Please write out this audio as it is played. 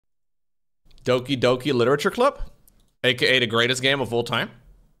Doki Doki Literature Club, aka the greatest game of all time.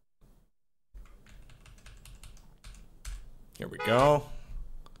 Here we go.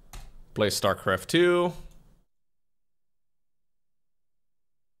 Play StarCraft 2.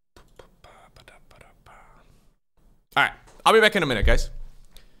 Alright, I'll be back in a minute, guys.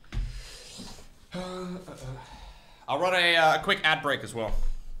 I'll run a quick ad break as well.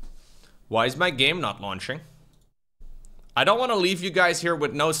 Why is my game not launching? I don't want to leave you guys here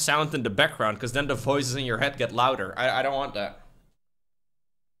with no sound in the background, because then the voices in your head get louder. I don't want that.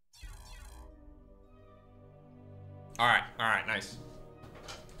 Alright, nice.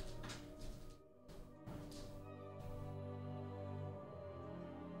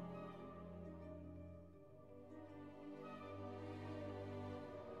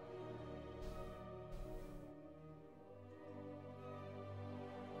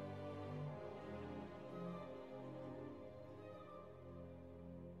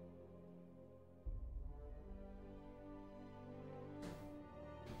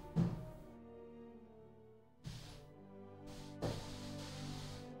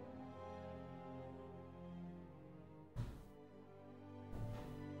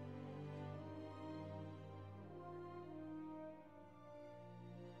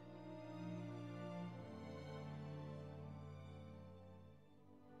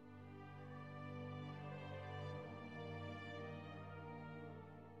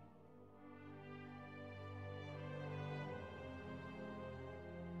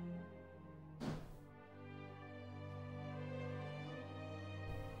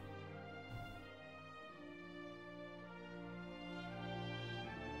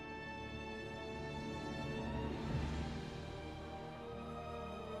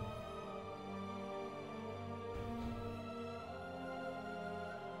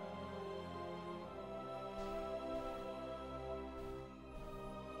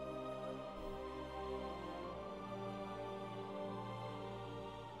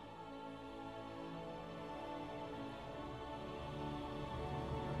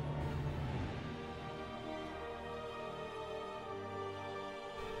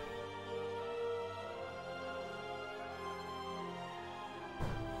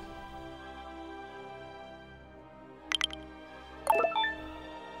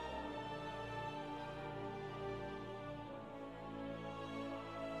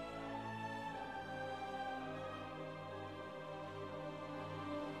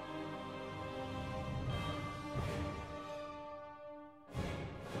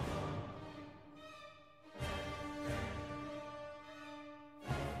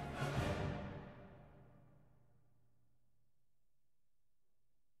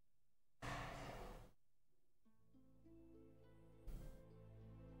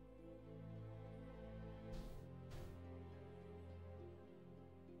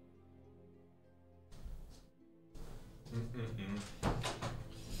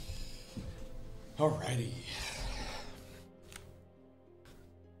 Alrighty.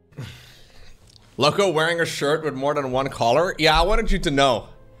 Loco wearing a shirt with more than one collar? Yeah, I wanted you to know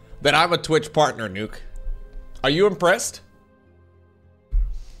that I'm a Twitch partner, Nuke. Are you impressed?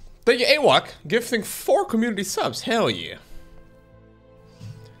 Thank you, AWOC, gifting 4 community subs. Hell yeah.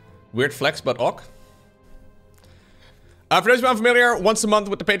 Weird flex, but ok. For those who are unfamiliar, once a month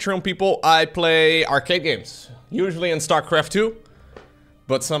with the Patreon people, I play arcade games. Usually in StarCraft 2.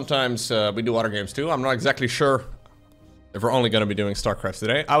 But sometimes we do other games too. I'm not exactly sure if we're only going to be doing StarCraft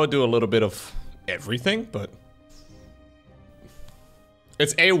today. I would do a little bit of everything, but...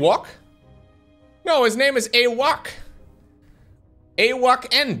 It's AWOC? No, his name is AWOC. AWOC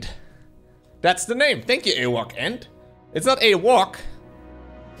End. That's the name. Thank you, AWOC End. It's not AWOC.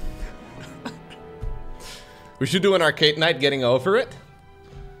 We should do an arcade night getting over it.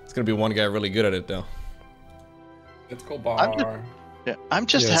 It's going to be one guy really good at it, though. Let's go bar. I'm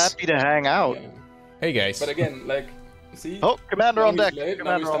just happy to hang out. Yeah. Hey guys. But again, like, see. Oh, Commander on deck. Late.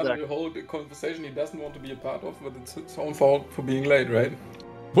 Commander now we on started deck. a whole conversation he doesn't want to be a part of, but it's his own fault for being late, right?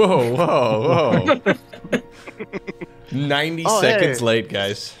 Whoa, whoa, whoa. 90 seconds late,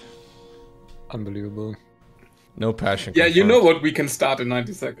 guys. Unbelievable. No passion. Yeah, confirmed. you know what we can start in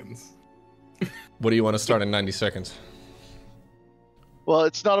 90 seconds. What do you want to start in 90 seconds? Well,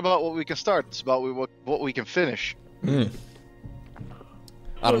 it's not about what we can start. It's about what we can finish.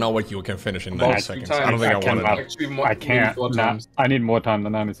 I don't know what you can finish in 90 seconds. I don't think I want to. I can't. I need more time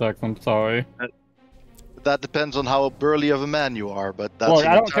than 90 seconds. I'm sorry. That depends on how burly of a man you are, but that's. Look,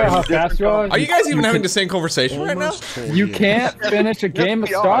 I don't care how fast you are. Are you guys even having the same conversation right now? You can't finish a game of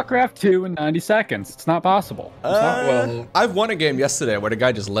StarCraft 2 in 90 seconds. It's not possible. It's not, well, I've won a game yesterday where the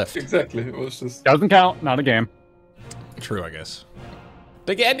guy just left. exactly. It was just. doesn't count. Not a game. True, I guess.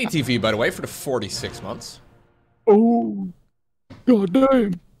 Thank you, NDTV, by the way, for the 46 months. Oh, god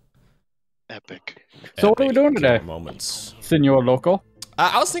damn. Epic. So what are we doing today? Moments. Senor Loco.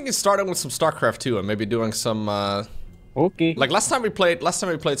 I was thinking starting with some StarCraft 2 and maybe doing some. Okay. Like last time we played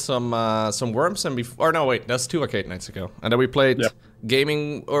some Worms and or no wait, that's 2 arcade nights ago. And then we played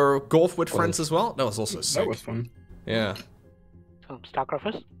gaming or golf with friends as well. That was also sick. That was fun. Yeah. StarCraft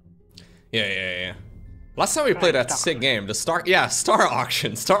first? Yeah. Last time we played that sick game, the Star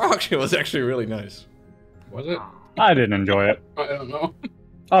Auction. Star Auction was actually really nice. Was it? I didn't enjoy it. I don't know.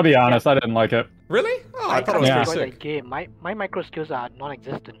 I'll be honest, I didn't like it. Really? Oh, I thought it was Yeah. pretty That sick. game. My micro skills are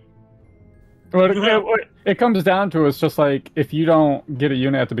non-existent. What it comes down to is just like, if you don't get a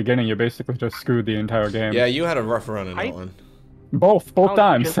unit at the beginning, you're basically just screwed the entire game. Yeah, you had a rough run in that one. Both I was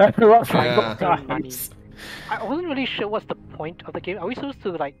times. just- Both Yeah. times. I wasn't really sure what's the point of the game. Are we supposed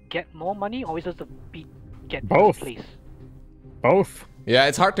to like get more money, or are we supposed to get Both. first place? Both. Yeah,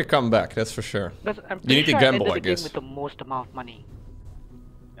 it's hard to come back, that's for sure. Because I'm You pretty need to sure gamble, I I ended the game guess. with the most amount of money.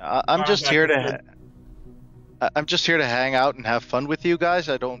 I'm just here to. I'm just here to hang out and have fun with you guys.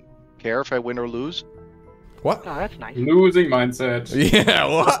 I don't care if I win or lose. What? Oh, that's nice. Losing mindset. Yeah,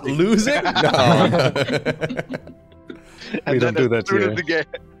 what? Losing? No. And don't do that here.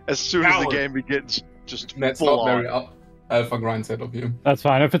 As soon as the game begins, just That's full not on. very alpha grind set of you. That's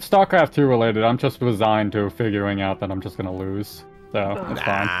fine. If it's StarCraft 2 related, I'm just resigned to figuring out that I'm just gonna lose. So, it's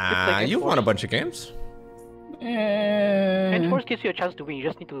fine. Nah, It's you like won a bunch of games. And Eh, force gives you a chance to win. You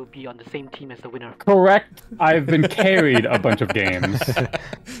just need to be on the same team as the winner. correct. I've been carried a bunch of games.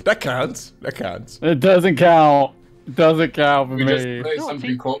 That counts. That counts. It doesn't count. Doesn't count for We just me. play No, some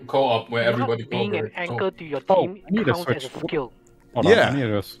see, co-op where everybody Not being an cooperates. anchor to your Oh, team I need to counts as a switch. skill. Hold on, Yeah. I need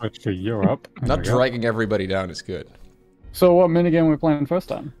to switch to Europe. There Not we go. dragging everybody down is good. So what minigame are we playing first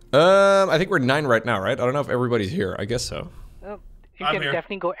then? I think we're 9 right now, right? I don't know if everybody's here. I guess so. You I'm can here.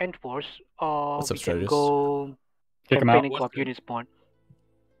 definitely go End Wars, or What's up, we can strategist? go Kick 'em out. campaigning co-op unit spawn.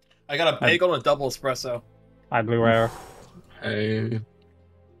 I got a bagel and a double espresso. Hi, Blue Air. Hey,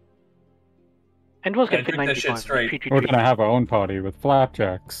 End Wars Yeah, can fit drink that 90 shit points. straight. Retreat, We're retreat. gonna have our own party with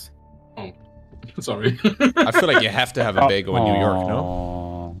flapjacks. sorry. I feel like you have to have a bagel in New York, no?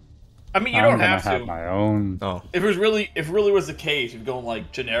 no? I mean, you I'm don't gonna have have to. my own. Oh. If it really was the case, you're going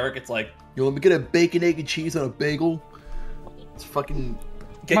like generic. It's like, you want me to get a bacon, egg, and cheese on a bagel? It's fucking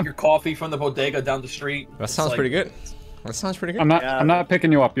get your coffee from the bodega down the street. That It's sounds like- pretty good. That sounds pretty good. I'm not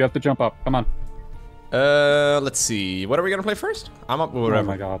picking you up. You have to jump up. Come on. Let's see. What are we gonna play first? I'm up with Oh whatever.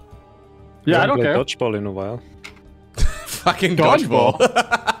 my god. Yeah, I don't care. Dodgeball in a while. Fucking Dodgeball?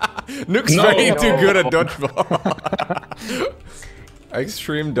 dodgeball. Nook's No. very too No. good at dodgeball.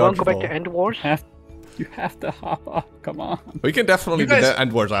 Extreme Want to go back to dodgeball. End Wars? You have to hop up. Come on. We can definitely You do guys- that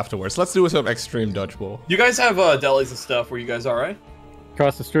End Wars afterwards. Let's do some extreme dodgeball. You guys have delis and stuff where you guys are, right?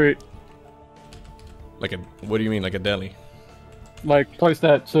 Across the street. Like a, what do you mean, like a deli? Like, place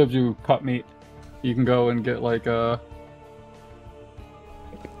that serves you cut meat. You can go and get like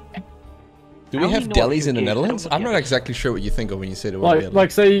Do I we only have know a delis few in the games. I don't Netherlands? look I'm at not it. exactly sure what you think of when you say the word deli.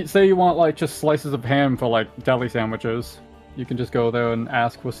 like say you want like just slices of ham for like deli sandwiches. You can just go there and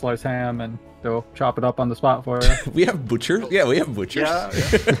ask for sliced ham and they'll chop it up on the spot for you. We have butchers? Yeah, we have butchers.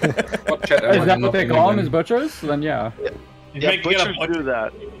 What chat am Is I that what they knocking call them? again? Is butchers? Then yeah. You Yeah, make- you get a butchers do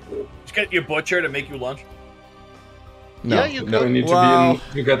that. Just get your butcher to make you lunch. No, Yeah, you no. We need Well, to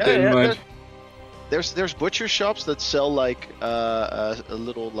be in. You got the invite. There's butcher shops that sell like a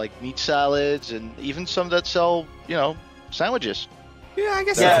little like meat salads and even some that sell sandwiches. yeah, I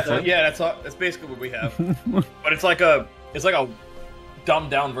guess Yeah, that's it. yeah, that's basically what we have. But it's like a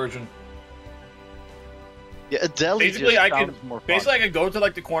dumbed down version. Yeah, a deli Basically, just I could sounds more fun. basically I could go to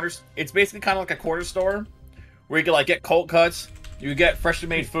like the corners. It's basically kind of like a corner store where you can like get cold cuts, you get freshly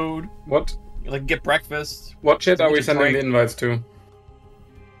made food, What? you like get breakfast. What chat are we Just sending drink. the invites to?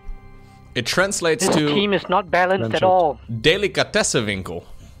 It translates This to team is not balanced at Friendship. all. delicatessenwinkel.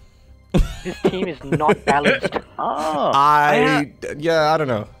 This team is not balanced. Oh, I don't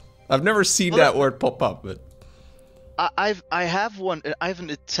know. I've never seen Well, that word pop up, but I have one. I have an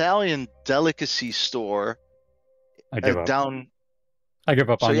Italian delicacy store I give up. down. I give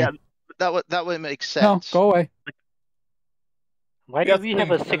up So on yeah, you. that would make No, sense. go away. Why You do got we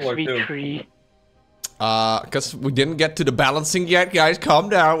have a something similar, too. 6v3? because we didn't get to the balancing yet, guys. Calm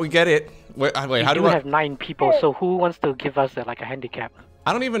down. We get it. Wait, how We do do I? have 9 people, so who wants to give us like a handicap?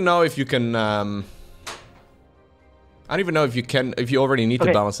 I don't even know if you can. I don't even know if you can. If you already need to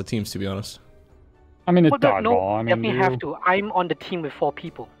Okay. balance the teams, to be honest. I mean, it's Well, no, dodgeball. I mean, definitely have you- to. I'm on the team with 4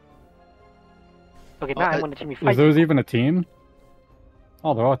 people. Okay, now Oh, I'm on the team with Is 5 there people. even a team?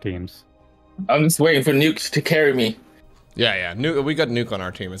 Oh, there are teams. I'm just waiting for nukes to carry me. Yeah. We got Nuke on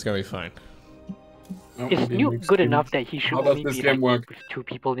our team. It's gonna be fine. Is Nuke good enough that he should How does only this be game like work? with 2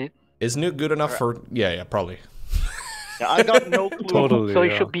 people in it? Is Nuke good enough for? Yeah, probably. Yeah, I got no clue. Totally. So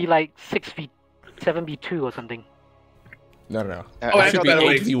it should be like 7v2 or something. No. Oh, It I should got be better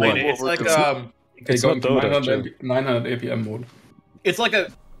way 8v1. to explain it. It's like Okay, It's going not to Dota, 900 APM mode. it's like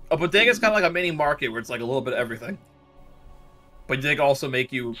a bodega's kind of like a mini market where it's like a little bit of everything. But they also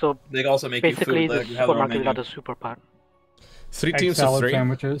make you So basically, you food. the Like, you have their own supermarket without menu. the super part. 3 Egg teams of salad 3.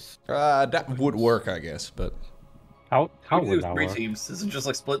 sandwiches. That would work, I guess, but How You can do would that 3 work? teams. Is it just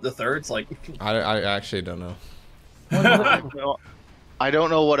like split the thirds? Like I actually don't know. I don't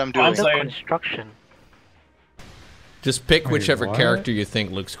know what I'm doing. I'm The saying- construction. Just pick Wait, whichever what? character you think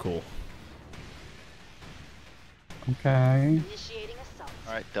looks cool. Okay.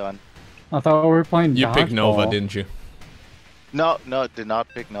 Alright, done. I thought we were playing You picked Nova, dodgeball. didn't you? No, did not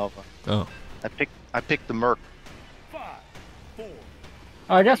pick Nova. Oh. I picked the Merc.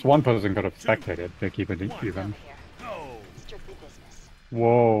 I guess one person could have spectated to keep it even.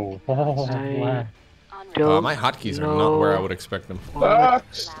 Whoa. Oh, I wow. don't My hotkeys are not where I would expect them. want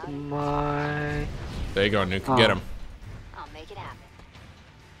my... There you go, Nuke. Get him. I'll make it happen.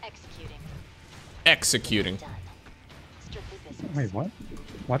 Executing. Executing. Done. Strictly business. Wait, what?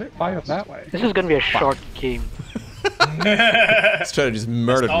 Why did it fire up that way? This is gonna be a short game. This trying to just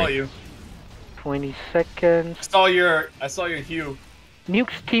murdered I saw me. you. 20 seconds. I saw your hue.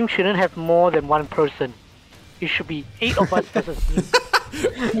 Nuke's team shouldn't have more than 1 person. It should be 8 of us versus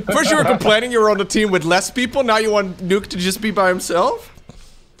Nuke. First you were complaining you were on the team with less people, now you want Nuke to just be by himself?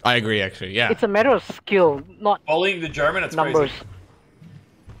 I agree, actually, yeah. It's a matter of skill, not Bullying the German, it's numbers. crazy.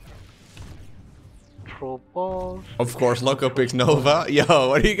 Throw balls. Of course, Loco picks Nova. Yo,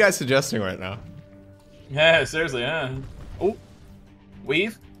 what are you guys suggesting right now? Yeah, seriously, yeah. Oh,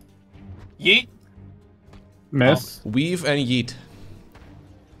 weave, yeet, Miss. Weave and yeet.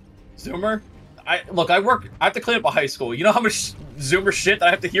 zoomer. I have to clean up a high school. You know how much zoomer shit that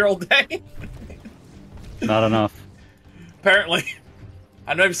I have to hear all day? Not enough. Apparently,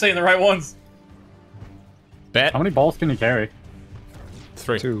 I know I'm saying the right ones. Bet. How many balls can you carry?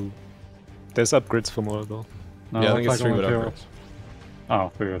 3. 2. There's upgrades for more though. No, Yeah, I it think looks it's 3 like with only 2. upgrades.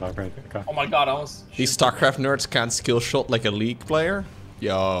 Oh, 3 with upgrades. Okay. Oh my god, I almost. These StarCraft nerds can't skill shot like a League player?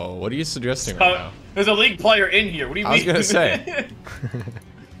 Yo, what are you suggesting right now? There's a league player in here. What do you mean? I was gonna say.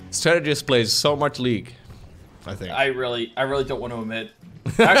 Strategist plays so much League, I think. I really don't want to admit.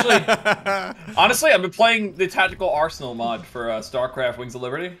 Actually, honestly, I've been playing the Tactical Arsenal mod for StarCraft Wings of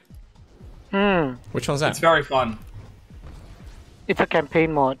Liberty. Which one's that? It's very fun. It's a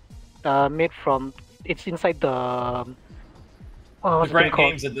campaign mod, made from. It's inside the. Oh, The what's it Grand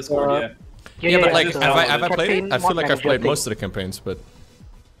called? Games at Discord, yeah. Yeah, but like, it's have I played campaign it? I feel mod like I've manager played thing. most of the campaigns, but...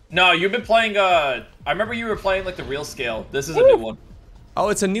 No, you've been playing. I remember you were playing like the real scale. This is a new one. Oh,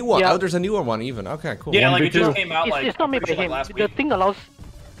 it's a new one. Yeah. Oh, there's a newer one even. Okay, cool. Yeah, like it 1v2. just came out It's, like. it's not made by pretty sure, him. last The week. thing allows.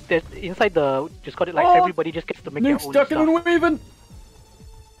 That inside the Discord, like Oh! everybody just gets to make their Nuke's own stuck stuff. in and weaving!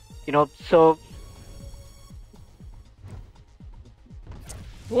 You know, so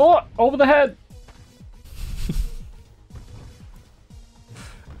Oh, over the head!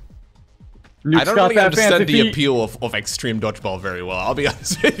 I don't got really that understand fancy the feet. appeal of extreme dodgeball very well. I'll be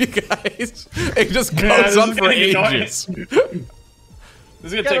honest with you guys. It just Yeah, goes this on is for gonna be annoying. ages.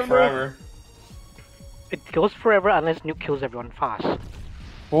 This is gonna take forever. it goes forever unless Nuke kills everyone fast.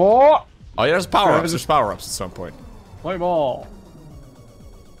 Oh! Oh yeah, there's power-ups. There's power-ups at some point. Play ball.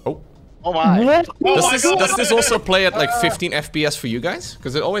 Oh. Oh my. Oh my god! Does this also play at like 15 FPS for you guys?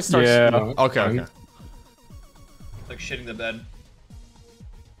 Because it always starts... Yeah. Okay. Like shitting the bed.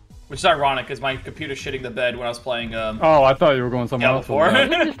 Which is ironic, because my computer's shitting the bed when I was playing. Oh, I thought you were going somewhere Yeah, else. before. with I that.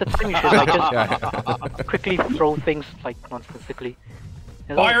 think this is the time you should like just quickly throw things like nonsensical.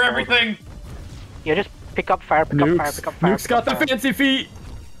 Fire everything! Yeah, just pick up fire, pick up fire, pick up fire. Nuke's pick got up the fire. fancy feet!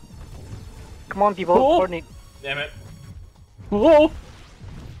 Come on, people, Oh. coordinate. Damn it. Oh!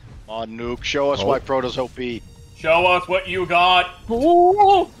 Oh, Nuke, show us why Protoss OP. Show us what you got!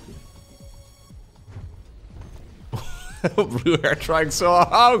 Oh! Blue hair trying so...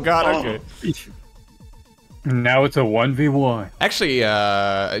 Oh god, okay. Now it's a 1v1. Actually,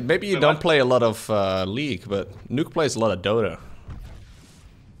 maybe you Wait, don't what? play a lot of League, but Nuke plays a lot of Dota.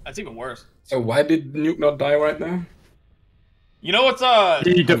 That's even worse. So why did Nuke not die right now? You know what's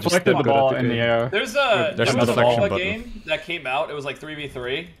He deflected the not good ball at the in the game. air. There's There's there was another a deflection MOBA button. game that came out. It was like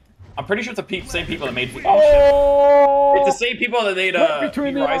 3v3. I'm pretty sure it's the same people that made. Oh! It's the same people that made Right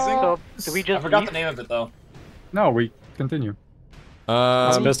between the Rising. So, do we I just forgot leave? the name of it though. No, we continue.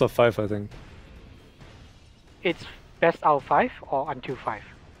 It's best of 5, I think. It's best out of 5 or until 5?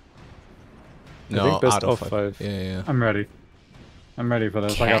 No, think best out of of 5. 5. Yeah. I'm ready. I'm ready for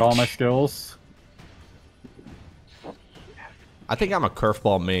this. I got all my skills. I think I'm a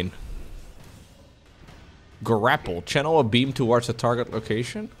curveball main. Grapple. Channel a beam towards a target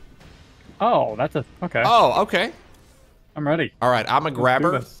location. Oh, that's a okay. Oh, okay. I'm ready. All right, I'm a Let's do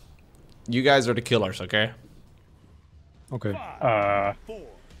grabber. this. You guys are the killers, okay? Okay. All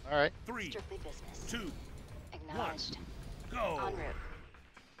right. Strictly business. Acknowledged. En route.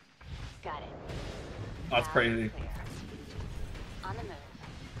 Got it. That's crazy. Clear. On the move.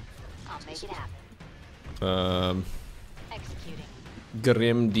 I'll make it happen. Executing.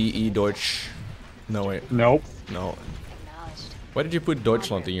 Grim DE Deutsch. No, wait. Nope. No. Acknowledged. Why did you put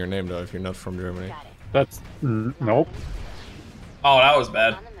Deutschland in your name, though, if you're not from Germany? Got it. That's nope. Oh, that was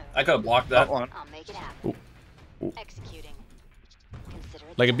bad. On the move. I could have blocked that. That one. I'll make it happen. Executing. Consider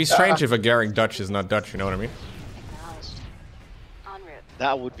it Like, it'd be strange if a Garing Dutch is not Dutch, you know what I mean? acknowledged. En route.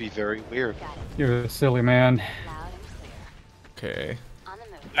 That would be very weird. Got it. You're a silly man. Loud and clear. Okay. On the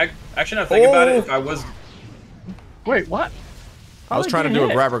move. Actually, now think about it. Oh! If I was, Wait, what? I was trying to do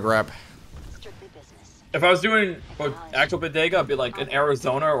a grabber grab. Strictly business. if I was doing an actual bodega, it'd be like an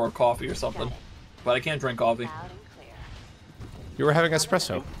Arizona or coffee or something. But I can't drink coffee. Loud and clear. You were having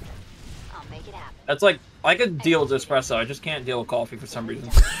espresso. I'll make it happen. That's like I could deal with espresso. I just can't deal with coffee for some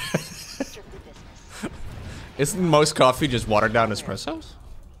reason. Strictly business. Isn't most coffee just watered down espressos?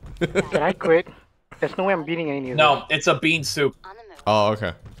 Can I quit? There's no way I'm beating any of No, them. it's a bean soup. On the move. Oh,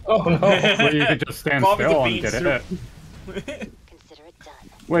 okay. Oh no! Well, you could just stand Coffee's a still and bean get soup. it. Consider it done.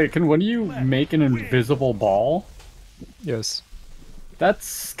 Wait, can one of you make an invisible ball? Yes.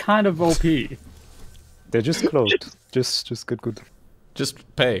 That's kind of OP. They're just cloaked. just get good.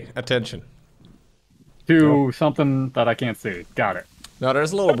 Just pay attention. To something that I can't see. Got it. No,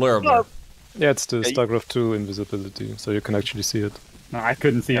 there's a little blurb there. Yeah, it's the StarCraft 2 invisibility, so you can actually see it. No, I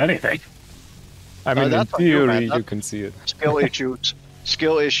couldn't see anything. I mean, in that's on you, man. theory, you That's- can see it. Skill issue.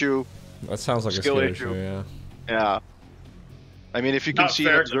 Skill issue. That sounds like Skill a skill issue. issue, yeah. Yeah. I mean, if you can Not see an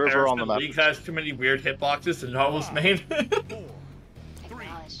fair observer on the map. League has too many weird hitboxes and almost made.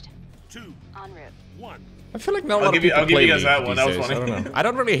 Acknowledged. En route. I feel like not a lot of give you- people I'll give play you guys League that one, these that was days. I funny. don't know. I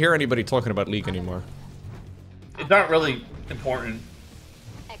don't really hear anybody talking about League anymore. It's not really important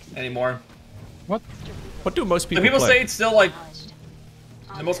anymore. What do most people The people play? say it's still like Acknowledged.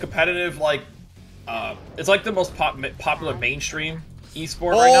 the most competitive, like it's like the most popular mainstream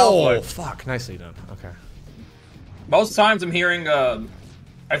esport right now. Oh, But fuck. Nicely done. Okay. most times I'm hearing,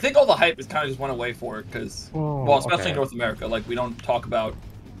 I think all the hype is kind of just went away for it because, Oh, well, especially okay. in North America, like we don't talk about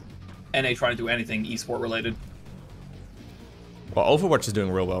NA trying to do anything esport related. Well, Overwatch is doing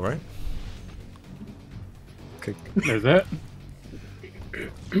real well, right? Okay. Is it?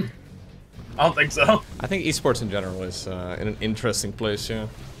 I don't think so. I think esports in general is in an interesting place, yeah.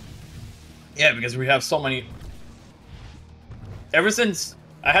 Yeah, because we have so many. Ever since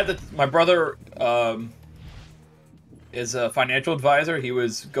I had my brother is a financial advisor. He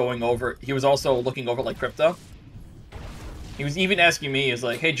was going over. He was also looking over like crypto. He was even asking me, "Is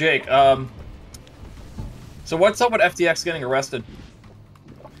like, hey Jake, so what's up with FTX getting arrested?"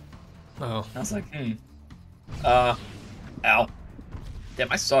 Oh. I was like, ow,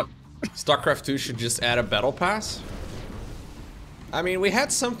 damn, I suck. StarCraft 2 should just add a battle pass? I mean, we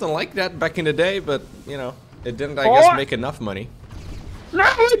had something like that back in the day, but, you know, it didn't, I guess, make enough money. No,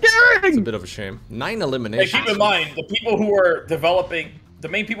 It's a bit of a shame. 9 Hey, eliminations. keep in mind, the people who were developing, the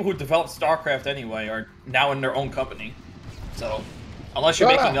main people who developed StarCraft anyway, are now in their own company. So, unless you're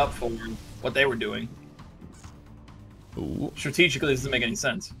making up for what they were doing, Ooh. strategically, it doesn't make any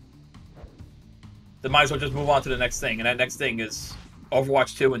sense. They might as well just move on to the next thing, and that next thing is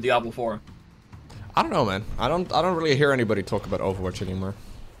Overwatch 2 and Diablo 4. I don't know, man. I don't really hear anybody talk about Overwatch anymore.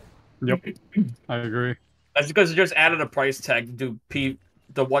 Yep. I agree. That's because they just added a price tag to do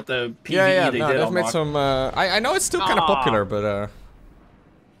what the PvE Yeah, they no, did. they've made unlock. some, I know it's still kind of popular, but,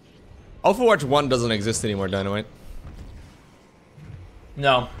 Overwatch 1 doesn't exist anymore, Dynamite.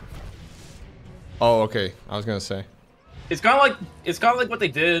 No, Oh, okay. I was gonna say. it's kind of like what they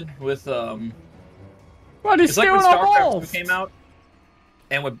did with What is It's like when stealing our StarCraft balls? 2 came out,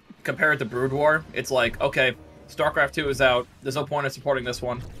 and would compare it to Brood War. It's like, okay, StarCraft 2 is out. There's no point in supporting this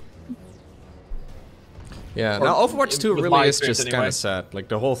one. Yeah, Or now Overwatch 2 with really my is experience just kind anyway. of sad. Like,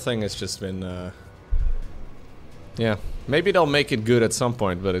 the whole thing has just been, yeah. Maybe they'll make it good at some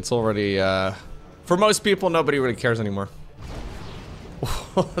point, but it's already, for most people, nobody really cares anymore.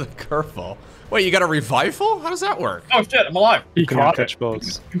 What a curveball. Wait, you got a revival? How does that work? Oh shit, I'm alive. He You can caught catch it.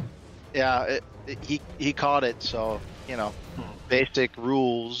 balls. Yeah, he caught it, so, you know, basic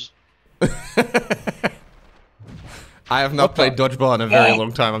rules. I have not played dodgeball in a very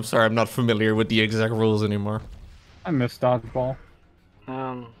long time. I'm sorry, I'm not familiar with the exact rules anymore. I miss dodgeball.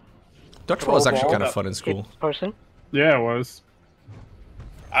 Dodgeball was actually kind of fun in school. Person. Yeah, it was.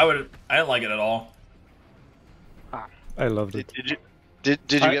 I didn't like it at all. I loved it. Did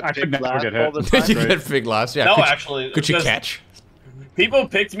you get I could picked never last get all hit. the Did time? you get big last? Yeah. No, could actually. You, could you because catch? People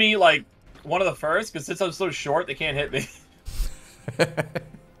picked me like one of the first, because since I'm so short, they can't hit me.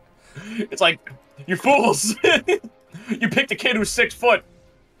 It's like, you fools! You picked a kid who's 6 foot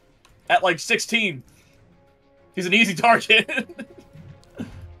at like 16. He's an easy target.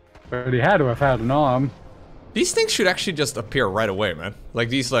 But he had to have had an arm. These things should actually just appear right away, man. Like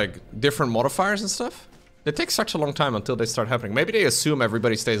these like different modifiers and stuff. They take such a long time until they start happening. Maybe they assume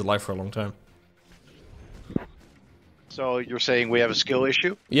everybody stays alive for a long time. So you're saying we have a skill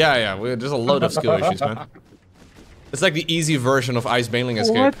issue? Yeah, there's a load of skill issues, man. It's like the easy version of Ice Bailing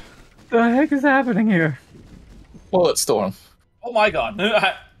Escape. What the heck is happening here? Bullet storm. Oh my god.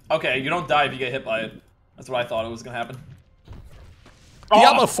 Okay, you don't die if you get hit by it. That's what I thought it was gonna happen.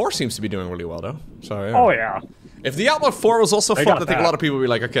 Diablo 4 seems to be doing really well, though. So, yeah. Oh yeah. If Diablo 4 was also fun, I got think a that. lot of people would be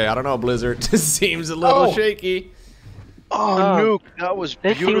like, okay, I don't know, Blizzard. This seems a little shaky. Oh, Nuke, that was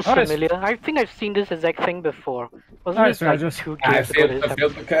This seems beautiful. familiar. I think I've seen this exact thing before. Wasn't Nice, it like Rogers. 2 I games ago?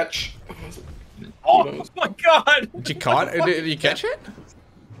 failed the catch. Oh my god! Did you caught? Did you catch it?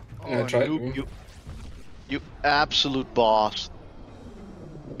 Oh, I tried Nuke, to. you absolute boss.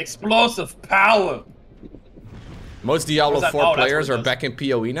 Explosive power! Most Diablo Was that- 4 oh, that's players what it are does. back in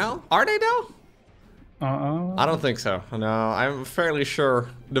PoE now? Are they now? Uh-oh. I don't think so. No, I'm fairly sure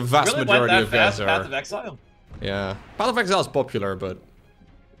the vast Really went majority that of guys fast, Path are. of Exile? Yeah. Path of Exile is popular, but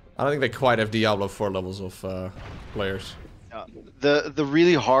I don't think they quite have Diablo 4 levels of players. The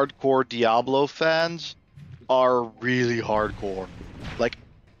really hardcore Diablo fans are really hardcore. Like,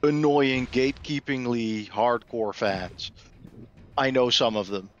 annoying, gatekeepingly hardcore fans. I know some of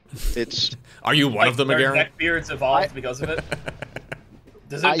them. It's... Are you one of them, Their again? neckbeards evolved because of it?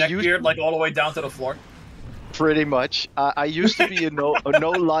 Does it I used- neckbeard like all the way down to the floor? Pretty much. I used to be a no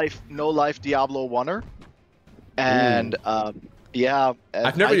life Diablo 1er, and yeah. and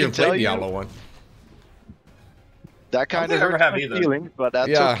I've never I can even tell played you Diablo 1. That kind of I never hurts have my either. feelings, but that's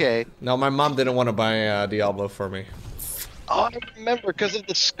Yeah. okay. No, my mom didn't want to buy Diablo for me. Oh, I remember because of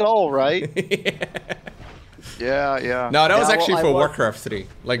the skull, right? Yeah. No, that was Yeah, actually well, for I was- Warcraft 3.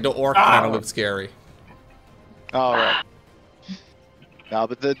 Like, the orc kind of looked scary. All right. No,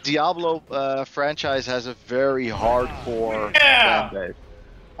 but the Diablo franchise has a very hardcore Yeah! fan base.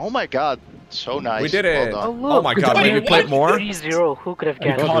 Oh my god, so nice. We did it. Well done. Oh my god, Wait, maybe what? play more? 3-0. Who could have You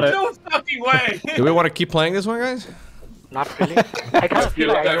guessed? caught it. No fucking way! Do we want to keep playing this one, guys? Not really. I kind of feel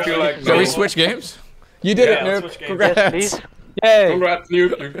like I feel like Shall we switch games? You did Yeah, it, let's Noob. switch games. Yes, Congrats. please. Yay! Congrats,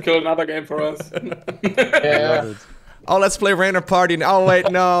 Nuke. You killed another game for us. Yeah. Oh, let's play Rainer Party. Oh, wait,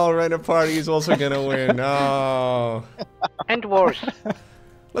 no. Rainer Party is also gonna win. No. End wars.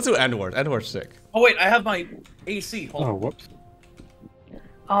 Let's do End Wars. End Wars sick. Oh wait, I have my AC. Hold Oh, on. whoops.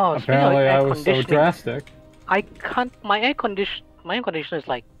 Oh, speaking of Apparently I air was so conditioning, drastic. I can't. My air conditioner is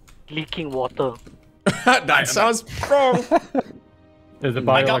like leaking water. That sounds wrong. Is it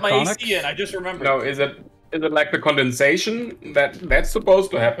I got my bioelectronics? AC in, I just remembered. No, is it like the condensation that's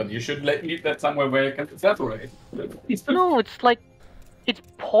supposed to happen? You should leave that somewhere where it can separate. No, it's like it's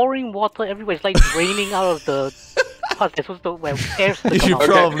pouring water everywhere. It's like raining out of the. Plus, they're supposed to where air's You should Okay.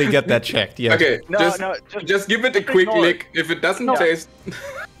 probably get that checked. Yeah. Okay, No, just give it a quick ignore it. lick. If it doesn't No. taste,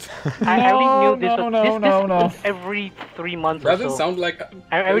 I already knew this. No, was, no, this no, no. happens every 3 months or doesn't so. sound like.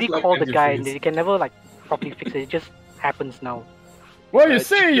 I already tastes like called the guy, and antifreeze. they can never like properly fix it. It just happens now. Well, you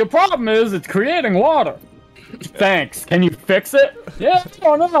see, your problem is it's creating water. Thanks. Can you fix it? Yeah,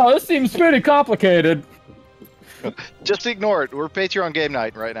 oh no, this seems pretty complicated. Just ignore it. We're Patreon game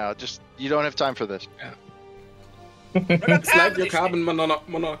night right now. Just you don't have time for this. It's like your carbon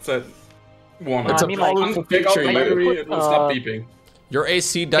monoxide warner. It's a Once take out the I battery, put, it will stop beeping. Your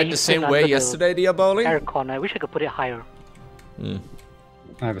AC died the Can same you put way under the yesterday, Diaboli? Aircon. I wish I could put it higher. I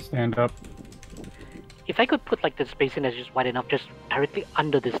have a stand up. If I could put like the spacing that's just wide enough, just directly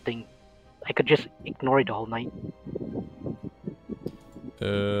under this thing, I could just ignore it the whole night.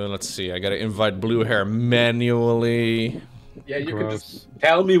 Let's see. I gotta invite Blue Hair manually. Yeah, you can Gross. just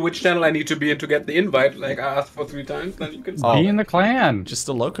tell me which channel I need to be in to get the invite. Like I asked for 3 times, then you can. Oh. Be in the clan. Just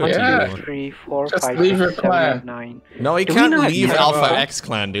the Loco Yeah. TV one. 3, 4, Just 5, leave 6, your 7, clan. 8, 9. No, he Do we can't not leave have Alpha people? X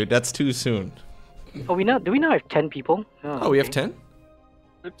Clan, dude. That's too soon. Oh, do we now have 10 people? Oh, we have okay. 10?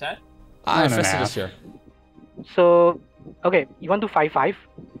 Group 10? I 9.5. fested this year. So, okay, you want to do 5-5?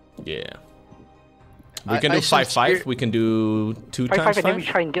 Yeah. We can I do 5-5. sincerely- We can do 2 5-5 times and then we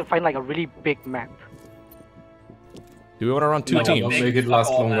 5. try and find like a really big map. Do we want to run two No, teams? don't Make it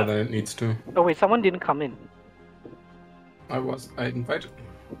last All longer map. than it needs to. Oh wait, someone didn't come in. I invited.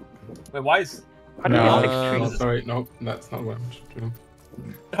 Wait, why is... I don't No. know. Oh, sorry, no, that's not what I should do.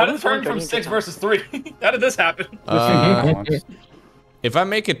 How did it turn from 6 versus 3? How did this happen? If I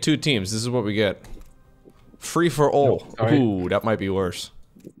make it two teams, this is what we get. Free for all. sorry. Ooh, that might be worse.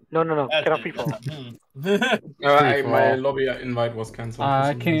 No, cannot free fall. My lobby invite was cancelled. for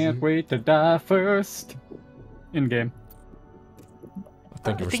I some can't reason. wait to die first. In game.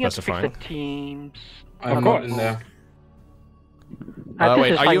 Thank you I for think it's fix the specifying. teams. I'm not in there. This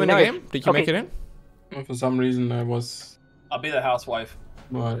Wait, is are fine, you in the now game? Did you make it in? For some reason, I was. I'll be the housewife.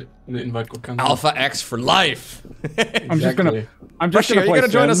 Well, the invite got cancelled. Alpha X for life. I'm just gonna Russia, are you play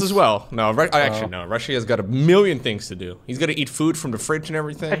gonna join us Sims. as well? No, actually no. Russia has got a million things to do. He's gonna eat food from the fridge and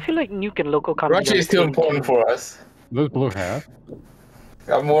everything. I feel like Nuke and Loco can't Russia be is still important for us. Those blue have.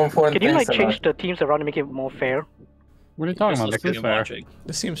 Got more important Can you things like than change the teams around to make it more fair? What are you talking about? This is fair.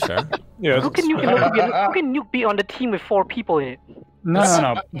 This seems fair. Yeah, How can Nuke and Loco be on, how can Nuke be on the team with 4 people in it?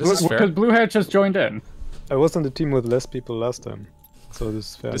 No. This is fair. Because Blue had just joined in. I was on the team with less people last time, so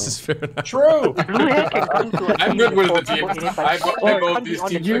this is fair. This now. is fair enough. True! Blue Hat can come to a I'm team good with the four teams. people in it, I but both can't be these on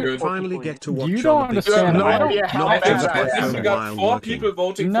the teams team are with good. 4 Finally people in get it. to watch You don't on a big understand. screen. I don't. idea how I bad just that guess is. we got While 4 working. people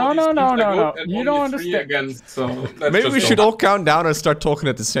voting No, for no, these no, teams no, I no. vote and You only don't 3 understand. against, so let's Maybe just we go. should all count down and start talking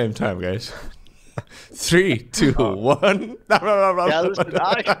at the same time, guys. 3, 2, 1. Yeah, listen,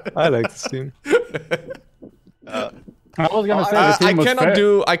 I like this team. I was gonna say the team was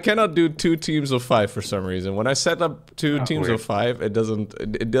fair. I cannot do 2 teams of 5 for some reason. When I set up 2 teams weird. of 5, it doesn't.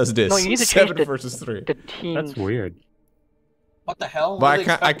 It does this. No, you need to change 7 versus 3. the teams. That's weird. What the hell? But What I do they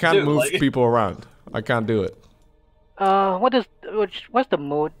can't. I expect to can't do? move Like- people around. I can't do it. What's the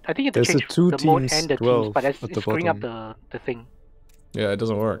mode? I think it's There's a change two the mode teams and the 12 teams, but at it's the screwing up bottom. the thing. Yeah, it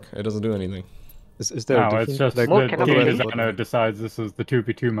doesn't work. It doesn't do anything. Is there a No, different, it's just like, Mode the cannot game be designer decides this is the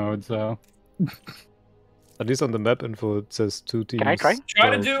 2v2 mode, so. At least on the map info it says 2 teams. Can I try? Try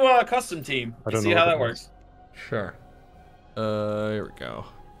to 12. do a custom team. I don't See know how what that it works. Sure. Here we go.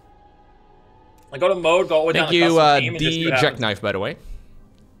 Like, go to mode, go all the way down Thank to you, custom team, and just D see what happens. Jackknife, by the way.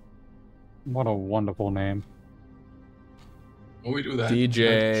 What a wonderful name. When we do that, DJ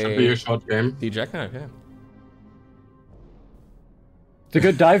that should be a short game. D Jackknife, yeah. It's a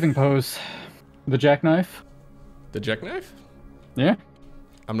good diving pose. The jackknife. The Jackknife? Yeah.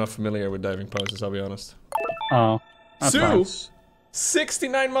 I'm not familiar with diving poses. I'll be honest. Oh. That's fine. Sue,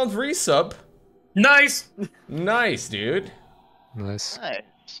 69-month resub. Nice! Nice, dude. Nice.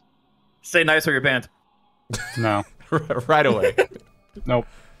 Nice. Say nice or you're banned. No. Right away. Nope.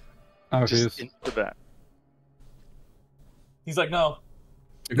 Oh, Just jeez. into that. He's like, no.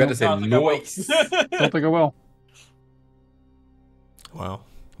 You gotta say I don't think I no. will. Don't think I will. Wow.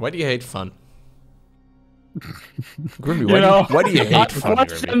 Why do you hate fun? Grimmy, You why, know, why do you hate I've fun, Grimmy?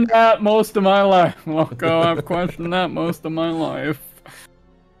 questioned that most of my life. Loco, I've questioned that most of my life.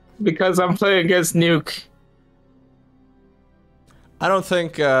 Because I'm playing against Nuke. I don't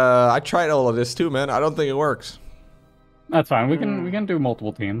think, I tried all of this too, man. I don't think it works. That's fine. We can do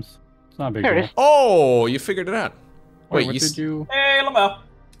multiple teams. It's not a big There it deal. is. Oh, you figured it out. Wait, what you did you? Hey, Lamau.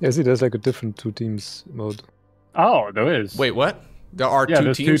 Yeah, see, there's like a different 2 teams mode. Oh, there is. Wait, what? There are Yeah, 2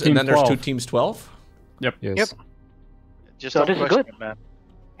 there's two teams, and then teams there's 2 12. teams 12? Yes. Yep. Just So don't this is question good. it, man.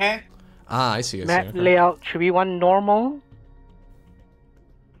 Huh? Ah, I see. Map Okay. layout. Should we want normal,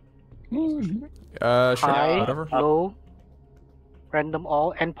 Sure, high, whatever. low, random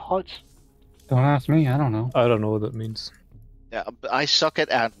all, and pods? Don't ask me. I don't know. I don't know what that means. Yeah, but I suck at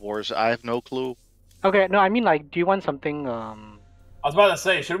Ant Wars. I have no clue. Okay, no, I mean like, do you want something? I was about to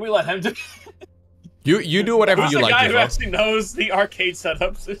say, should we let him do? You do whatever Who's you the like, guy who Jovo. actually knows the arcade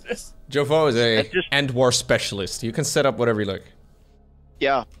setups? Jovo is a just- end war specialist. You can set up whatever you like.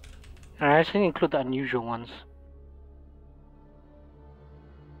 Yeah. I actually include the unusual ones.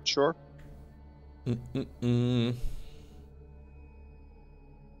 Sure.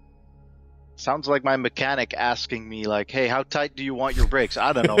 Sounds like my mechanic asking me, like, "Hey, how tight do you want your brakes?"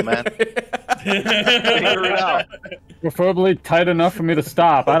 I don't know, man. Figure it out. Preferably tight enough for me to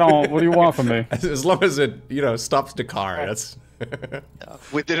stop. I don't. What do you want from me? As long as it, stops the car. That's.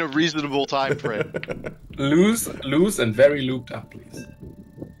 Within a reasonable time frame. Loose and very looped up, please.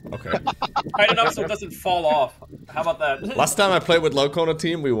 Okay. Tight enough so it doesn't fall off. How about that? Last time I played with Loco on a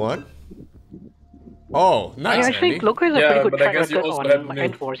team, we won. Oh, nice, Actually, Andy. Loco has a Yeah, pretty good but I track guess you record also have on new-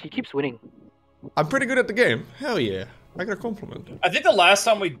 End Wars. He keeps winning. I'm pretty good at the game. Hell yeah. I got a compliment. I think the last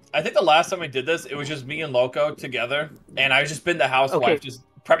time we did this, it was just me and Loco together, and I just been the housewife, Okay. just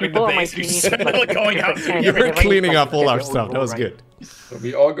prepping People the on my base, team just need to, like, going out. different hands. You were Whenever cleaning you up all our get the stuff. That was right. good. So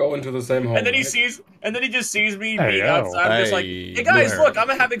we all go into the same hole. And then he right? sees, and then he just sees me Hey, being yo. outside. I'm just like, Hey, hey guys, Blair. look, I'm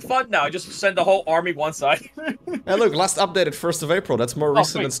having fun now. I just send the whole army one side. Hey, look, last updated 1st of April. That's more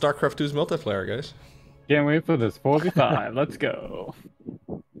recent wait. than StarCraft 2's multiplayer, guys. Can't wait for this 4v5. Let's go.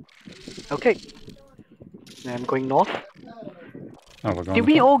 Okay. I'm going north. Oh, we're going Did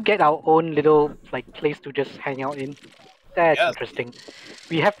we all get our own little like place to just hang out in? That's Yes. interesting.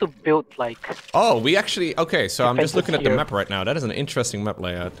 We have to build like. Oh, we actually... Okay, so I'm just Defenses looking at the here. map right now. That is an interesting map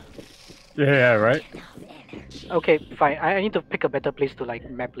layout. Yeah, right? Okay, fine. I need to pick a better place to like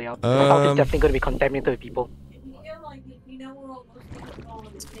map layout. The south is definitely going to be contaminated with people.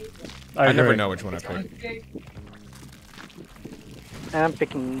 I never agree. know which one I pick. And I'm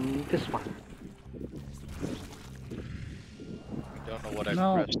picking this one. Don't know what I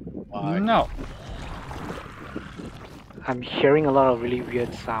No. pressed. Why? No. I'm hearing a lot of really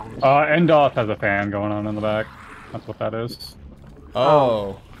weird sounds. Endoth has a fan going on in the back. That's what that is.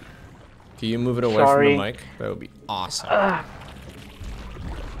 Oh. Can you move it away Sorry. from the mic? That would be awesome.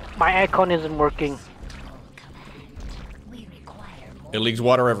 My aircon isn't working. It leaks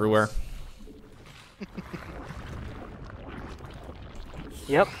water everywhere.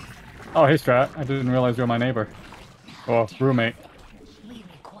 Yep. Oh, hey Strat. I didn't realize you're my neighbor. Well, roommate.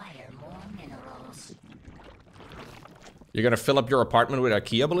 You're gonna fill up your apartment with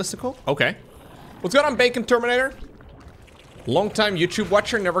IKEA ballistical? Okay. What's going on, Bacon Terminator? Long-time YouTube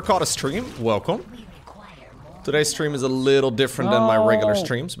watcher, never caught a stream. Welcome. Today's stream is a little different than my regular No.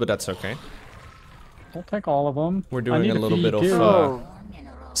 streams, but that's okay. I'll take all of them. We're I doing need a to little bit feed of you. Oh,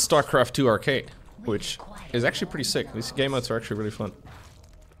 StarCraft 2 Arcade, which is actually pretty sick. These game modes are actually really fun.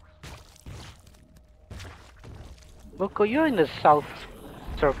 Loco, you're in the south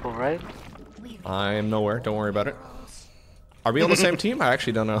circle, right? I'm nowhere, don't worry about it. Are we on the same team? I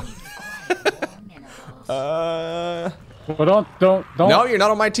actually don't know. Well, don't. No, you're not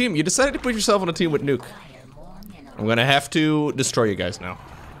on my team. You decided to put yourself on a team with Nuke. I'm gonna have to destroy you guys now.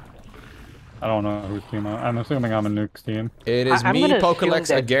 I don't know whose team I'm assuming I'm a Nuke's team. It is I'm me, gonna assume Pokélex,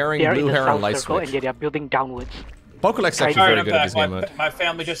 that Agaring, they're in Blue the Hair, and south circle and Lightswitch. they are building downwards. Pokélex is actually Alright, very I'm good at back. this game mode. My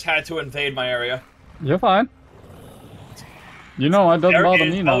family just had to invade my area. You're fine. You know, it doesn't There bother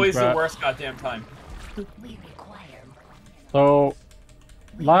is me none, always the Strat. worst goddamn time. So,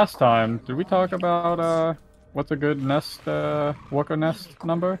 last time, did we talk about, what's a good nest, worker nest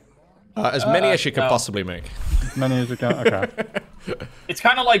number? As many as you can no. possibly make. As many as you can, okay. It's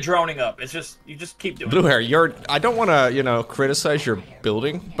kind of like droning up. It's just you just keep doing Blue it. Hair, I don't want to, you know, criticize your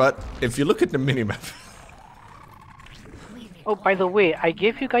building, but if you look at the minimap, Oh, by the way, I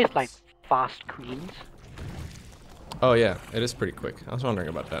gave you guys like fast queens, oh yeah, it is pretty quick. I was wondering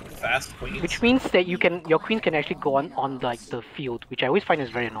about that. Fast queens. which means that your queens can actually go on like the field, which I always find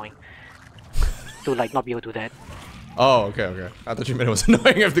is very annoying. To like not be able to do that. Oh, okay. I thought you meant it was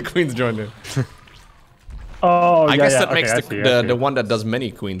annoying if the queens joined in. Oh, I yeah, guess yeah, that okay, makes I see, I see. the one that does many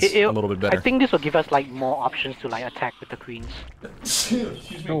queens a little bit better. I think this will give us like more options to like attack with the queens.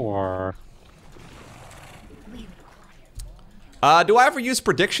 Sure. Do I ever use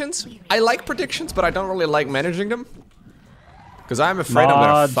predictions? I like predictions, but I don't really like managing them. Because I'm afraid I'm gonna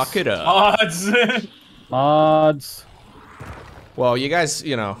Mods. fuck it up. Odds. Mods. Well, you guys,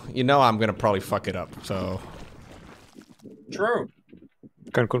 you know I'm gonna probably fuck it up, so... True.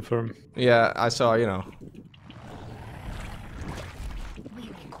 Can confirm. Yeah, I saw, you know.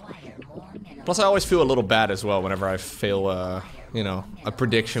 Plus, I always feel a little bad as well whenever I fail, you know, a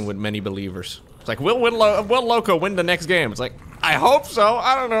prediction with many believers. It's like, will Lowko win the next game? It's like, I hope so,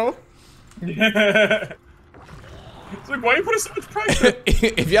 I don't know. It's like, why are you putting so much pressure?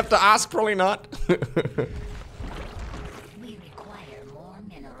 If you have to ask, probably not.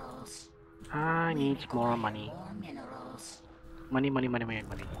 I need more money. Money.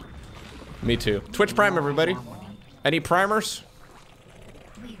 Me too. Twitch Prime, everybody. Any primers?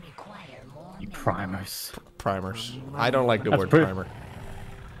 Primers. Primers. I don't like the That's word pretty- primer.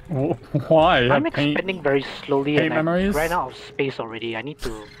 Why? I'm Paint- expanding very slowly paint and I memories? ran out of space already. I need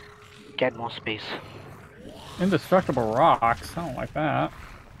to get more space. Indestructible rocks. I don't like that.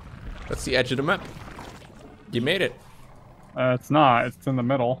 That's the edge of the map. You made it. It's not. It's in the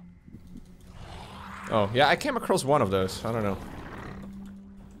middle. Oh, yeah, I came across one of those. I don't know.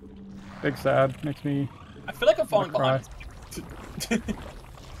 Big sad. Makes me. I feel like I'm falling cry. behind.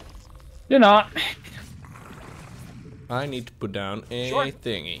 You're not. I need to put down a Sure.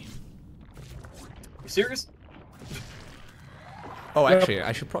 thingy. You serious? Oh, actually,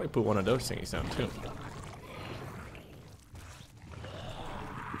 I should probably put one of those thingies down too.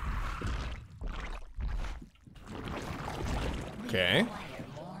 Okay.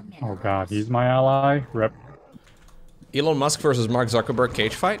 Oh god, he's my ally. Rip. Elon Musk versus Mark Zuckerberg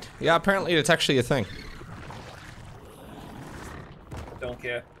cage fight? Yeah, apparently it's actually a thing. Don't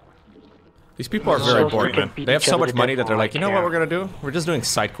care. These people are very bored, man. They have so much money that they're like, you know what we're gonna do? We're just doing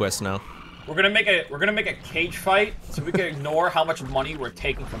side quests now. We're gonna make a cage fight so we can ignore how much money we're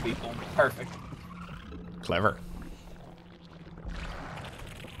taking from people. Perfect. Clever.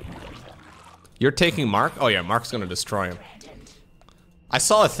 You're taking Mark? Oh yeah, Mark's gonna destroy him. I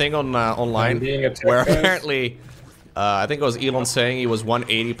saw a thing on online where apparently, I think it was Elon saying he was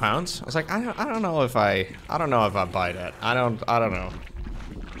 180 pounds. I was like, I don't know if I buy that. I don't know.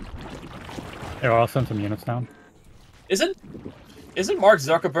 Yeah, I'll send some units down. Isn't Mark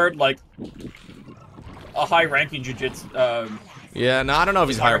Zuckerberg like a high-ranking jujitsu? Yeah, no, I don't know if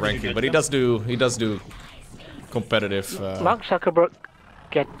he's high-ranking, but he does do competitive. Mark Zuckerberg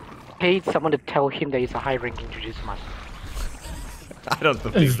get paid someone to tell him that he's a high-ranking jiu-jitsu master. I don't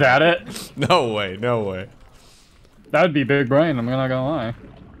think. Is that it? No way, no way. That'd be big brain. I'm not gonna lie.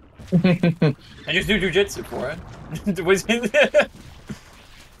 I just do jujitsu for it.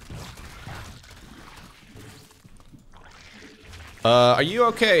 Are you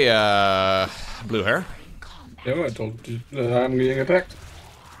okay, Blue Hair? Yeah, I told you I'm getting attacked.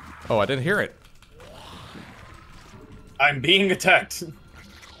 Oh, I didn't hear it. I'm being attacked.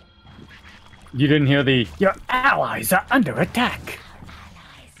 You didn't hear the "Your allies are under attack."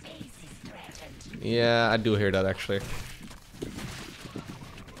 Yeah, I do hear that actually.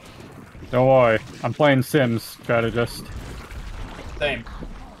 Don't worry, I'm playing Sims strategist. Same.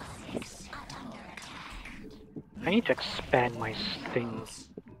 I need to expand my things.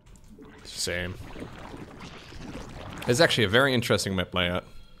 Same. It's actually a very interesting map layout.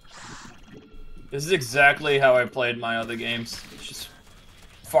 This is exactly how I played my other games. It's just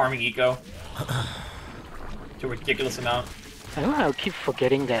farming eco to a ridiculous amount. I don't know, I keep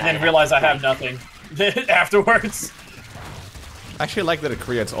forgetting that. And then realize I have nothing afterwards. I actually like that it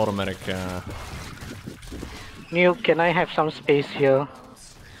creates automatic. Neil, can I have some space here?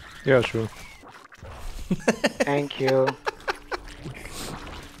 Yeah, sure. Thank you.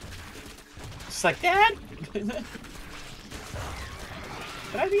 Just like, Dad? Can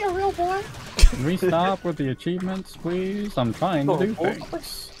I be a real boy? Can we stop with the achievements, please? I'm trying to do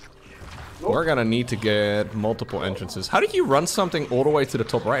things. We're gonna need to get multiple entrances. How did you run something all the way to the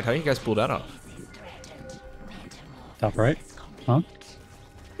top right? How do you guys pull that off? Top right? Huh?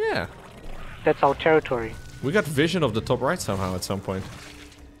 Yeah. That's our territory. We got vision of the top right somehow at some point.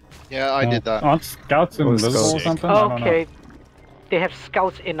 Yeah, I did that. Aren't scouts invisible or something? I don't know. Okay. They have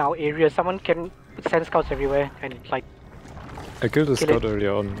scouts in our area. Someone can send scouts everywhere and like. I killed a scout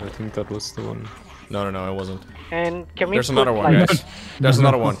earlier on. I think that was the one. No, it wasn't. And can we? There's another one, guys. There's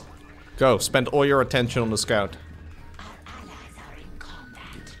another one. Go, spend all your attention on the scout.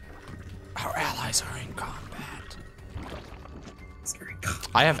 Our allies are in combat.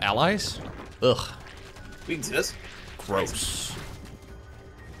 I have allies? Ugh. We exist. Gross.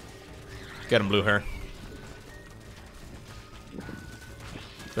 Get him, Blue Hair.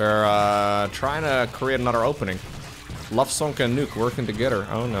 They're trying to create another opening. Love Sonka and Nuke working together.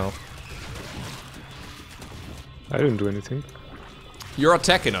 Oh no. I didn't do anything. You're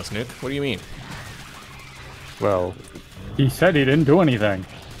attacking us, Nuke. What do you mean? Well, he said he didn't do anything.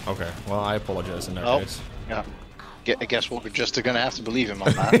 Okay, well, I apologize in that case. Yeah. I guess we're just gonna have to believe him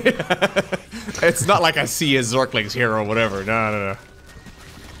on that. It's not like I see his Zerglings here or whatever. No.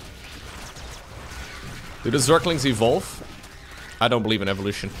 Do the Zerglings evolve? I don't believe in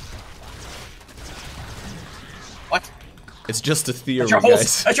evolution. What? It's just a theory,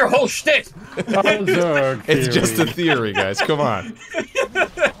 guys. That's your whole shtick! It's just a theory, guys. Come on.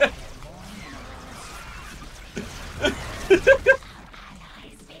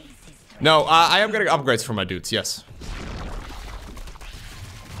 No, I am getting upgrades for my dudes, yes.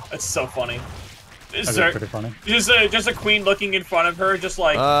 That's so funny. That's pretty funny. Just a queen looking in front of her, just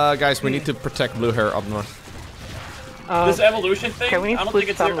like... guys, we need to protect Blue Hair up north. This evolution thing, can we I don't think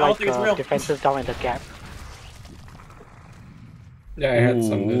it's real. defenses down in the gap? Yeah, I had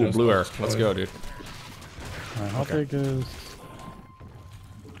some. Blue Hair. Let's go, dude. Alright, how big is...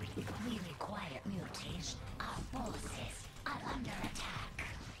 We require mutation. Our forces are under attack.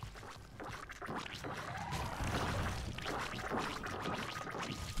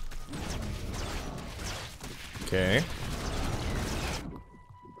 Okay.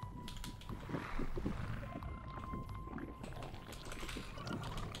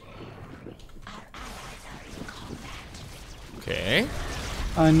 Okay.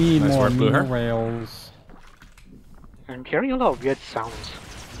 I need Nice more work, Blue Hair. rails. I'm hearing a lot of weird sounds.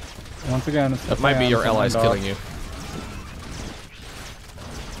 Once again, it's That might be your allies killing you.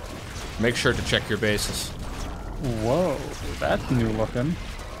 Make sure to check your bases. Whoa, that's new looking.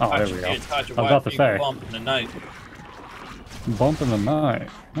 Oh, there we go. I was Touch about to say. Bump in the night. Bump in the night.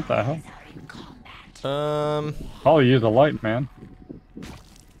 What the hell? Oh, use a light, man.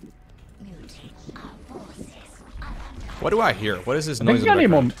 What do I hear? What is this I think noise? you got any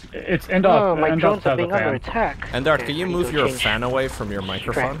more. It's end up. Oh, my end drones up are being has a under fan. attack. Endart, Okay, can you I need move to your change fan away from your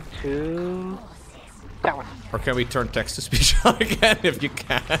microphone? track to that one. Or can we turn text to speech on again if you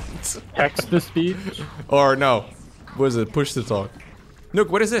can't? Text to speech? Or no. What is it? Push to talk. Nook,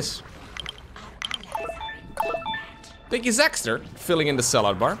 what is this? Thank you, Zexter, filling in the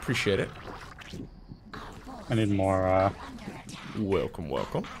sellout bar. Appreciate it. I need more, Welcome,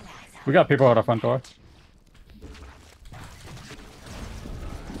 welcome. We got people at our front door.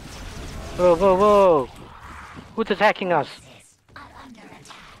 Whoa, whoa, whoa! Who's attacking us?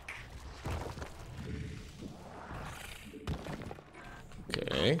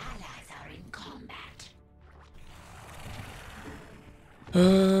 Okay.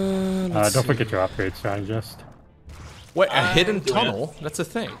 Don't forget your upgrade strategist. Wait, a hidden tunnel? That's a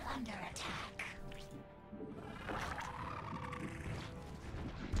thing.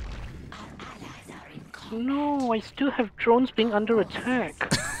 No, I still have drones being under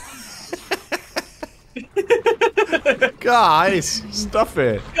attack. Guys, stuff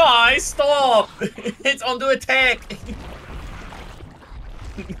it. Guys, stop! It's under attack!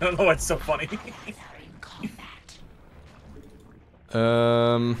 I don't know what's so funny.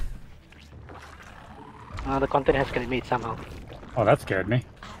 The content has to get made somehow. Oh, that scared me.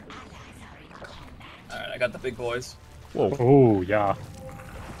 Alright, I got the big boys. Whoa. Oh, yeah.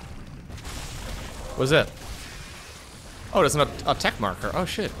 What's that? Oh, there's an attack marker. Oh,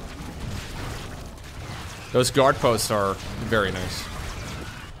 shit. Those guard posts are very nice.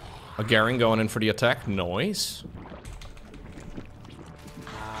 A Garen going in for the attack. Noise.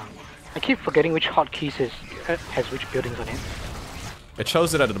 I keep forgetting which hotkeys has which buildings on it. It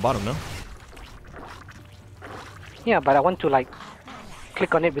shows it at the bottom, no? Yeah, but I want to like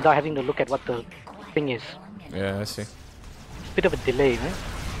click on it without having to look at what the thing is. Yeah, I see. Bit of a delay, right?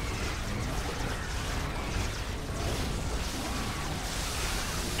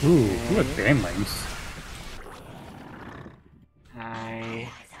 Ooh, good banelings. I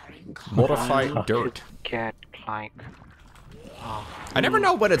Modify want dirt. to get like. I never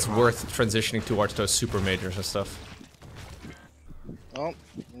know when it's worth transitioning towards those super majors and stuff. Well,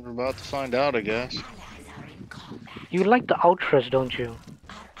 we're about to find out, I guess. You like the ultras, don't you?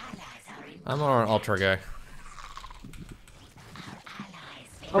 I'm more an ultra guy.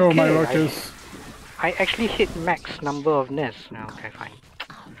 Oh, my Okay, roaches. I actually hit max number of nests. Oh, okay, fine.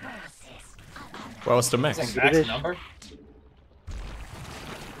 What was the max? Let's do Max this. number?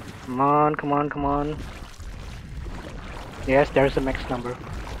 Come on, come on, come on. Yes, there's the max number.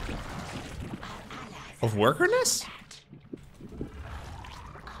 Of workerness?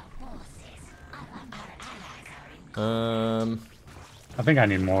 I think I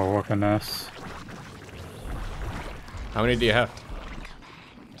need more work on this. How many do you have?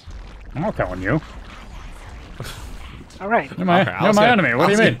 I'm not telling you. Alright. You're my, you're my enemy. What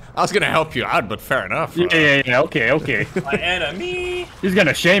do you mean? I was gonna help you out, but fair enough. Yeah, okay, okay. My enemy! He's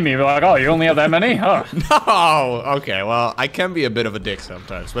gonna shame me, like, oh, you only have that many? Huh. No! Okay, well, I can be a bit of a dick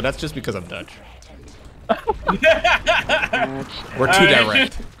sometimes, but that's just because I'm Dutch. We're too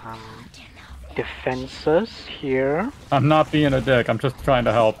direct. Defenses here. I'm not being a dick, I'm just trying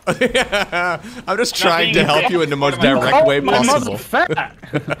to help. I'm just trying to help you in the most direct way possible. Fat.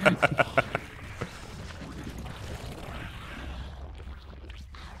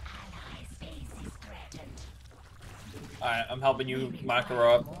 Alright, I'm helping you mark her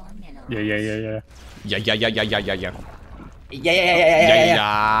up. Yeah. Yeah.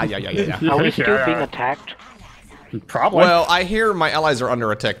 Are we still being attacked? Probably. Well, I hear my allies are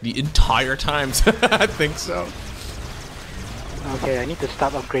under attack the entire time, so I think so. Okay, I need to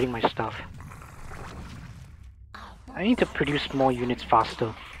start upgrading my stuff. I need to produce more units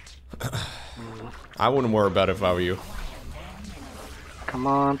faster. I wouldn't worry about it if I were you. Come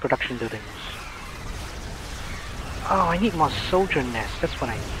on, production buildings. Oh, I need more soldier nests. That's what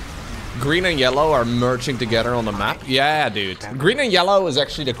I need. Green and yellow are merging together on the map. Yeah, dude. Green and yellow is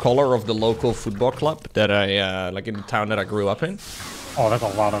actually the color of the local football club that I, like in the town that I grew up in. Oh, that's a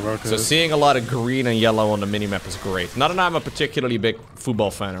lot of roaches. So seeing a lot of green and yellow on the minimap is great. Not that I'm a particularly big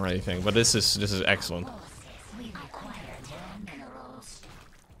football fan or anything, but this is excellent.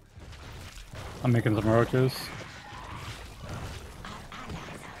 I'm making some roaches.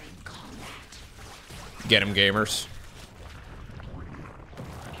 Get him, gamers.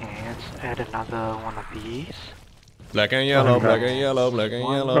 Okay, let's add another one of these. Black and yellow, black and yellow, black and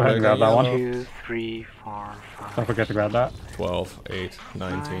yellow, Go ahead and black grab and that one. yellow. 2, 3, 4, 5. Don't forget to grab that. 12, 8,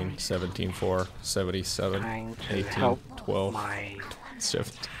 19, 17, 4, 77, Trying to 18, help 12, my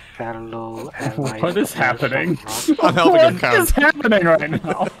 7. fellow allies. What is happening? I'm helping him What count. is happening right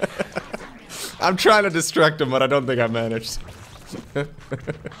now? I'm trying to distract him, but I don't think I managed.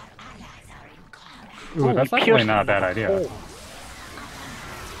 Ooh, that's actually not a bad idea.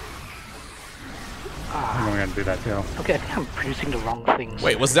 I'm going to do that too. Okay, I think I'm producing the wrong things.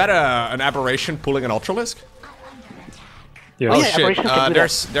 Wait, was that an aberration pulling an Ultralisk? Yeah. Oh yeah, shit, aberrations can do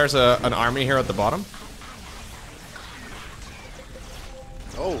that. there's an army here at the bottom.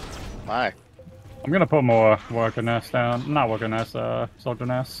 Oh, my. I'm gonna put more worker nests down. Not worker nests, soldier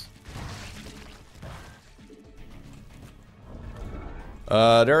nests.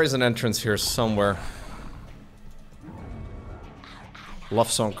 There is an entrance here somewhere.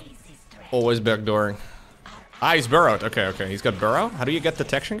 Love song. Always backdooring. Ah, he's burrowed. Okay, okay. He's got burrow. How do you get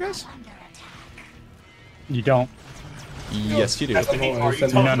detection, guys? You don't. Yes, you do. That's the main part. You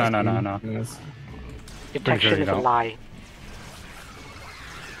No, told no, us. no, no, no. Yes. Detection sure you is a don't. lie.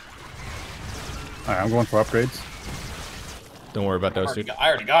 Alright, I'm going for upgrades. Don't worry about those, dude. I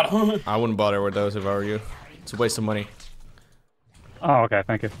already got him. I wouldn't bother with those if I were you. It's a waste of money. Oh, okay,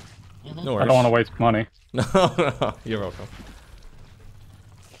 thank you. No I worries. don't want to waste money. No, no, you're welcome.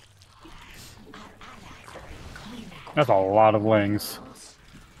 That's a lot of wings.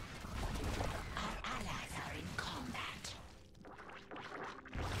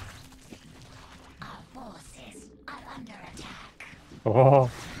 Oh,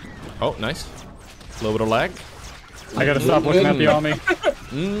 Oh, nice. A little bit of lag. I gotta stop looking at the army.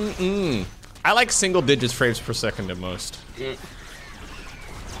 I like single digits frames per second at most. You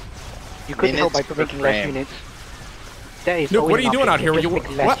couldn't help by Minutes per making less frame. units. That is Look, always what are you an doing option, out here? just You- make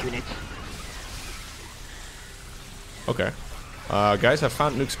less what? units. Okay. Guys, I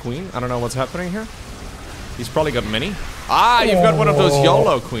found Nuke's queen. I don't know what's happening here. He's probably got many. Ah, you've got one of those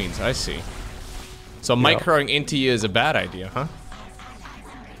YOLO queens. I see. So microing into you is a bad idea, huh?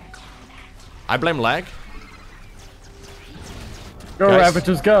 I blame lag. Go, Guys.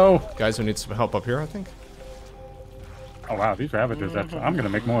 Ravages, go! Guys who need some help up here, I think. Oh wow, these Ravages, actually, I'm gonna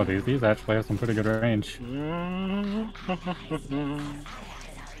make more of these. These actually have some pretty good range.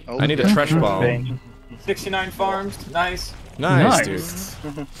 Oh, I need a trash bomb. 69 farms. Nice. Nice, Nice.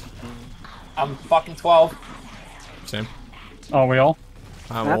 dude. I'm fucking 12. Same. Oh, we all?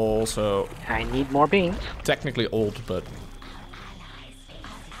 I'm Yep. also I need more beans. technically old, but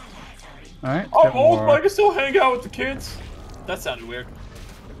Alright, Oh, get old, more. but I can still hang out with the kids. That sounded weird.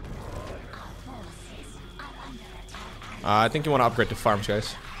 I think you want to upgrade the farms,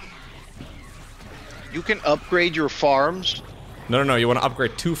 guys. You can upgrade your farms. No, no, no. You want to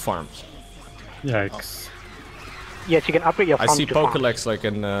upgrade 2 farms. Yikes. Yes, you can upgrade your I farm see to farm. Pokélex like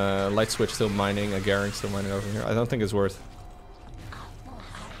in Light Switch still mining, a Garing still mining over here. I don't think it's worth.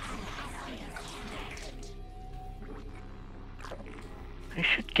 I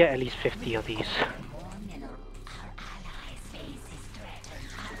should get at least 50 of these.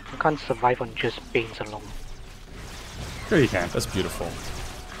 I can't survive on just beans alone. Sure you can. That's beautiful.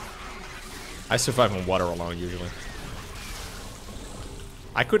 I survive on water alone usually.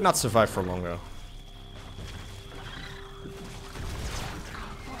 I could not survive for long though.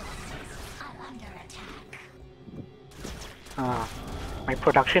 My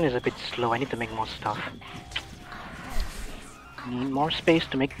production is a bit slow. I need to make more stuff. I need more space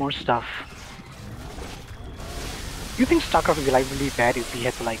to make more stuff. You think StarCraft would be like really bad if we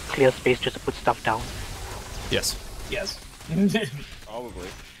had to like clear space just to put stuff down? Yes. Yes. Probably.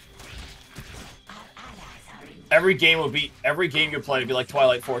 Every game you play would be like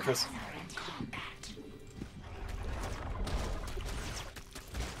Twilight Fortress.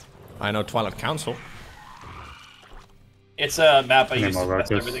 I know Twilight Council. It's a map I Name used to more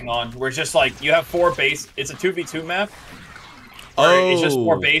test Ruckus. everything on, where it's just like you have 4 base. It's a 2v2 map. Where it's just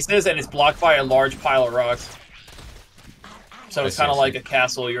 4 bases and it's blocked by a large pile of rocks. So it's I see, kind I of like see. a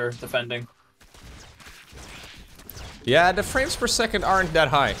castle you're defending. Yeah, the frames per second aren't that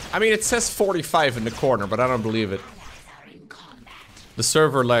high. I mean, it says 45 in the corner, but I don't believe it. The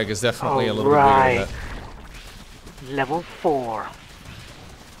server lag is definitely a little bit bigger than that. Level 4.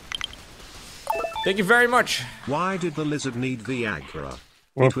 Thank you very much. Why did the lizard need Viagra?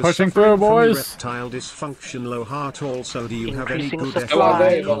 We're It was pushing suffering through, from boys. Erectile dysfunction, low heart also. Do you have any Increasing good supply.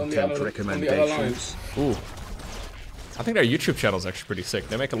 FYI On the content other recommendations? Ooh. I think their YouTube channel is actually pretty sick.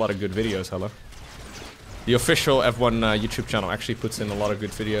 They make a lot of good videos, hello. The official F1 YouTube channel actually puts in a lot of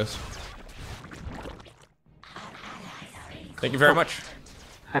good videos. Thank you very much.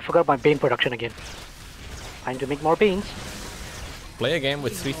 I forgot my Bane production again. Time to make more beans. Play a game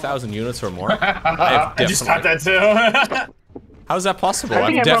with 3,000 units or more? I just thought that too. How's that possible? I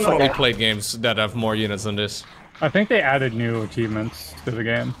think I've I'm wrong definitely with that. played games that have more units than this. I think they added new achievements to the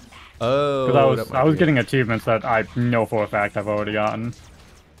game. Oh, Because I was getting achievements that I know for a fact I've already gotten.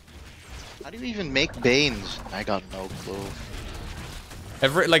 How do you even make Banes? I got no clue.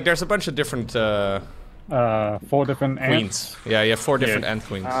 There's a bunch of different 4 different queens. ants. Yeah, you have 4 different ant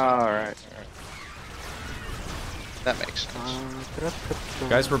queens. Alright. That makes sense.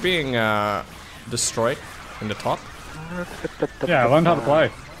 Guys, we're being destroyed in the top. Yeah, I learned how to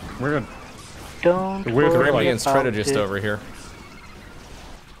play. Weird. Don't The weird worry Really about and strategist it. over here.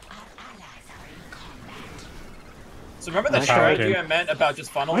 So remember the Nice. strategy I meant about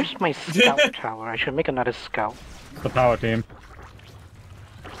just funneling? Where's my scout tower? I should make another scout. The power team.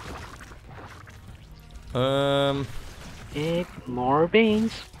 Eat more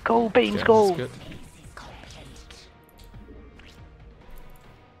beans. Go beans, Okay, go. that's good.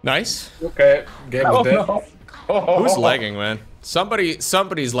 Nice. Okay, game is dead. Who's lagging, man?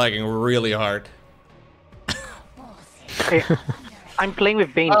 Somebody's lagging really hard. Okay, I'm playing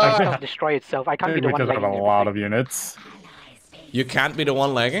with Bane. It does destroy itself. I can't be the one Because I have lagging a lot everything. of units. You can't be the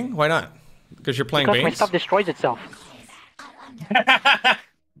one lagging? Why not? Because you're playing Because my Banes? stuff destroys itself.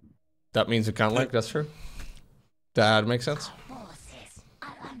 That means you can't lag, that's true. That makes sense.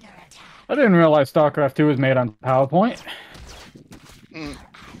 I didn't realize StarCraft 2 was made on PowerPoint.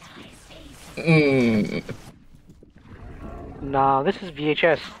 Nah, this is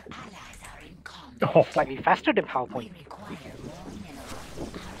VHS. Oh, Slightly faster than PowerPoint.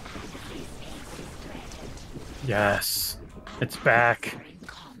 yes. It's back.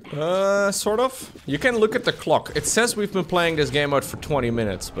 Sort of. You can look at the clock. It says we've been playing this game out for 20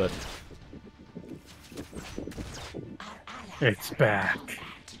 minutes, but... It's back.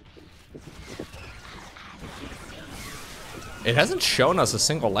 It hasn't shown us a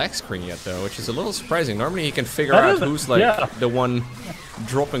single lag screen yet, though, which is a little surprising. Normally you can figure That out is- who's, like, yeah. the one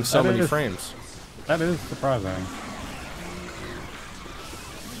dropping so That many is- frames. That is surprising.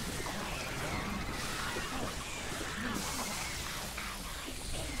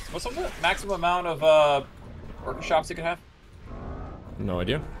 What's the maximum amount of worker shops you can have? No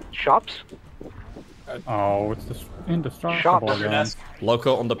idea. Shops? Oh, it's just indestructible Shops. again.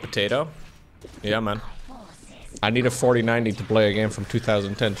 Loco on the potato? Yeah, man. I need a 4090 to play a game from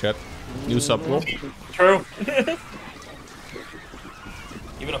 2010, chat. New sub rule. True.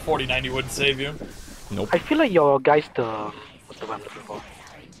 Even a 4090 wouldn't save you. Nope. I feel like your guys the... What's the word I'm looking for?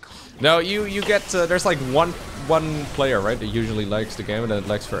 No, you get, there's like one player, right, that usually likes the game and then it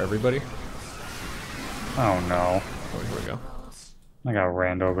likes for everybody. Oh no. Oh, here we go. I got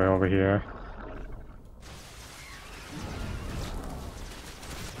Randover over here.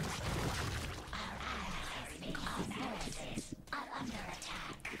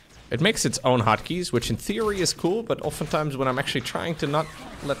 It makes its own hotkeys, which in theory is cool, but oftentimes when I'm actually trying to not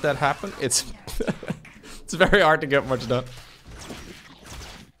let that happen, it's it's very hard to get much done.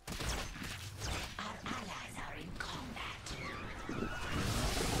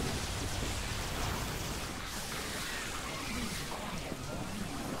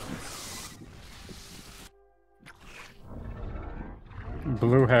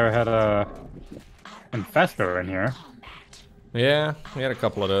 Blue Hair had a infestor in here. Yeah, we had a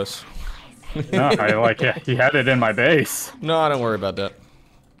couple of those. No, I like it. He had it in my base. No, don't worry about that.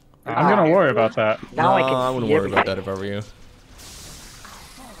 I'm gonna worry about that. Now I can I see wouldn't worry about everything. that if I were you.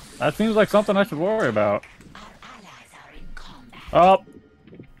 That seems like something I should worry about. Oh.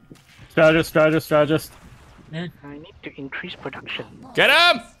 Strategist. I need to increase production. Get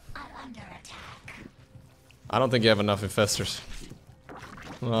him! I don't think you have enough infestors.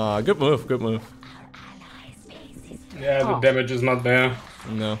 Good move, good move. Yeah, the damage is not there.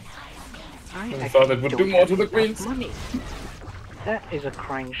 No. I I thought it would do more to the queens. queens. Money. That is a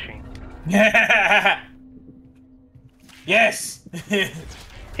crying shame. Yes!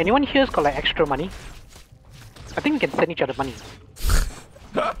 Anyone here's got like extra money? I think we can send each other money.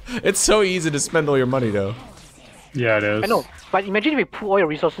 It's so easy to spend all your money, though. Yeah, it is. I know, but imagine if you put all your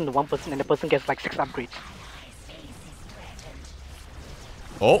resources into one person and the person gets like 6 upgrades.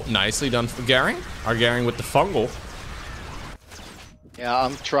 Oh, nicely done for Garing. Our Garing with the fungal. Yeah,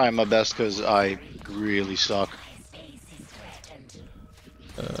 I'm trying my best because I really suck.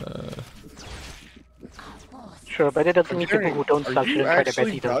 Sure, but it doesn't mean people who don't suck shouldn't try their best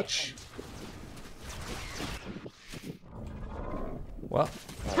either. Dutch? What?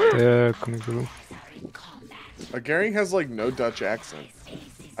 Yeah, coming through. Gary has like no Dutch accent.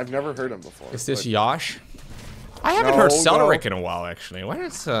 I've never heard him before. Is this but- Yash? I haven't No, heard no. Celeric in a while, actually. When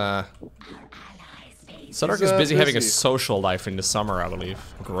is, Cedric is busy having a social life in the summer, I believe.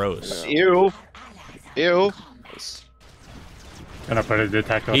 Gross. Ew. Ew. Gonna put a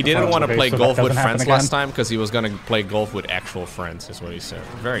detector. He didn't want to play so golf that with doesn't friends happen last again. time because he was gonna play golf with actual friends, is what he said.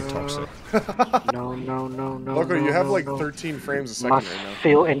 Very toxic. No. Loco, you have like 13 frames a second Must right now.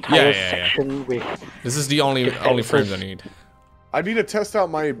 fill entire Yeah. section with. This is the only frames I need. I need to test out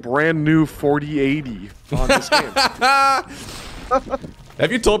my brand new 4080 on this game.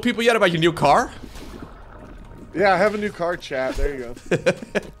 Have you told people yet about your new car? Yeah, I have a new car, chat. There you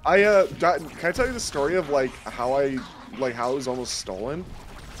go. Can I tell you the story of like how it was almost stolen?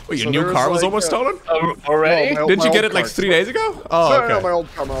 Wait, your new car was almost stolen? Already? No, Didn't you my get old it like car. 3 days ago? Oh, No, okay. no, my old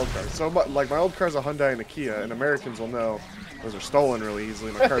car. So my old car's a Hyundai and a Kia, and Americans will know those are stolen really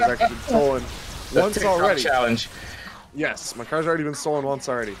easily. My car's actually been stolen once already. Challenge. Yes, my car's already been stolen once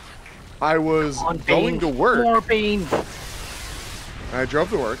already. I was On going beans, to work. More beans. And I drove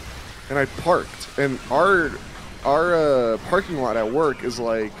to work, and I parked. And our parking lot at work is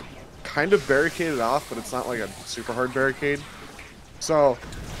like kind of barricaded off, but it's not like a super hard barricade. So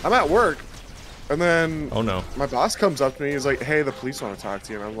I'm at work, and then Oh no. my boss comes up to me. He's like, "Hey, the police want to talk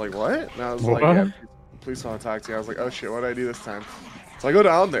to you." And I was like, "What?" And I was like, What? "Yeah, police want to talk to you." I was like, "Oh shit, what did I do this time?" So I go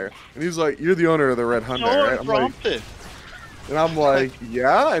down there, and he's like, "You're the owner of the red Hyundai, right?" I'm like, and I'm like,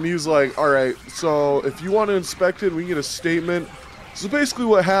 "Yeah." And he's like, "All right, so if you want to inspect it, we can get a statement." So basically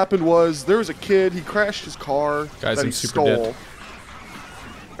what happened was there was a kid, he crashed his car Guys, that I'm he super stole. dead.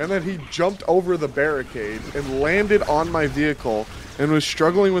 And then he jumped over the barricade and landed on my vehicle and was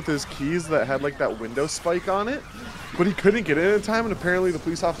struggling with his keys that had like that window spike on it. But he couldn't get in in time, and apparently the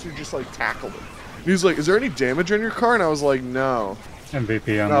police officer just like tackled him. And he was like, "Is there any damage on your car?" And I was like, "No.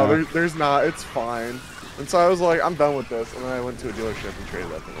 MVP on No, that. there's not. It's fine." And so I was like, "I'm done with this." And then I went to a dealership and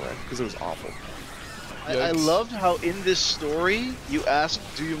traded that thing away because it was awful. I loved how in this story you asked,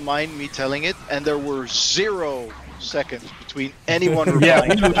 "Do you mind me telling it?" and there were 0 seconds between anyone Yeah,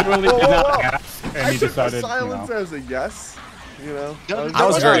 replying. he literally did not ask, and I he took decided, the you silence know. as a yes. You know, I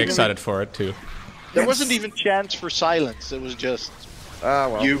was very even- excited for it too. There wasn't even chance for silence. It was just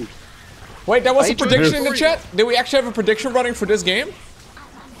well. you. Wait, that was I a enjoyed prediction the in the story. chat? Did we actually have a prediction running for this game?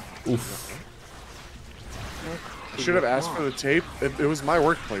 Oof. I should have asked for the tape. It was my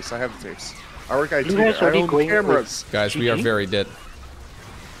workplace. I have the tapes. I work IT. You guys I already own going cameras. Guys, we are GG? very dead.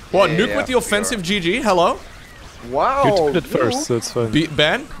 What, Nuke Yeah, with the we offensive GG? Hello? Wow. You did it first, so it's fine.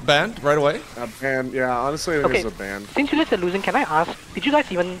 Ban right away? A ban. Yeah, honestly, I think Okay, it's a ban. since you guys are losing, can I ask, did you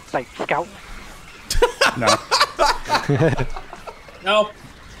guys even, like, scout? No. No.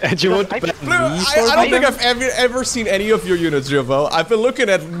 And you want I- to ban No, me I for don't think that? I've ever seen any of your units, Jovo. I've been looking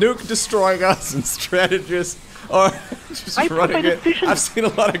at Nuke destroying us and strategist or just I put running my it. decisions. I've seen a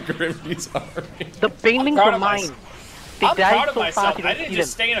lot of Grimby's army. The banelings proud were of mine. myself. They I'm died proud of so myself. fast you I don't didn't see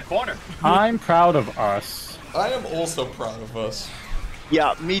just them. stay in a corner. I'm proud of us. I am also proud of us.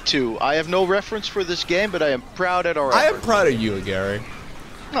 Yeah, me too. I have no reference for this game, but I am proud at our I am effort. proud of you, Gary.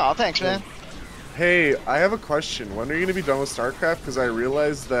 Aw, thanks, man. Hey, I have a question. When are you going to be done with StarCraft? Because I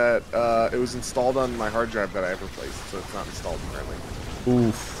realized that it was installed on my hard drive that I have replaced, so it's not installed currently.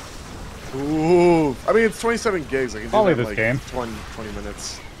 Oof. Ooh. I mean, it's 27 gigs. I can do Probably that in this like game. 20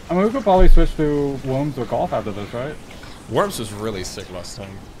 minutes. I mean, we could probably switch to Worms or Golf after this, right? Worms was really sick last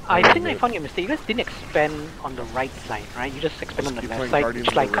time. I think I found your mistake. You guys didn't expand on the right side, right? You just expanded on the keep left playing side, Guardians which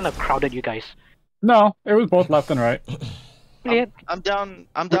of the like kind of Rift. crowded you guys. No, it was both left and right. Yeah, I'm down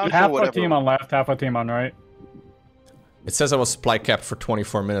for Half our whatever. team on left, half our team on right. It says I was supply capped for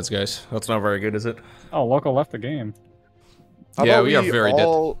 24 minutes, guys. That's not very good, is it? Oh, Loco left the game. How Yeah, about we are very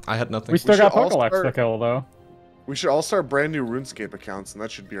all- dead. I had nothing. We still should got all Pokelex start- to kill, though. We should all start brand new RuneScape accounts, and that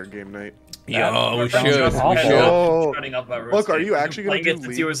should be our game night. Yo, we Friend should. Justin We had should. Oh. shutting up about Look, are RuneScape. you actually going to Playing do it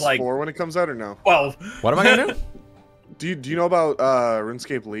since he was Leagues like 4 when it comes out, or no? 12. What am I gonna do? Do you know about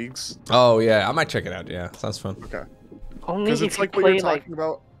RuneScape Leagues? Oh, yeah, I might check it out. Yeah, sounds fun. Okay. only Because if it's you like what you play were like talking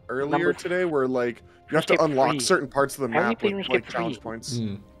about earlier number- today, where like you have to RuneScape unlock 3. certain parts of the I only map play with RuneScape like 3. challenge points.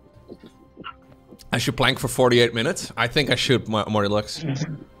 Hmm. I should plank for 48 minutes. I think I should,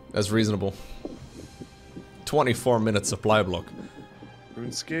 Mortilux. That's reasonable. 24 minute supply block.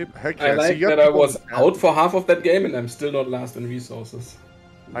 RuneScape? Heck yeah. I so like you have that I people was in- out for half of that game and I'm still not last in resources.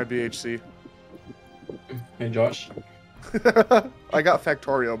 Hi, BHC. Hey Josh. I got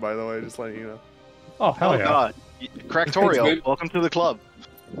Factorio, by the way, just letting you know. Oh, hell Oh yeah. god. Cractorio, welcome to the club.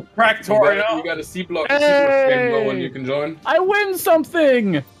 You got a C block game though when you can join. I win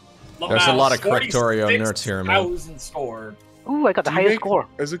something! There's a lot of Cractorio nerds here, man. 46,000 score. Ooh, I got the Do you highest make- score.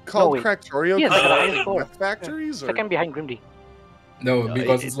 Is it called wait. Cractorio? Yes, I got the because highest of score. Death Factories? Or? Second behind Grimdy. No,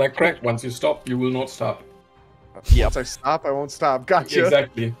 because it's like crack. Once you stop, you will not stop. Once I stop, I won't stop. Gotcha.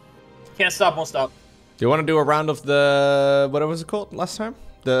 Exactly. Can't stop, won't stop. Do you want to do a round of the what was it called last time?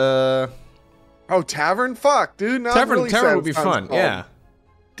 The Tavern. Fuck, dude. No, Tavern. really Tavern would be fun. called. Yeah.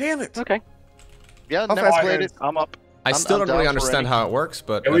 Damn it. Okay. Yeah, How never fast, played guys? it. I'm up. I still don't down really for understand any. how it works,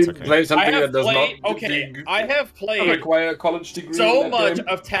 but Can that's we okay. play I something have that does played. not Okay, I have played require a college degree? so in that much game?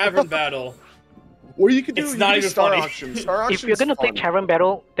 of Tavern Battle. What you could do? It's you not could do even Star funny. Auction. Star If you're Auction's gonna play fun. Tavern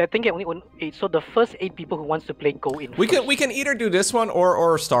Battle, I think it only 8. So the first 8 people who wants to play go in. We first. can either do this one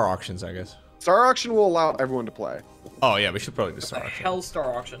or Star Auctions, I guess. Star Auction will allow everyone to play. Oh yeah, we should probably do Star The Auction. hell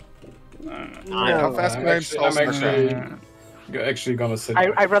Star Auction. How fast can I install I'm StarCraft? actually gonna sit.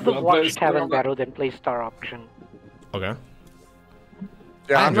 I'd rather Gonna play watch Star Tavern Auction. Battle than play Star Auction. Okay.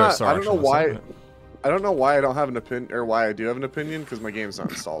 Yeah, I I'm enjoy not. Star I don't know Auction why. myself. I don't know why I don't have an opinion, or why I do have an opinion, because my game's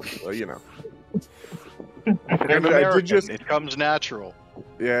not installed. Well, you know. I'm I did American. just. It comes natural.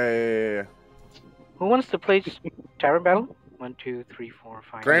 Yeah. Who wants to play Tavern Battle? 1, 2, 3, 4,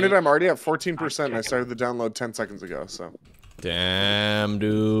 5. Granted, 8. I'm already at 14%, and I started the download 10 seconds ago. So. Damn,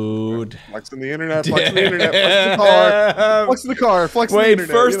 dude. Flexing the internet. Flexing the internet. Flexing the car. Flexing the car. Flexing the Wait,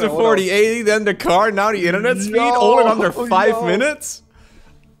 internet. first you know, the what else? 4080, then the car, now the internet speed, Yo, all in under 5 yo. minutes?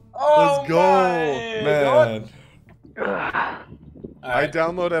 Let's go. Man. I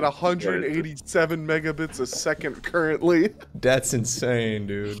download at 187 megabits a second currently. That's insane,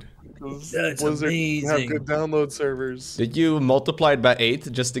 dude. That's Blizzard amazing. have good download servers. Did you multiply it by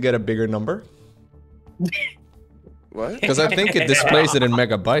 8 just to get a bigger number? What? Because I think it displays it in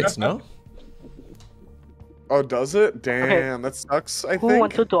megabytes, no? Oh, does it? Damn, that sucks, I Who think.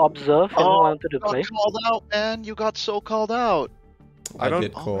 wanted to observe and who wanted to play? You got called out, man. You got so called out. I don't-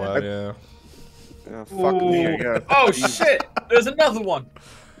 did call out, yeah. Yeah, fuck me, I guess. Oh shit! There's another one.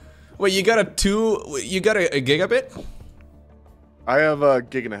 Wait, you got a gigabit? I have a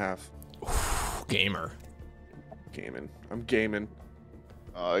gig and a half. Gamer. Gaming. I'm gaming.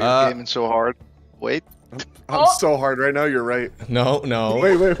 Oh, you're gaming so hard. Wait. I'm so hard right now, you're right. No. Wait. No.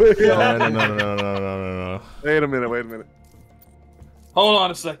 Wait a minute. Hold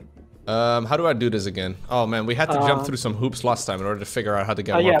on a second. How do I do this again? Oh man, we had to jump through some hoops last time in order to figure out how to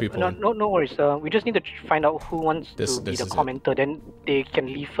get more Yeah, people in. no worries. We just need to find out who wants to be This the is it. commenter. Then they can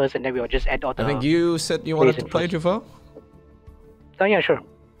leave first, and then we'll just add all the. I think you said you wanted to play, Javo? Oh yeah, sure.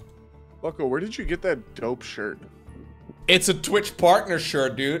 Loco, where did you get that dope shirt? It's a Twitch partner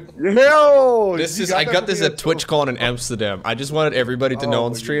shirt, dude. Yo! I got this at TwitchCon in Amsterdam. I just wanted everybody to know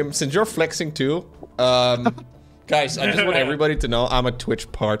on stream. Since you're flexing too, guys, I just want everybody to know I'm a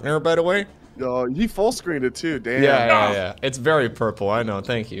Twitch partner, by the way. Yo, he full screened it too. Damn. Yeah. It's very purple. I know.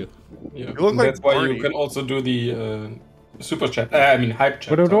 Thank you. Yeah, You look like that's why Barney. you can also do the super chat. I mean hype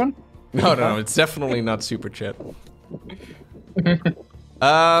chat. What are we doing? No. It's definitely not super chat.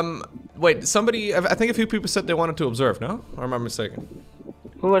 Wait. Somebody. I think a few people said they wanted to observe. No, or am I mistaken?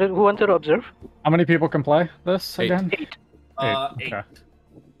 Who wanted to observe? How many people can play this 8. again? 8. 8. Eight. Okay.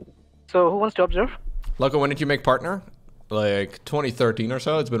 So who wants to observe? Loco, when did you make partner? Like 2013 or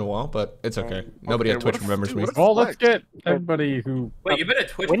so. It's been a while, but it's okay. Nobody okay, at Twitch what if- remembers dude, me. what if- Well, let's get everybody who. Wait, you've been a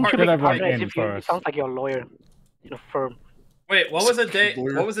Twitch When you partner? make everyone partner as in if you first. sounds like you're a lawyer in a firm. Wait, what was the date?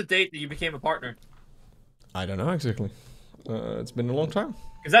 Lawyer. What was the date that you became a partner? I don't know exactly. It's been a long time.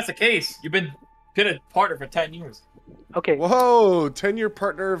 Because that's the case. You've been a partner for 10 years. Okay. Whoa, 10-year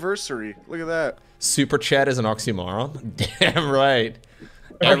partner anniversary. Look at that. Super chat is an oxymoron. Damn right.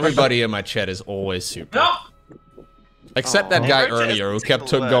 Everybody in my chat is always super. No! Except that guy Super chat earlier who is kept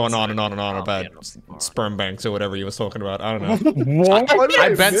single going words. on and on about sperm banks or whatever he was talking about. I don't know. What did I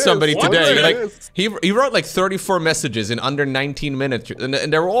miss? bet somebody What did today, I like, miss? he wrote like 34 messages in under 19 minutes, and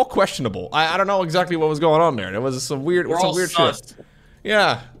they were all questionable. I don't know exactly what was going on there. There was some weird, We're all shit. sus.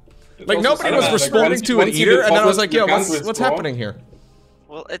 Yeah. Like, also nobody sad was that, like, responding once- to an once you eater, get and then I was public, like, yo, you can't what's withdraw. happening here?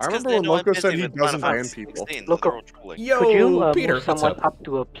 Well, it's I because remember they when know I'm Loco said busy he with doesn't Final ban Fantasy people. 16, Loco, they're all trolling. Yo, Could you Peter, move what's someone up? up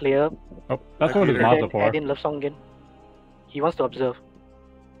to a player Oh, that's what his Peter. mods and are for. add in Love Song again? He wants to observe.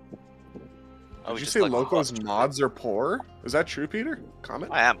 Oh, Did you just say like Loco's watch. mods are poor? Is that true, Peter?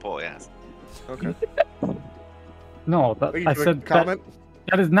 Comment? I am poor, yes. Okay. No, Thank you I for the said that, comment.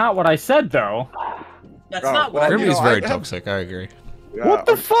 that is not what I said, though. That's Oh, not what well, I you Grimly's know, very I- toxic, I agree. Yeah, What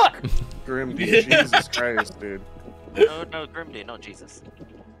the fuck? Grim, Jesus Christ, dude. No, Grimdy, not Jesus.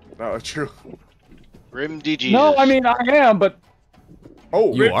 No, true. Grim DG. No, I mean I am, but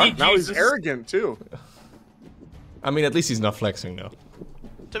Oh, You are? now he's Jesus. arrogant too. I mean, at least he's not flexing, though.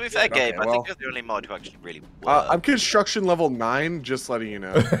 To be fair, Okay, Gabe, I well. think you're the only mod who actually really works. I'm construction level 9, just letting you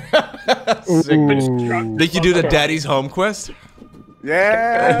know. Sick. Did you do the Daddy's Home quest?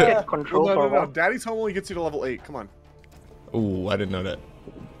 Yeah. Get control Well, for a no. while. Daddy's home only gets you to level 8. Come on. Ooh, I didn't know that.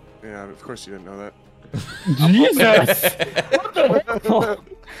 Yeah, of course you didn't know that. Jesus! What the hell?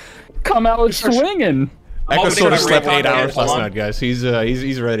 come out swinging. Echo sort of slept 8 Hold on. hours last night, guys. He's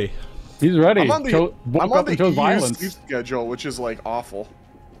ready. He's ready. I'm on the, Woke I'm on up the and chose EU violence. sleep schedule, which is like awful.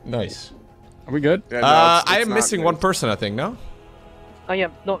 Nice. Are we good? Yeah, no, I it's am not missing good. one person, I think. No. Oh yeah,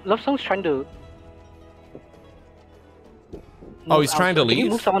 no. Love Song's trying to. Oh, he's move trying to out. Can you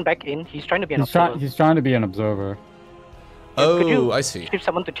leave? move someone back in? He's trying to be an He's, observer. he's trying to be an observer. Could you Oh, I see. shift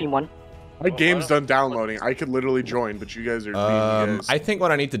someone to team 1? My game's done downloading. I could literally join, but you guys are mean, you guys. I think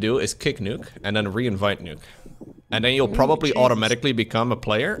what I need to do is kick Nuke and then re-invite Nuke, and then you'll probably automatically become a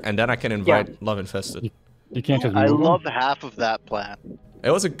player, and then I can invite Love Infested. You can't just I move him? love half of that plan.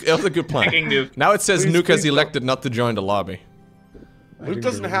 It was a good plan. Now it says Please, Nuke has please elected not to join the lobby. Luke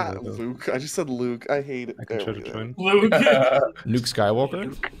doesn't have Luke. I just said Luke. I hate it. I can try to join. Luke. Nuke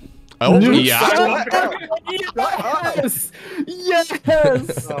Skywalker. Oh Nuke yeah. Yes! Yes!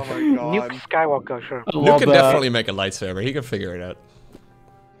 Oh my god. Nuke Skywalker, sure. Nuke can definitely make a lightsaber. He can figure it out.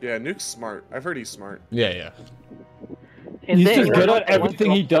 Yeah, Nuke's smart. I've heard he's smart. Yeah. He's just good at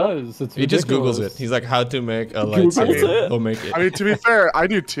everything he does. It's He just ridiculous. Googles it. He's like, how to make a Googles lightsaber. it. He'll make it. I mean, to be fair, I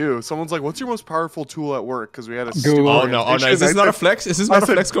do too. Someone's like, "What's your most powerful tool at work?" Because we had a Google. Oh no! Oh no! Is this not a flex? Is this not a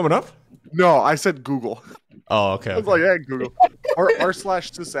flex coming up? No, I said Google. Oh okay. I was like, yeah, Google.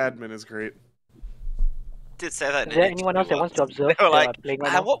 R/sysadmin is great. Did say that. Is there anyone else that wants to observe They were like, playing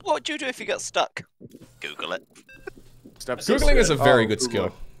right now? what would you do if you got stuck? Google it. Googling is a very good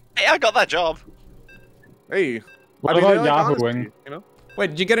skill. Hey, I got that job. Hey. What I mean, about I like Yahooing? honesty, you know? Wait,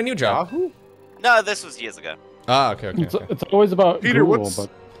 did you get a new job? Yahoo? No, this was years ago. Ah, okay. It's always about Peter, Google,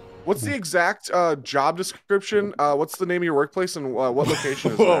 what's the exact job description? What's the name of your workplace and what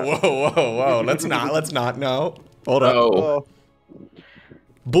location is Whoa, that? whoa! Let's not. No. Hold up. Oh.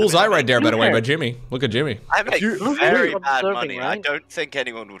 Bullseye right there, by the way, by Jimmy. Look at Jimmy. I make You- very You're bad observing, money. I right? don't think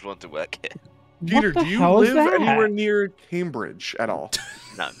anyone would want to work here. Peter, the do you hell is live that? anywhere near Cambridge at all?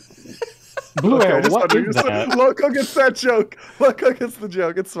 No. Blue Okay, I Air, just what wondered. is that? Loco gets that joke. Loco gets the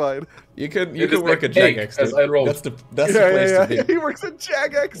joke. It's fine. You could It is work like at cake, Jagex. as I rolled. That's the Yeah, place yeah, to yeah. be. He works at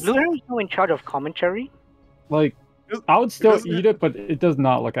Jagex. Blue Hair is now in charge of commentary. Like, I would still doesn't- eat it, but it does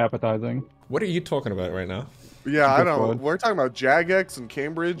not look appetizing. What are you talking about right now? Yeah, I Good know. point. We're talking about Jagex and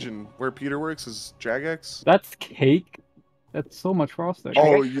Cambridge, and where Peter works is Jagex. That's cake. That's so much frosting.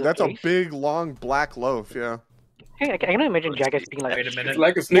 Oh, Jagex is that's a case? big, long black loaf. Yeah. Hey, I can imagine Jagex being like. Wait a minute. It's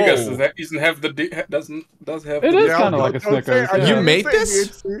like a Snickers. Whoa. Doesn't have the does have It the is Yeah, kind of don't- like a don't say- Snickers. I yeah. You didn't made say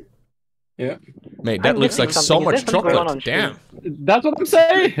this? VHC. Yeah. Mate, that I'm looks missing like so something. Is much there something going on chocolate. stream? Damn. That's what I'm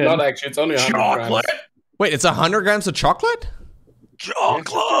saying. Not actually. It's only 100 grams. Wait, it's 100 grams of chocolate?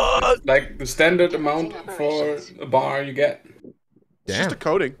 Chocolate! Like the standard amount for a bar you get. It's just a Damn.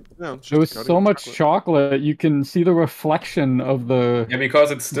 coating. No, it's just There was a coating so of much chocolate. chocolate, you can see the reflection of the. Yeah, because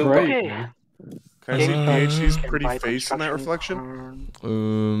it's still Great. dark. Okay. Can I see VHC's Can pretty buy face in that construction.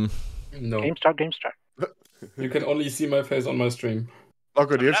 reflection? No, Game start. you can only see my face on my stream.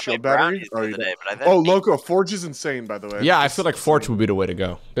 Loco, do you have I shield made battery? brownies the Oh, other you day, don't. but I then Oh, ate- Loco, Forge is insane, by the way. Yeah, I feel like Forge would be the way to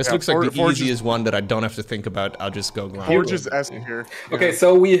go. This Yeah, looks like the Forge is- easiest one that I don't have to think about. I'll just go grind. Forge is S here. Okay,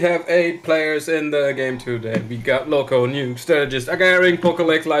 so we have 8 players in the game today. We got Loco, Nuke, Strategist, Agaring,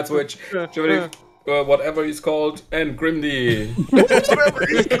 Pokélex, Light Switch, Jody, whatever he's called, and Grimdy. Whatever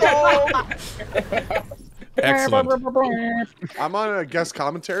he's called. Excellent. I'm on a guest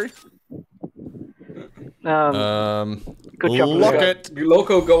commentary. Good job, Look Loco. it.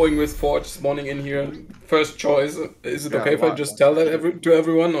 Loco going with Forge spawning in here. First choice. Is it Yeah, okay if I why- just tell that to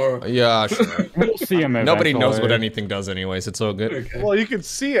everyone, or? Yeah, sure. We'll see him. Nobody knows what eventually. anything does anyways. It's all good. Okay. Well, you can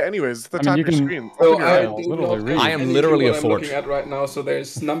see it anyways. It's the I mean, top you of your can- screen. So Open your I eyes. do literally not read. have I am any literally clue a what I'm Forge. looking at right now. So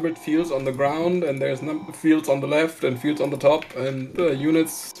there's numbered fields on the ground, and there's fields on the left, and fields on the top, and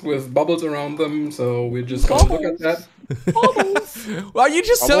units with bubbles around them. So we're just gonna look at that. Well, are you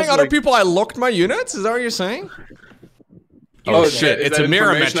just telling Almost other like- people I locked my units? Is that what you're saying? Oh, shit, is it's that a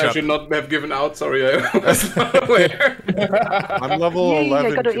mirror information I matchup. should not have given out. Sorry, I was not aware. I'm level Yay, I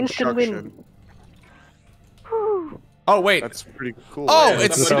 11 got an instant win. construction. Oh, wait. That's pretty cool. Oh, Yeah,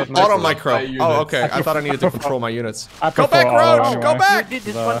 it's somebody auto needs to micro. buy units. Oh, okay. I thought I needed to control my units. I Go prefer back, auto Roach! Go anyway. back! Did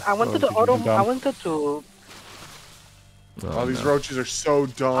this one. I wanted to Roach is auto. dumb. I wanted to. Oh, these roaches are so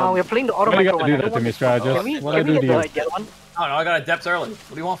dumb. Oh, we're playing the auto Why do you micro gotta one. do I that don't to me, want strategist? Can we What I get do to you? the other one? Oh no, I got adepts early. What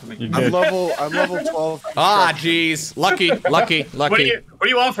do you want from me? You I'm did. level 12. Ah, jeez. Lucky. What do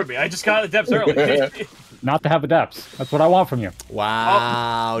you want from me? I just got adepts early. Not to have adepts. That's what I want from you.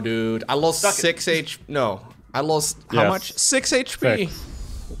 Wow, dude. I lost Suck it. 6 HP. No. I lost how Yes. much? 6 HP.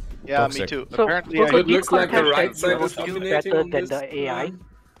 Yeah, Toxic. me too. So, Apparently, Loco, It do you looks like the contest right that side you is do dominating better on than this. the AI?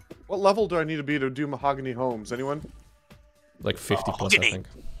 What level do I need to be to do Mahogany Homes? Anyone? Like 50 plus, I think.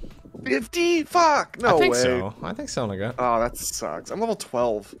 50? Fuck! No I think way. so. I think something like that. Oh, that sucks. I'm level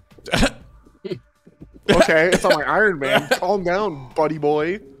 12. Okay, it's on my Iron Man. Calm down, buddy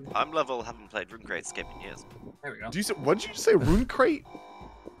boy. I'm level, haven't played RuneScape in years. There we go. What did you say? Rune Crate?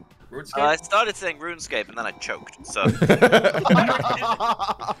 I started saying RuneScape and then I choked. So.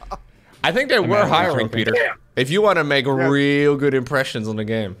 I think they were hiring, Peter. If you want to make real good impressions on the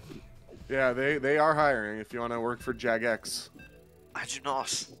game. Yeah, they are hiring if you want to work for Jagex. I do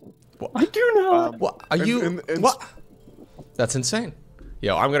not. What? I do not. What are you? What? That's insane.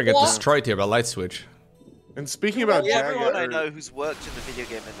 Yo, I'm gonna get destroyed here by Light Switch. And speaking about everyone I know who's worked in the video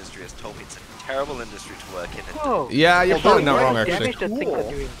game industry has told me it's a terrible industry to work in. Oh. Yeah, you're probably not wrong, actually.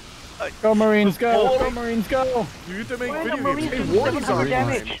 Go Marines, go! Go Marines, go! You get to make Why video are games. the Hey, Marines war doing is on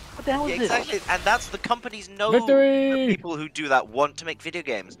damage? What the hell is Exactly, and that's the companies know Victory! the people who do that want to make video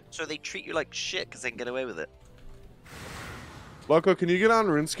games, so they treat you like shit because they can get away with it. Loco, can you get on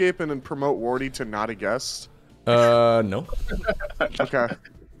RuneScape and then promote Wardy to not a guest? No. Okay.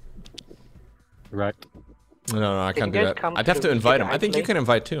 Right. No, I can't do that. I'd have to invite him. I think you can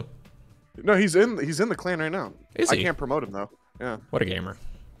invite too. No, he's in the clan right now. Is he? I can't promote him though. Yeah. What a gamer.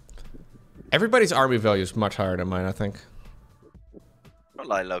 Everybody's army value is much higher than mine, I think. Don't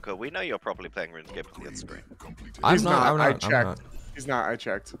lie, Loco. We know you're probably playing RuneScape on the other screen. I'm not. I I'm checked. not. He's not. I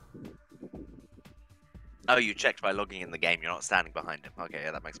checked. Oh, you checked by logging in the game. You're not standing behind him. Okay,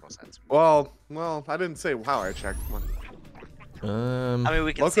 yeah, that makes more sense. Well, I didn't say how I checked. I mean,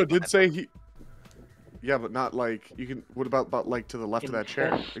 we can. Loco did say he. Yeah, but not like you can. What about like to the left of that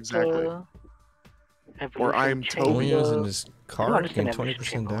chair? Exactly. Or I'm Toby. Using this card, gain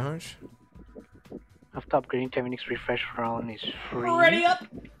 20% damage. After upgrading, 10 minutes refresh round is free. Ready up.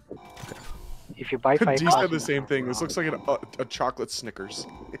 If you buy 5 D said the same thing. This looks like a chocolate Snickers.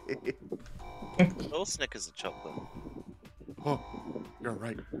 All Snickers are chocolate. Oh, you're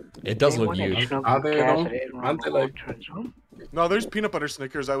right. It does look huge. Are they though? Aren't they like? No, there's peanut butter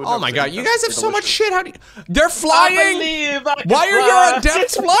Snickers. I would. Oh my god, you guys have so much shit. How do you... They're flying? Why are fly. your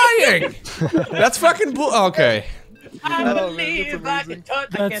adepts flying? That's fucking bull. Okay. I believe I can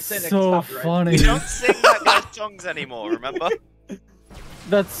touch. I can't That's say so funny. We don't sing that guy's songs anymore, remember?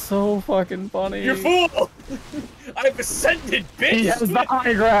 That's so fucking funny. You fool! I've ascended, bitch! He has the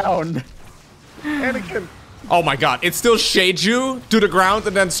high ground. Anakin. Oh my god, it still shades you to the ground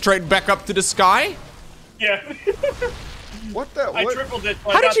and then straight back up to the sky? Yeah. What the? I tripled it.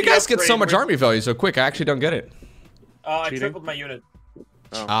 How did you guys get so much army value so quick? I actually don't get it. I tripled my unit.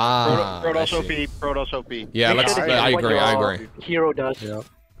 Oh. Ah, Protoss I see. OP, Protoss OP. Yeah, I agree. Hero does. Yeah.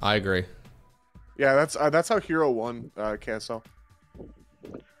 I agree. Yeah, that's how Hero won KSL.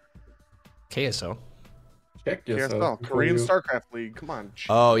 KSL. Check KSL, Korean StarCraft League. Come on.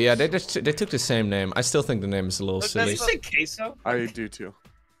 Oh yeah, they took the same name. I still think the name is a little silly. Did you say queso? I do too.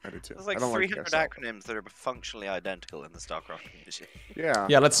 There's like 300 acronims that are functionally identical in the StarCraft community. Yeah.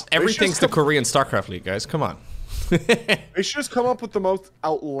 Yeah, everything's the Korean StarCraft League, guys. Come on. They should just come up with the most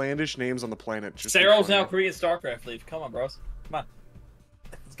outlandish names on the planet. Sarah's now Korean StarCraft League. Come on, bros. Come on.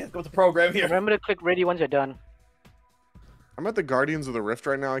 Let's get with the program here. Remember to click ready once you're done. I'm at the Guardians of the Rift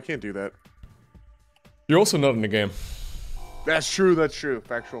right now. I can't do that. You're also not in the game. That's true. That's true.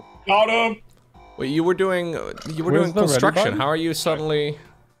 Factual. Got him. Wait, you were doing the construction. ready How are you suddenly?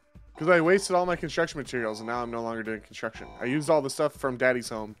 Because I wasted all my construction materials and now I'm no longer doing construction. I used all the stuff from Daddy's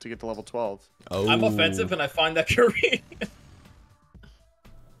home to get to level 12. Oh. I'm offensive and I find that Korean.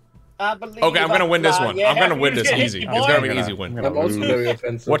 Okay, I'm gonna win this one. Yeah, I'm gonna win this hit easy. me, It's gonna boy. be an easy win. I'm also very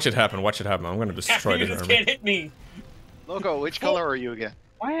offensive. What should happen? What should happen? I'm gonna destroy You this just army. can't hit me. Loco, which color are you again?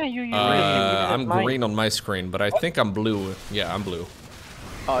 Why are you using I'm green on my screen, but I think I'm blue. Yeah, I'm blue.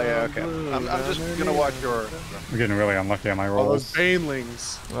 Oh yeah, okay. I'm just gonna watch your. I'm getting really unlucky on my All rolls. those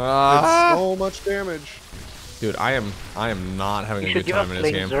banelings. Ah. It's so much damage. Dude, I am not having You a should good give up time in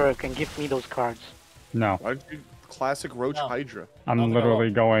this playing game. Zerg and give me those cards. No, Why did you classic Roach Hydra? I'm literally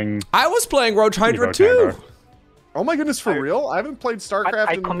going. I was playing Roach Hydra Roach too. Hydra. Oh my goodness, for real? I haven't played StarCraft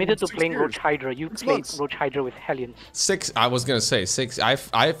I in committed to 6 playing years. Roach Hydra. You 6 played months. Roach Hydra with Hellions. 6. I was gonna say 6. I've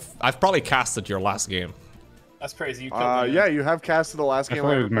probably casted your last game. That's crazy. You killed me. Yeah, you have casted the last I game.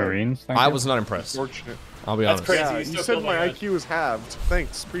 thought it I was Marines. Thank I you. was not impressed. Fortunate. I'll be That's honest. crazy. Yeah, You you still said killed my my IQ was halved.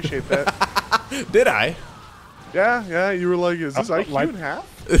 Thanks, appreciate that. Did I? Yeah, you were like, is this IQ in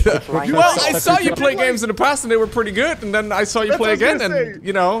half? Well, I saw you play games in the past and they were pretty good, and then I saw you That's play what I was again, gonna and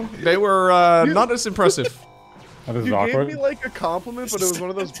you know they were not as impressive. That is You awkward. gave me like a compliment, but it was one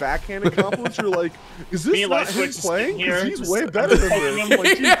of those backhanded compliments. You're like, is Me this and not Light him Switch playing? here, Because he's just- way better than this. I'm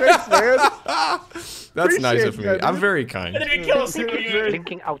like, gee, thanks, man. That's nice Appreciate of me. that, I'm dude. very kind. And then you kill us.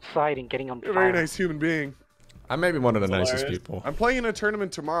 Blinking outside and getting on You're a very fire. nice human being. I may be one of the That's nicest hilarious. people. I'm playing in a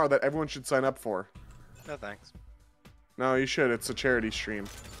tournament tomorrow that everyone should sign up for. No thanks. No, you should. It's a charity stream.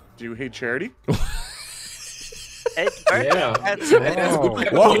 Do you hate charity? It's very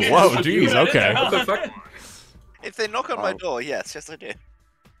Whoa, jeez, okay. What the fuck? If they knock on my door, yes, I do.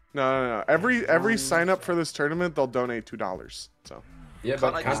 No. Every sign up for this tournament, they'll donate $2. So. Yeah,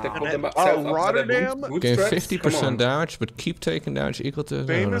 but can't they put them Rotterdam. Gain 50% damage, but keep taking damage equal to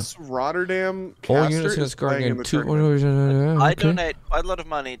Famous Rotterdam all caster units is playing in the tournament. I donate quite a lot of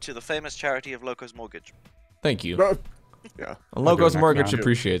money to the famous charity of Loco's Mortgage. Thank you. Yeah. And Loco's Mortgage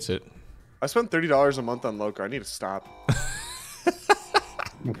appreciates it. I spend $30 a month on Loco. I need to stop.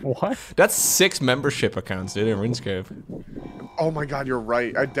 What? That's 6 membership accounts, dude, in RuneScape. Oh my god, you're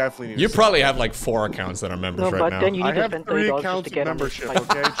right. I definitely need to You stop. probably have like 4 accounts that are members right now. Then you need I have 3 accounts of membership,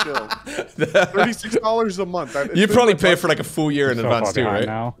 okay? Chill. $36 a month. You probably pay for like a full year in advance too, right?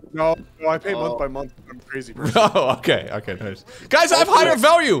 Now. No, I pay month by month. I'm a crazy person. Oh, okay, nice. Guys, I have higher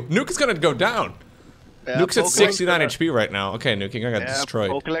value! Nuke is gonna go down. Yeah, Nuke's at 69 HP right now. Okay, Nuke, I got destroyed.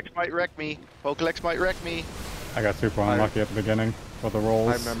 Pokélex might wreck me. Pokélex might wreck me. I got super unlucky at the beginning for the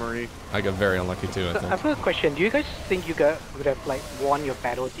rolls. My memory. I got very unlucky too, I think. I've got a question. Do you guys think you would have like won your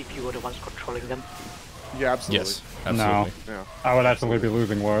battles if you were the ones controlling them? Yeah, absolutely. Yes, absolutely. No. Yeah. I would actually be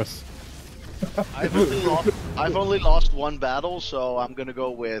losing worse. I've only lost 1 battle, so I'm gonna go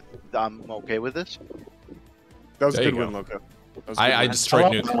with I'm okay with this. That was a There good you win, go. Loco. I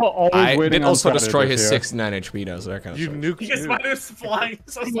destroyed Nuke. I did also destroy his 69 HP though, so that kind of sucks. Nuked Because mine is flying.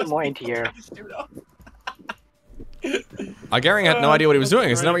 So I need more anti-air. Garing had no idea what he was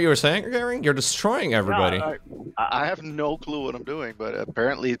doing. Isn't that what you were saying, Garing? You're destroying everybody. No, I have no clue what I'm doing, but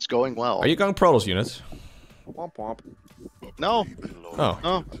apparently it's going well. Are you going Protoss units? Womp womp. No. Oh.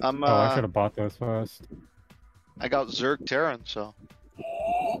 No, I'm. I should have bought those first. I got Zerg Terran, so.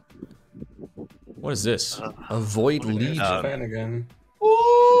 What is this? Avoid Legion. Fan again.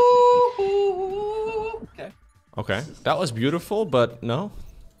 Okay. Okay, that was beautiful, but no.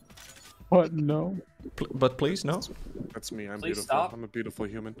 What? No. But please, no. That's me. I'm Please beautiful. stop. I'm a beautiful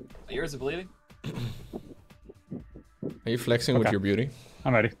human. My ears are bleeding. Are you flexing with your beauty?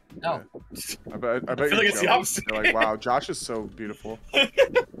 I'm ready. No. I bet I feel you're like it's the jealous. opposite. You're like, wow, Josh is so beautiful.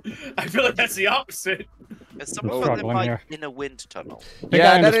 I feel like that's the opposite. It's someone from the mic in a wind tunnel.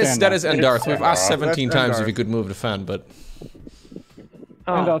 Yeah, that is Endarth. We've asked 17 That's times Endarth. if he could move the fan, but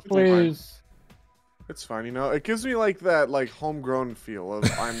Endarth, please. It's fine, you know. It gives me like that homegrown feel of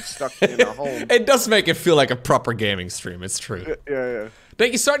I'm stuck in a home. it does make it feel like a proper gaming stream. It's true. Yeah.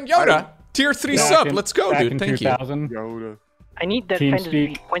 Thank you, Sergeant Yoda. Tier 3 sub. Let's go, dude. Thank you. Yoda. I need that fan to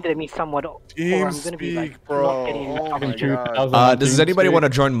be pointed at me somewhat, or I'm gonna be like not getting Does anybody want to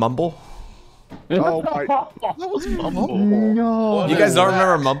join Mumble? Oh my! That was Mumble. No. You guys don't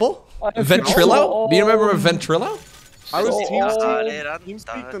remember Mumble? Ventrilo? Do you remember Ventrilo? I was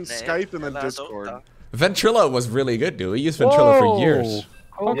TeamSpeak, then Skype, and then Discord. Ventrilo was really good, dude. We used Ventrilo for years.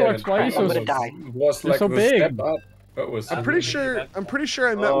 Pokélex, why are you so Was You're like so the big? step up. I'm pretty sure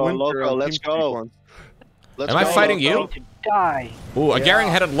I met Winter Loco, on let's TeamSpeak go. once. Am I fighting you? to die. Ooh, Garing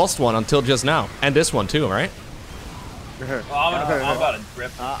hadn't lost one until just now. And this one too, right? Oh, I'm about to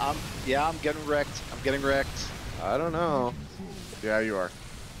rip. I'm getting wrecked. I'm getting wrecked. I don't know. Yeah, you are.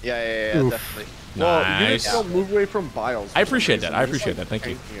 Yeah, definitely. Well, you need to Nice. still move away from Biles. I appreciate that. I appreciate that. Thank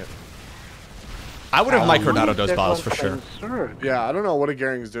you. I would have microed out of those Biles for sure. Yeah, I don't know what a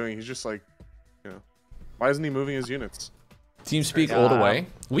Garing's doing. He's just like, why isn't he moving his units? TeamSpeak all the way.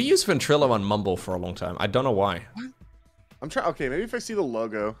 We used Ventrilo on Mumble for a long time. I don't know why. I'm trying. Okay, maybe if I see the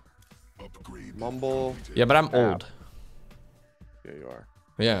logo. Mumble. Yeah, but I'm old. Yeah, you are.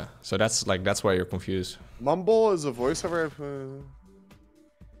 Yeah, so that's why you're confused. Mumble is a voiceover.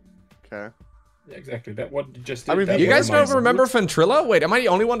 Okay. Yeah, exactly. That what you just did. I mean, that You was guys my- don't remember Ventrilo? Wait, am I the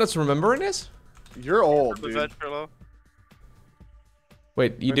only one that's remembering this? You're old, dude. Ventrilo?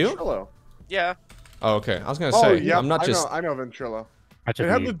 Wait, you do? Ventrilo. Yeah. Oh, okay. I was gonna Oh, say, yeah. I'm not just. I know Ventrilo. I It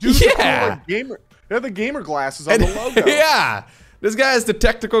had the dude. Gamer. It had the gamer glasses on the logo. Yeah, this guy has the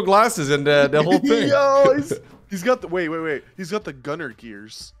tactical glasses and the whole thing. Yo, he's got the wait. He's got the gunner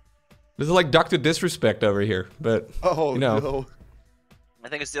gears. This is like Dr. Disrespect over here, but Oh you know. no. I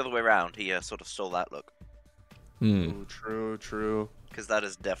think it's the other way around. He sort of stole that look. Hmm. Ooh, true. Because that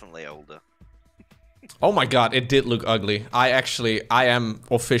is definitely older. Oh my god, it did look ugly. I am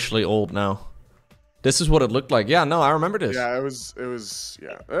officially old now. This is what it looked like. Yeah, no, I remember this. Yeah, it was.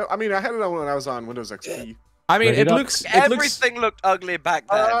 Yeah. I mean, I had it on when I was on Windows XP. I mean, it looks. Everything looked ugly back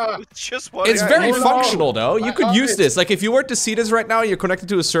then. Just one. It's very functional though. You could use this. Like if you were to see this right now, and you're connected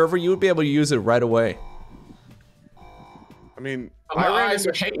to a server, you would be able to use it right away. I mean, My eyes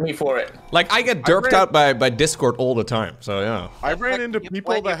would hate me for it. Like I get derped out by Discord all the time. So yeah. I ran into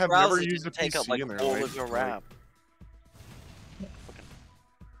people When that your have never browser used a didn't take PC up like in their all life. of your RAM.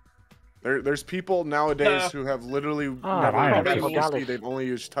 There's people nowadays who have literally never used USB. They've only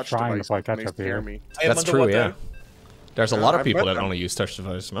used touch devices. And they scare me. That's true, yeah. There's a lot of people that only use touch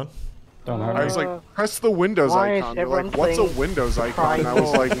devices, man. I was like, press the Windows icon. They're like, what's a Windows icon? And I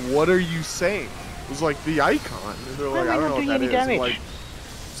was like, what are you saying? It was like the icon. And they're like, I don't know what that is. I'm like,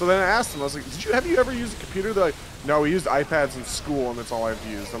 so then I asked them, I was like, have you ever used a computer? They're like, no, we used iPads in school and that's all I've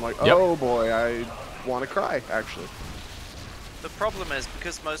used. I'm like, oh boy, I want to cry, actually. The problem is,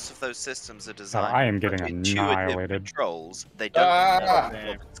 because most of those systems are designed I am getting for intuitive annihilated. controls, they don't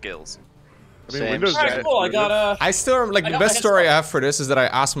have skills. I mean, Windows I still like the best story I have for this is that I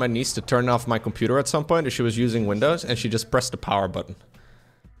asked my niece to turn off my computer at some point and she was using Windows and she just pressed the power button.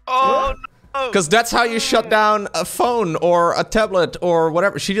 Oh no! Because that's how you shut down a phone or a tablet or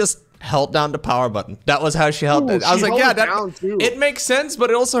whatever. She just held down the power button. That was how she held it. I was like, yeah, it makes sense, but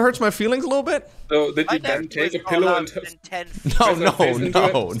it also hurts my feelings a little bit. So did you then take a pillow and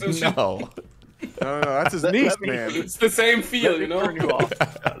No. No, that's his niece, man. It's the same feel, you know? Turn you off.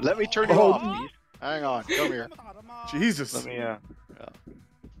 Let me turn you off, Steve. Hang on, come here. Jesus. Let me,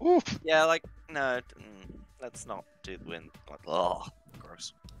 Oof. Yeah, like, no, let's not do the wind. Like, oh,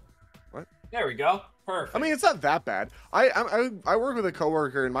 gross. What? There we go. Perfect. I mean, it's not that bad. I work with a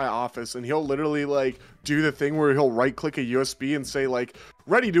coworker in my office, and he'll literally like do the thing where he'll right-click a USB and say like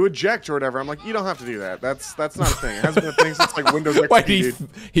 "ready to eject" or whatever. I'm like, you don't have to do that. That's not a thing. It hasn't been a thing since like Windows XP. Wait,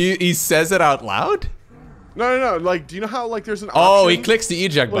 he says it out loud? No. Like, do you know how like there's an option? Oh, he clicks the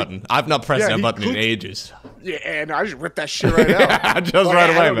eject button. I've not pressed that button in ages. Yeah, and I just ripped that shit right out. Just like, right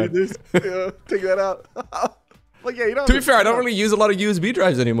away, man. Take that out. Like, yeah, you don't. To be fair, I don't really use a lot of USB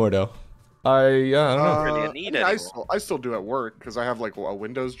drives anymore, though. I don't know. Really I still do at work because I have like a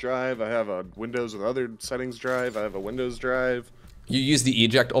Windows drive. I have a Windows with other settings drive. I have a Windows drive. You use the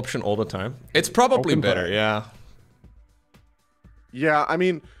eject option all the time. It's probably better, yeah. Yeah, I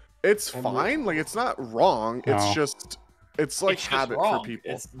mean, it's fine. Like, it's not wrong. It's just, it's like habit for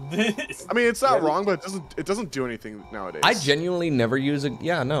people. I mean, it's not wrong, but it doesn't do anything nowadays. I genuinely never use a.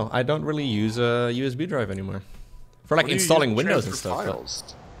 Yeah, no, I don't really use a USB drive anymore for like installing Windows and stuff.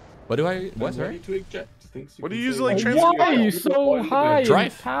 But, what do I? What? Sorry? What do you use like transfer? Why are you so high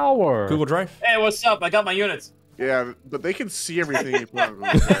in power? Google Drive. Hey, what's up? I got my units. Yeah, but they can see everything you put on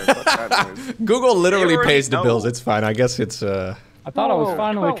Google Drive. Google literally pays the bills. It's fine. I guess it's I thought I was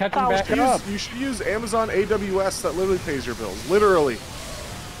finally catching back up. You should use Amazon AWS. That literally pays your bills. Literally.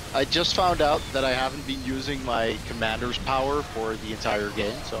 I just found out that I haven't been using my commander's power for the entire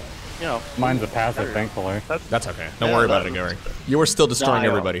game, so you know. Mine's a passive, thankfully. That's okay. Don't worry about it, Gary. You were still destroying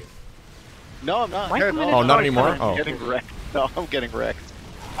everybody. No, I'm not. Oh, not anymore. Oh. I'm getting wrecked. No, I'm getting wrecked.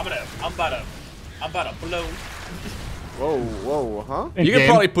 I'm about to blow. Whoa, huh? You can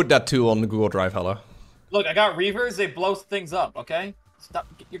probably put that too on the Google Drive, hello. Look, I got reavers. They blow things up. Okay, stop.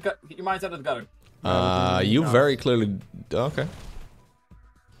 Get your minds out of the gutter. You very clearly. Okay.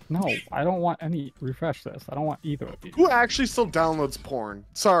 No, I don't want any. Refresh this. I don't want either of these. Who actually still downloads porn?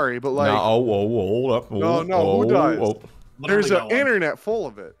 Sorry, but like. No, hold up. No, who does? There's an internet full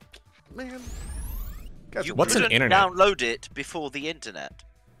of it. Man. What's an internet? Download it before the internet.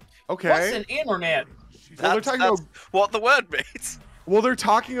 Okay. What's an internet? Well, they're talking about what the word means. Well, they're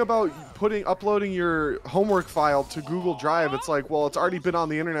talking about uploading your homework file to Google Drive. It's like, well, it's already been on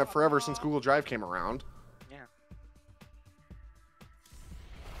the internet forever since Google Drive came around. Yeah.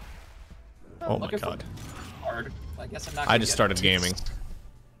 Oh my god. Hard. I guess I'm not. I just started gaming.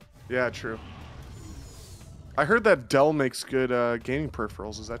 Yeah, true. I heard that Dell makes good gaming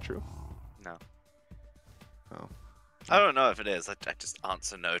peripherals. Is that true? No. Oh. I don't know if it is. I just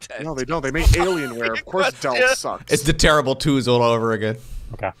answer no to it. No, they don't. They make Alienware. Of course, Dell sucks. It's the terrible twos all over again.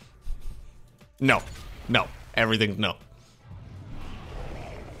 Okay. No. Everything, no.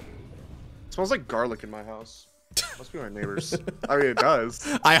 It smells like garlic in my house. Must be my neighbors. I mean, it does.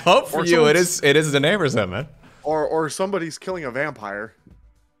 I hope for you it is the neighbors then, man. Or somebody's killing a vampire.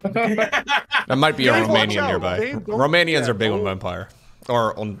 That might be a Romanian nearby. Romanians are big on vampire.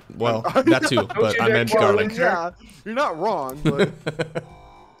 Or on, well, that too, but I meant garlic. Yeah, you're not wrong, but...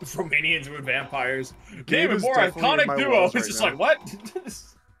 Romanians with vampires. Name a more iconic duo. It's just like, what?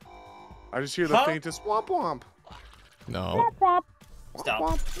 I just hear the faintest womp womp. No. Stop.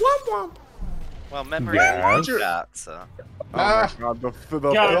 Womp womp. Well, memory is that, so... Oh my god, the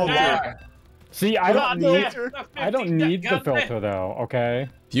filter. See, I don't need the filter though, okay?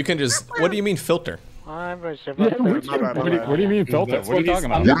 You can just, what do you mean filter? What do you mean filter? What are you talking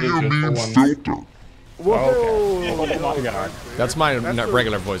about? What do you mean filter? Whoa! That's my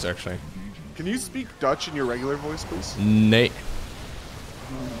regular voice, actually. Can you speak Dutch in your regular voice, please? Nate.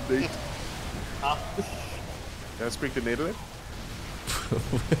 Can I speak the native?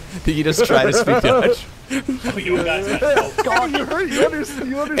 Did you just try to speak Dutch? You guys It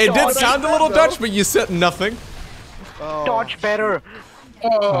did sound a little Dutch, but you said nothing. Dodge better.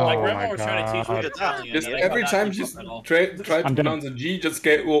 My grandma was trying to teach me Italian. Just every time she tried to pronounce a G, just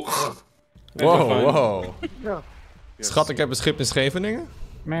get Wow, whoa. Schat, ik heb een schip in Scheveningen.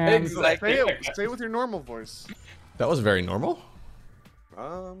 Man. Exactly. Say it with your normal voice. That was very normal.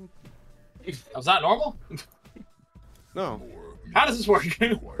 Was that normal? No. How does this work?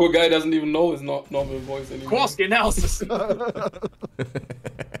 Poor guy doesn't even know his normal voice anymore. Kowalski analysis. To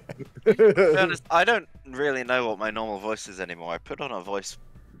be honest, I don't really know what my normal voice is anymore. I put on a voice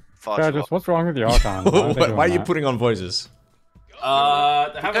far too Just what's wrong with the Archon? Why are you putting on voices?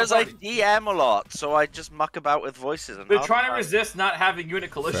 Because I DM a lot, so I just muck about with voices. And They're trying to resist not having unit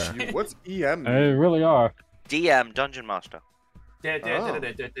collision. What's EM? They really are. DM, Dungeon Master.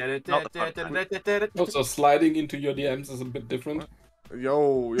 Also, sliding into your DMs is a bit different.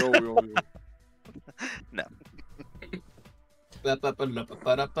 Yo. No. They're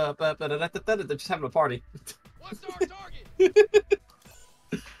just having a party.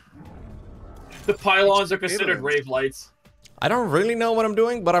 The pylons are considered rave lights. I don't really know what I'm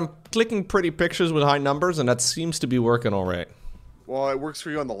doing, but I'm clicking pretty pictures with high numbers, and that seems to be working all right. Well, it works for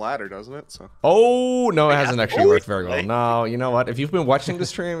you on the ladder, doesn't it? So. Oh, no, it hasn't actually worked very well. No, you know what? If you've been watching the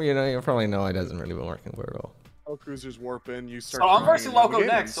stream, you probably know it hasn't really been working very well. Cruisers warp in, you start. So I'm versing Loco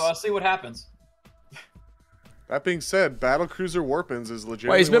next, so I'll see what happens. That being said, Battlecruiser Warpins is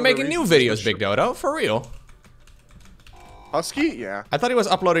legit. Wait, he's been making new videos, Big Dodo? For real? Husky? Yeah. I thought he was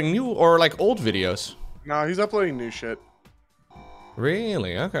uploading new or like old videos. No, he's uploading new shit.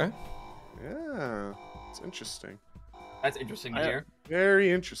 Really? Okay. Yeah. It's interesting. That's interesting to hear.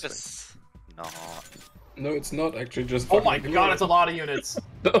 Very interesting. No, it's not actually just. Oh my god, it's a lot of units.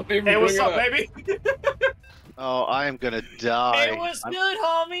 Hey, what's up, baby? Oh, I am gonna die. Hey, what's good,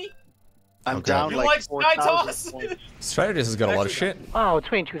 homie? I'm down You like Sky Toss? Strategist has got a lot of shit. Oh,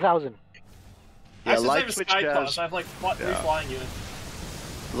 22,000. Yeah, Light Light Switch Switch has... has... I have like 3 flying units.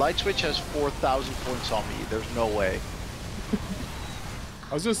 Light Switch has 4,000 points on me. There's no way.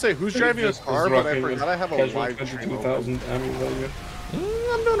 I was gonna say, who's driving a car, but I forgot I have a live stream. 22,000 ammo value.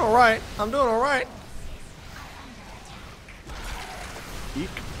 I'm doing alright. I'm doing alright. Eek,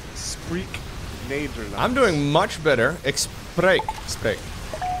 spreek, Nederland. I'm doing much better. Spreek.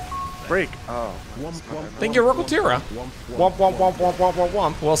 Break. Oh. Thank you, LowkoTV.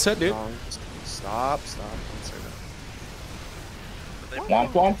 Womp. Well said, dude. Stop. Don't say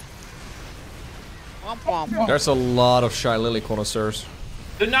that. Womp. There's a lot of Shy Lily connoisseurs.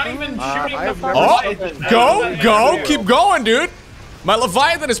 They're not even shooting the Leviathan. Go! Keep going, dude! My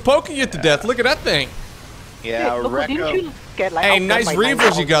Leviathan is poking you to death. Look at that thing. Yeah, Didn't get, like, Hey, outdone nice by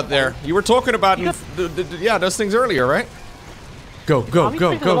reavers you got 9,000? there. You were talking about yeah, those things earlier, right? Go.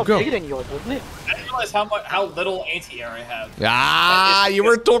 Bigger than yours, wasn't it? I didn't realize how little anti-air I have. Ah, you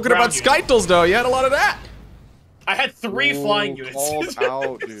were talking about Skytles, though. You had a lot of that. I had 3 flying units. Called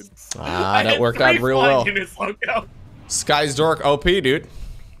out, dude. Ah, that worked out real well. Units, Loco. Sky's Dork OP, dude.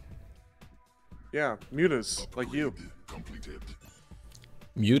 Yeah, mute us, like you.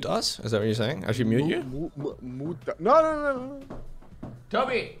 Mute us? Is that what you're saying? I should mute you? No.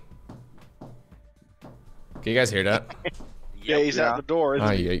 Toby! Can you guys hear that? Yeah, he's at the door.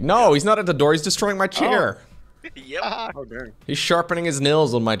 Isn't he? Yeah. No, he's not at the door. He's destroying my chair. Yep. Oh, dang. He's sharpening his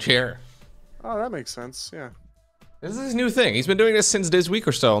nails on my chair. Oh, that makes sense, yeah. This is his new thing. He's been doing this since this week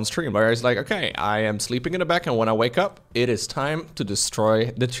or so on stream, where he's like, okay, I am sleeping in the back, and when I wake up, it is time to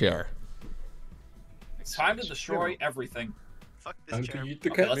destroy the chair. It's time to destroy everything. Fuck this chair.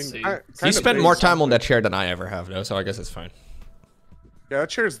 Okay, let's see. He spent more time on that chair than I ever have, though, so I guess it's fine. Yeah, that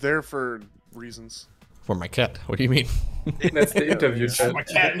chair's there for reasons. For my cat. What do you mean? That's the interview chair. My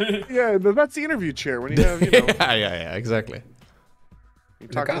cat. Yeah, that's the interview chair when you have, you know. yeah, exactly. You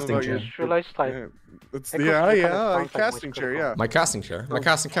talk about your. Yeah, it's the casting chair, yeah. My casting chair. My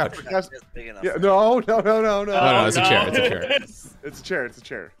casting couch. Yeah, no, it's a chair. It's a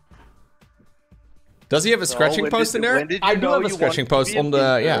chair. Does he have a scratching post in there? I do have a scratching post on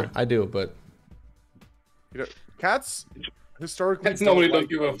the. Yeah, I do, but. You know, cats historically. Cats normally don't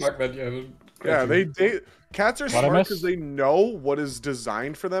give a fuck that you have. Yeah, they cats are smart because they know what is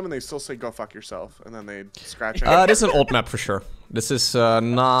designed for them, and they still say "go fuck yourself," and then they scratch. This is an old map for sure. This is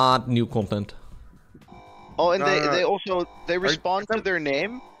not new content. Oh, and they also respond to their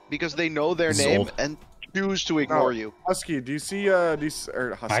name because they know their name and choose to ignore you. Husky, do you see Husky?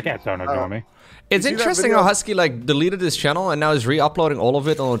 My cats don't ignore me. It's interesting how Husky like deleted his channel and now is re-uploading all of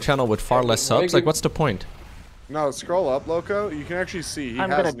it on a channel with far less subs. Like, what's the point? No, scroll up, Loco. You can actually see he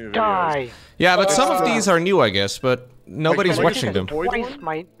I'm has gonna new die. videos. Yeah, but some of these are new, I guess. But nobody's Like, watching them. Twice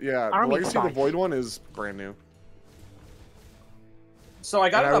my Yeah, the army Legacy of the size. Void one is brand new. So I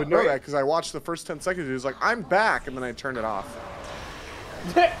got And an I would know upgrade. that because I watched the first 10 seconds. He was like, "I'm back," and then I turned it off.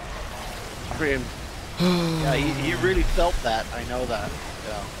 I mean, Yeah, he really felt that. I know that.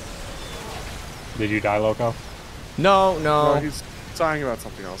 Yeah. Did you die, Loco? No, no, no. he's talking about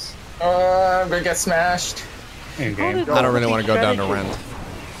something else. I'm gonna get smashed. In game. I don't really want to go down to strategy. Rend.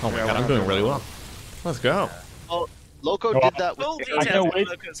 Oh my Yeah, god, we're I'm not doing doing really well. well. Let's go. Oh, Loco Well, did that with. Full I details can't of wait.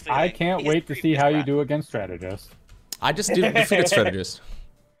 Loco's I feeling. can't He's wait to see previous how you crap. do against strategists. I just defeated strategist.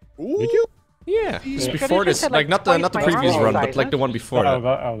 Ooh. Did you? Yeah, just Yeah. before this, Strategist had, like not the twice my previous army run, but size, like the huh? one before Oh, that.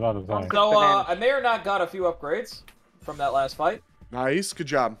 that was saying. So I may or not got a few upgrades from that last fight. Nice, good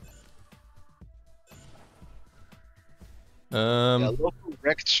job. Yeah, Loco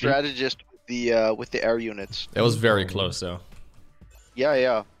wrecked strategist with the air units. It was very close though. Yeah,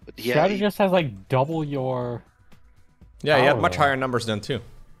 yeah. But yeah, Strategist has like double your. Yeah, you had power. much higher numbers then too.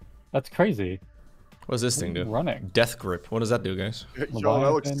 That's crazy. What does this thing do? Running. Death grip. What does that do, guys? Yo,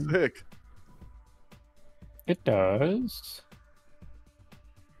 that looks Leviathan. sick. It does.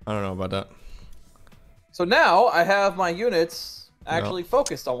 I don't know about that. So now I have my units actually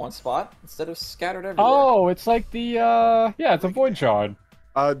focused on one spot instead of scattered everywhere. Oh, it's like the yeah, it's a void shard.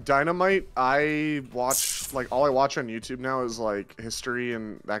 Dynamite, I watch, like, all I watch on YouTube now is, like, history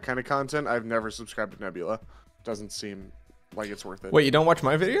and that kind of content. I've never subscribed to Nebula. Doesn't seem like it's worth it. Wait, you don't watch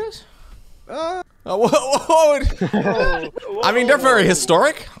my videos? Oh, whoa. I mean, they're very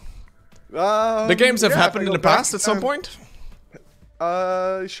historic. The games have yeah, happened if I in go the back past in at some time-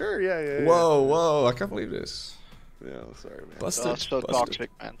 point. Sure, yeah. Whoa, I can't believe this. Yeah, sorry, man. Busted. so busted. toxic,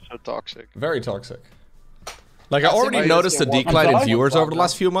 man. So toxic. Very toxic. Like, I already I noticed a just get decline in one- viewers one over the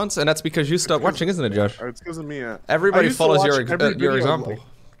last few months, and that's because you stopped watching, isn't it, Josh? It's because of me, yeah. Everybody I used to follows watch your every video, example. like-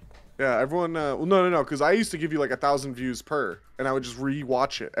 yeah, everyone, well, no, because I used to give you, like, 1,000 views per, and I would just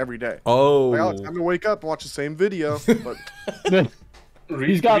re-watch it every day. Oh. Like, oh, time to wake up and watch the same video, but...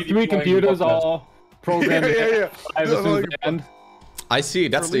 He's got 3 computers all programmed. Yeah. I have a Like, band. I see,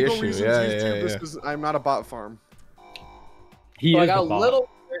 that's for the legal issue. reasons, Yeah, YouTube, yeah. this is, I'm not a bot farm. He So is I got the a bot.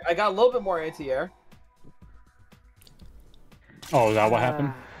 I got a little bit more anti-air. Oh, is that what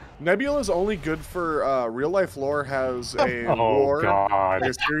happened? Nebula's only good for real-life lore. Has a Oh, war, God. like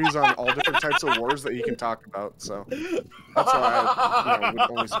a series on all different types of wars that you can talk about. So that's why I would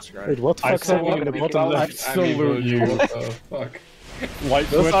only subscribe. Wait, what the I fuck's happening in the bottom I left? salute you. What the fuck? Light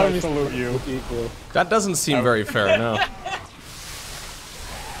Those switch, I armies salute you. look equal. That doesn't seem very fair, no.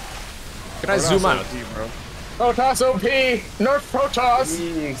 Can I zoom out? Protoss OP! Nerf Protoss!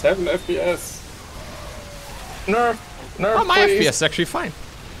 7 FPS. Nerf! Oh, my please. FPS is actually fine.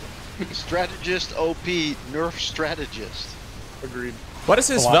 Strategist OP, nerf strategist. Agreed. What is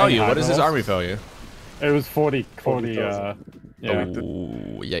his Flying value? What is his Admirals? army value? It was 40, yeah. Oh,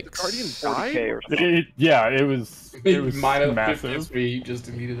 Guardian yikes. died? It was Minus massive. 53, you just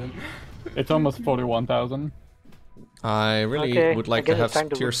deleted him. It's almost 41,000. I really Okay, would I like to guess have it's time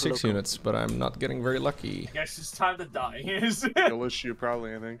to tier look 6 local. units, but I'm not getting very lucky. Guess it's time to die. Kill issue,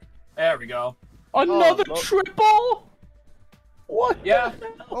 probably. I think. There we go. Another look. triple? What? Yeah.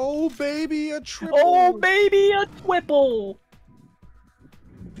 Oh baby, a triple. Oh, baby, a triple!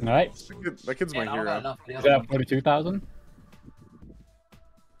 Alright, That kid's my Man, I don't got hero. enough for the is other that one. 42,000?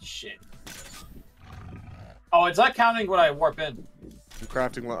 Shit. Oh, it's not counting when I warp in. I'm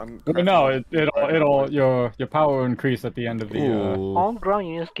crafting. No, it'll your power will increase at the end of the. Ooh. All ground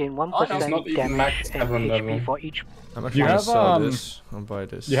units gain 1% It's not even max damage and 7 HP level. for each. I'm actually You gonna have, sell this. I'll buy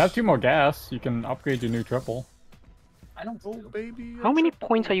this. You have 2 more gas. You can upgrade your new triple. I don't Oh baby. a How many triple.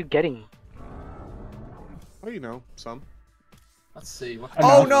 points are you getting? Oh, you know, some. Let's see. What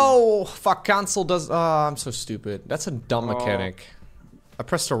Oh no! Fuck, cancel does. I'm so stupid. That's a dumb Oh. mechanic. I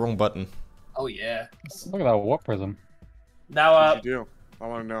pressed the wrong button. Oh yeah. Look at that warp prism. Now What'd you do? I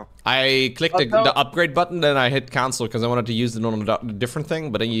want to know. I clicked the no. upgrade button, then I hit cancel because I wanted to use it on a different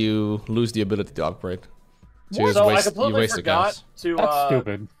thing, but then you lose the ability to upgrade. So you So I waste, you completely waste the forgot gas. to. That's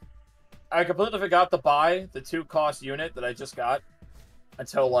stupid. I completely forgot to buy the 2-cost unit that I just got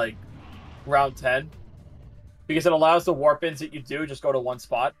until like round 10, because it allows the warp ins that you do just go to one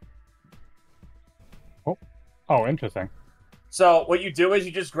spot. Oh, interesting. So what you do is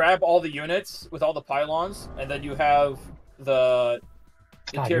you just grab all the units with all the pylons, and then you have the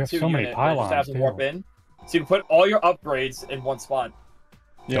God, you tier have 2 so many unit that just has to pylons, warp too. in. So you can put all your upgrades in one spot.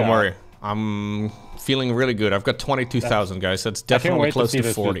 Don't worry. I'm feeling really good. I've got 22,000, guys. That's I can't definitely wait close to see to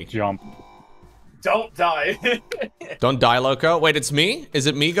this 40. just jump. Don't die. Don't die, Loco. Wait, it's me? Is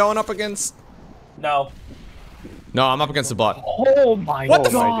it me going up against? No. No, I'm up against the bot. Oh my What the?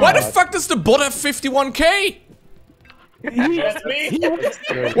 God. Why the fuck does the bot have 51k? That's me.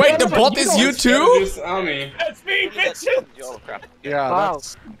 Wait, the bot is you too? That's me, bitches. Yeah, Wow.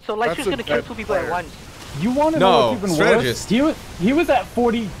 that's... So Light's that's just gonna a kill bad 2 people at player. once. You want to No, know what's even strategist. worse? He was at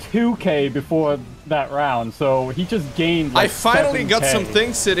 42k before that round, so he just gained. Like, I finally got 7K. some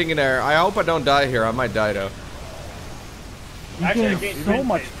things sitting in there. I hope I don't die here. I might die though. He Actually, I gained gained so 10K.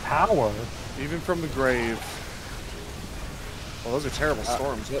 much power. Even from the grave. Oh, those are terrible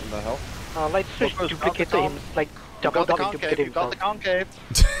storms. What in the hell? Light switch duplicated him, like double duplicated You got himself. the concave.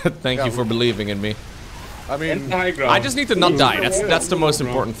 Thank you for believing in me. I mean, I just need to not die. That's the most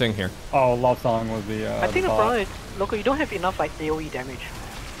important thing here. Oh, Love Song was the. I think the bot. problem is, Loco, you don't have enough like AoE damage.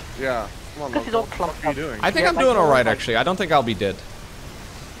 yeah. Come on, Because it's all Loco. What clumped are up. you doing? I think I'm like, doing alright like- actually. I don't think I'll be dead.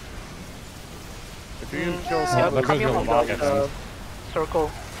 If you can kill Yeah, some of but those coming Loco's up gonna on block the it.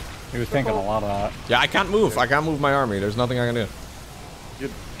 circle. He was thinking a lot of that. Yeah, I can't move. I can't move my army. There's nothing I can do.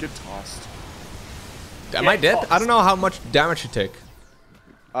 Get tossed. Am I dead? I don't know how much damage you take.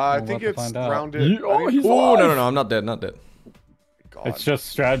 I We'll think have to it's find out. rounded. Oh, he's Oh, alive! no, I'm not dead, not dead. God. It's just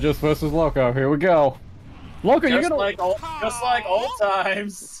Strategist versus Loco. Here we go. Loco, you're Just gonna. like old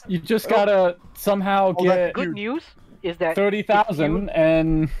times. You just gotta somehow get Good news is that 30,000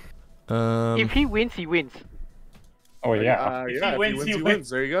 and. if he wins, he wins. Oh yeah. Yeah, if he wins, he wins.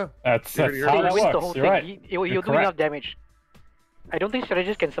 There you go. That's You already how heard it it. He wins the works. whole You're thing. right. He'll You're do enough damage. I don't think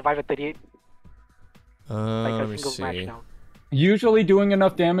strategists can survive at 38 like let a me single match see. now. Usually doing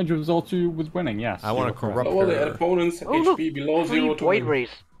enough damage results you with winning, yes. I want you're to correct. corrupt All the her. opponents Oh look, HP below 3 0 to void win. rays.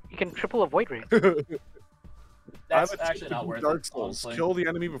 You can triple a void ray. That's I'm a actually tip not from worth Dark it. Souls. Honestly. Kill the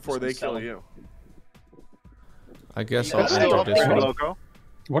enemy before they Just sell kill them. you. I guess You I'll can still enter this upgrade, one. Loco.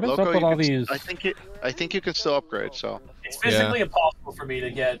 What is Loco, up with you all can- these? I think you can still upgrade. So. It's physically impossible for me to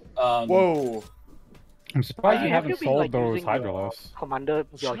get. Whoa. I'm surprised you Have haven't been, sold like, those using Hydrolis. Commander,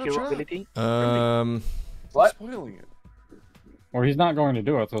 your Shut hero up. ability. What? Spoiling it. Or he's not going to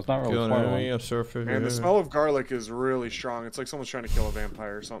do it, so it's not really Kill an enemy, spoiling. observe it. Man, the smell of garlic is really strong. It's like someone's trying to kill a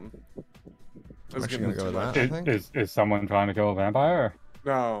vampire or something. That's actually getting gonna too go with much. that. I think. Is someone trying to kill a vampire?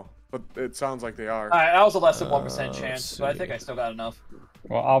 No, but it sounds like they are. Alright, that was a less than 1% let's chance, but I think see. I still got enough.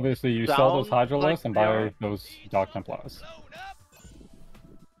 Well, obviously you sell those Sounds Hydrolis like and they buy are. those Dark Templars.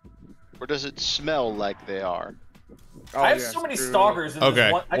 Or does it smell like they are? I have yeah, so many true. stalkers in Okay,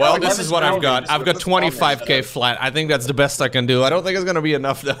 this one. I got well, like this is what I've 11 got. I've got Let's bomb it. 25k flat. I think that's the best I can do. I don't think it's gonna be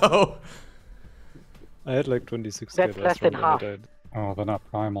enough though. I had like 26k That's less last than round when I half. died. Oh, they're not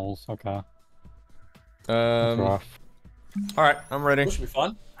primals. Okay. That's rough. Alright, I'm ready. This should be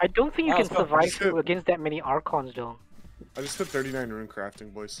fun. I don't think you Ah, can let's go. survive Shit. against that many Archons though. I just hit 39 rune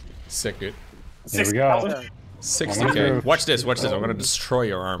crafting, boys. Sick, dude. Here we go. 60k. Watch this, watch this. I'm gonna destroy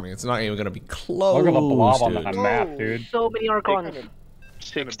your army. It's not even gonna be close. Look at the blob on dude. that map, dude. So many Archons.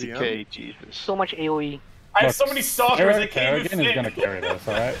 60k, Jesus. So much AoE. I have Look, so many stalkers that can't Kerrigan even is fit. gonna carry this,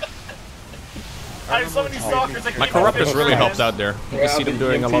 alright? I have so many stalkers that My can't corruptors fit. really helped out there. You can see them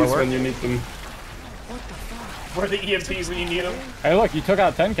doing a lot of work. when you need them. Where are the EMPs when you need them? Hey, look, you took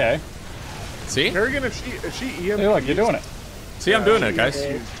out 10k. See? Kerrigan, if she EM. Hey, look, you're doing it. See, I'm doing it, guys.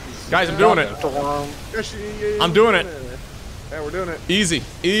 Guys, I'm doing it. I'm doing it. Yeah, we're doing it. Easy,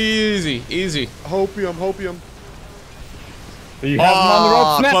 easy, easy. Hopium, hopium. You have them on the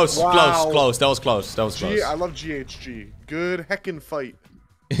rope, snap. Close, Wow. close, close. That was close. That was close. I love GHG. Good heckin' fight.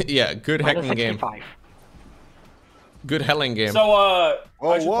 Yeah, good Minus hecking game. 65. Good helling game. So, I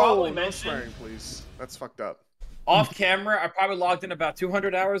Oh, should whoa, probably no mention, swearing, please. That's fucked up. off camera, I probably logged in about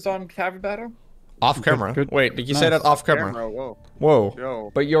 200 hours on Tavern Battle. Off camera. good. Wait, did you say Nice. that off camera? Whoa. Whoa.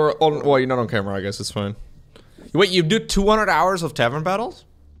 Yo. But you're on. Well, you're not on camera. I guess it's fine. Wait, you do 200 hours of tavern battles?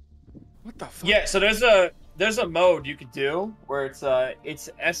 What the fuck? Yeah, so there's a mode you could do where it's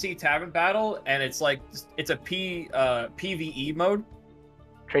SC Tavern Battle, and it's like it's a PVE mode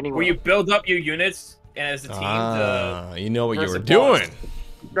Training where you build up your units and as a team. You know what you versus were the boss. doing.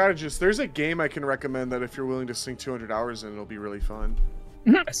 Strategist, there's a game I can recommend that if you're willing to sink 200 hours in, it'll be really fun.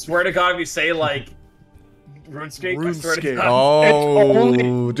 I swear to God, if you say like RuneScape, I swear to RuneScape. God.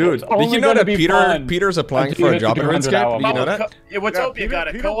 Oh, dude. it's Did you only know gonna that be fun Peter's applying until for you a hit job the in 200 RuneScape? hour Did you know Oh, that? Yeah, Watopia got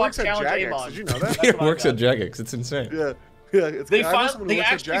it. Peter Co-op works at challenge Jagex. Amon. Did you know that? That's Peter what I works at got. Jagex. It's insane. Yeah. It's, They, I know someone who works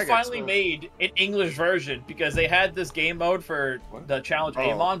at actually Jagex, finally so- made an English version because they had this game mode for the challenge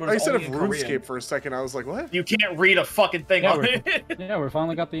Amon, but I it's said only of in RuneScape Korean. for a second. I was like, what? You can't read a fucking thing Yeah, on it. Yeah, we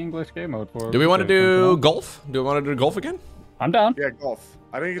finally got the English game mode for it. Do we want to Good do know. golf? Do we want to do golf again? I'm down. Yeah, golf.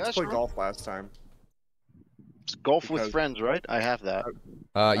 I didn't get to That's play right. golf last time. It's golf with Because- friends, right? I have that.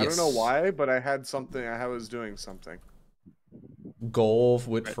 I Yes. don't know why, but I had something. I was doing something. Golf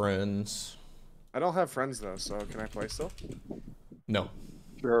with friends. I don't have friends though, so can I play still? No.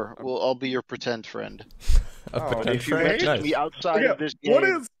 Sure. Well, I'll be your pretend friend. A If potential. you message Nice. me outside of this game, What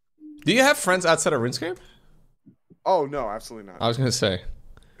is? Do you have friends outside of RuneScape? Oh no, absolutely not. I was gonna say.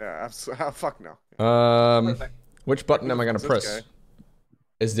 Yeah, fuck no. Which button am I gonna This press? guy.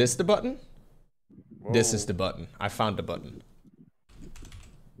 Is this the button? This is Whoa. the button. I found the button.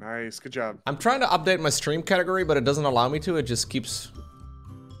 Nice, good job. I'm trying to update my stream category, but it doesn't allow me to. It just keeps.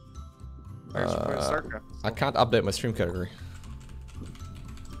 Thanks for playing StarCraft. I can't update my stream category.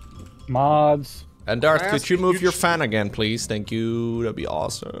 Mods. And Darth, Can I could ask you a move huge- your fan again, please? Thank you. That'd be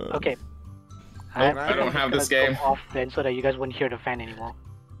awesome. Okay. Nope, I don't have this game. Off then, so that you guys wouldn't hear the fan anymore.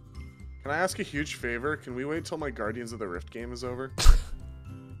 Can I ask a huge favor? Can we wait till my Guardians of the Rift game is over?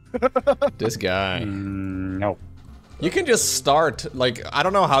 This guy. No. You can just start, like, I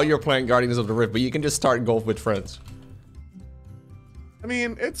don't know how you're playing Guardians of the Rift, but you can just start golf with friends. I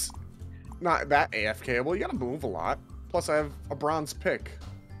mean, it's not that AFK-able. You gotta move a lot. Plus, I have a bronze pick.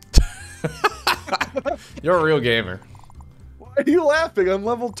 You're a real gamer. Why are you laughing? I'm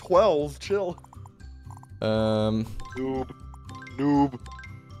level 12. Chill. Noob. Noob.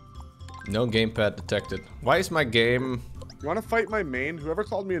 No gamepad detected. Why is my game... You wanna fight my main? Whoever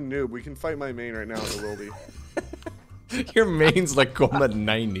called me a noob, we can fight my main right now, and it will be. Your main's like combat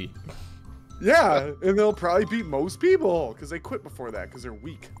 90. Yeah, and they'll probably beat most people, because they quit before that, because they're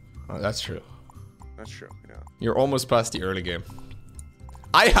weak. Oh, that's true. That's true, yeah. You're almost past the early game.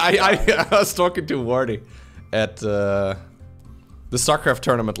 I was talking to Wardy at the StarCraft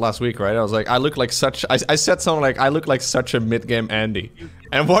tournament last week, right? I was like, I look like such... I said something like, I look like such a mid-game Andy.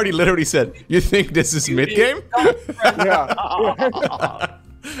 And Wardy literally said, you think this is mid-game? Yeah.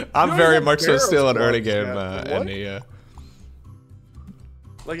 I'm You very don't much have so still an Barrow's early gloves game yet. What? Andy, yeah.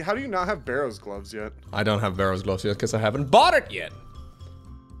 Like, how do you not have Barrow's gloves yet? I don't have Barrow's gloves yet because I haven't bought it yet.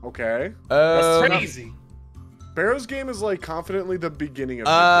 Okay. That's crazy. Barrow's game is like confidently the beginning of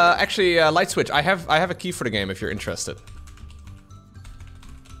actually, Light Switch, I have a key for the game if you're interested.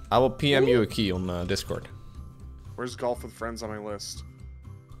 I will PM you a key on Discord. Where's Golf with Friends on my list?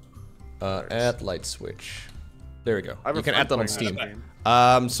 Add Light Switch. There we go. I have You a can friend add that on playing Steam. that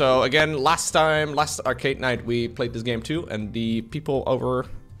game. So again, last arcade night we played this game too, and the people over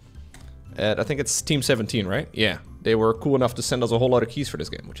at, I think it's Team 17, right? Yeah. They were cool enough to send us a whole lot of keys for this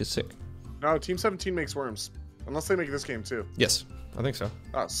game, which is sick. No, Team 17 makes worms. Unless they make this game too. Yes, I think so.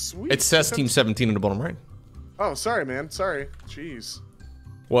 Oh, sweet. It says Team 17 in the bottom right. Oh, sorry, man. Sorry. Jeez.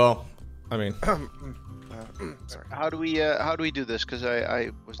 Well, I mean... sorry. How do we do this? Because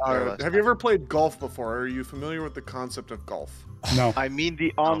I was there last Have you ever played golf before? Are you familiar with the concept of golf? No. I mean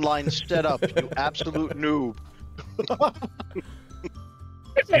the online setup, you absolute noob.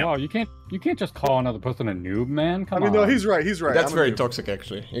 No, you can't just call another person a noob, man. Come I mean, on. no, he's right. He's right. That's I'm a very noob. toxic,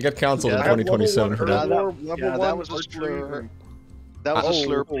 actually. You get cancelled Yeah, in I have 2027 for that. level that one was a archery slur. and- That was a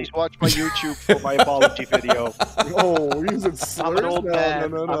slur. Please watch my YouTube for my apology video. Oh, we're using slurs? I'm an old No, man.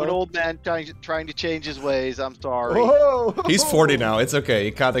 no, no, I'm an no. old man trying to change his ways. I'm sorry. Whoa! He's 40 now. It's okay.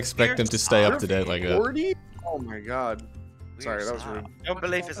 You can't expect him to stay up to date like that. 40? Oh my god. Sorry, that was rude. Don't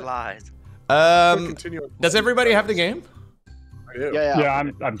believe his lies. Continue. Does everybody have the game? I do. Yeah,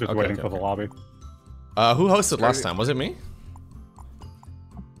 I'm just Okay, waiting okay, for the okay. lobby. Who hosted last time? Was it me?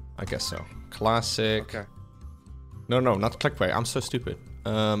 I guess so. Classic. Okay. No, not clickbait. I'm so stupid.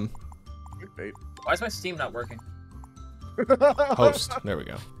 Clickbait. Why is my Steam not working? Host. There we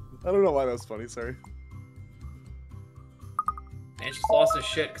go. I don't know why that was funny. Sorry. Man, just lost his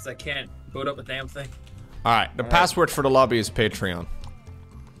shit because I can't boot up a damn thing. All right. The password for the lobby is Patreon.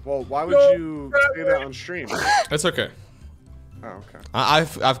 Well, why would you say that on stream? It's okay. Oh, okay.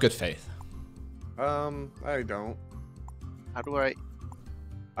 I've good faith. I don't. How do I?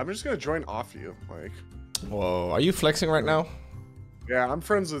 I'm just gonna join off you, like. Whoa. Are you flexing right now? Yeah, I'm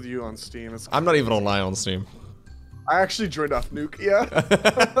friends with you on Steam. I'm not even online on Steam. I actually joined off Nuke. Yeah.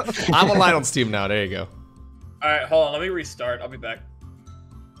 I'm online on Steam now. There you go. All right, hold on. Let me restart. I'll be back.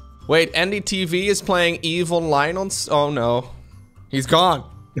 Wait, NDTV is playing EVE Online on... Oh no. He's gone.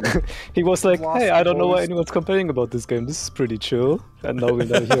 He was like, Lost hey, I don't know why voice. anyone's complaining about this game. This is pretty chill. And now we'll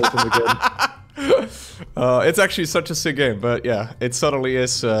never hear from again. It's actually such a sick game, but yeah, it suddenly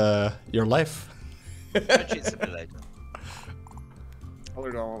is your life. Budget simulator.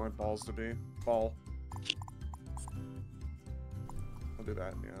 Color do I want my balls to be? Ball. I'll do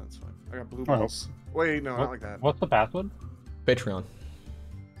that. Yeah, that's fine. I got blue Oh. balls. Wait, no, not like that. What's the password? Patreon.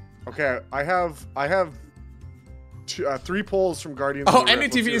 Okay, I have 3 polls from Guardians. Oh, of the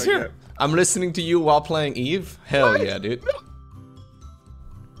Rift. Let's NDTV see is what I here. get. I'm listening to you while playing EVE. Hell yeah, dude.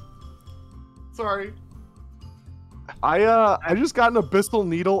 Sorry. I just got an abyssal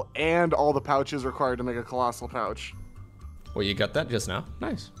needle and all the pouches required to make a colossal pouch. Well, you got that just now.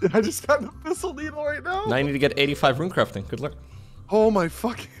 Nice. I just got an Abyssal Needle right now. Now you need to get 85 runecrafting. Good luck. Oh my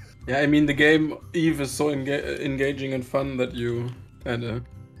fucking. Yeah, I mean the game Eve is so engaging and fun that you had a.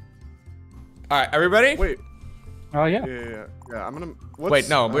 All right, everybody. Wait. Oh yeah. Yeah. I'm gonna. Wait,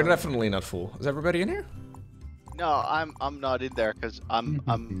 no, we're definitely not full. Is everybody in here? No, I'm not in there because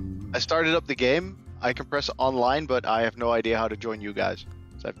I started up the game. I can press online, but I have no idea how to join you guys.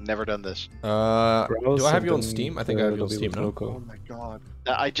 So I've never done this. Do I have you on Steam? I think I have you on Steam now. Oh my god.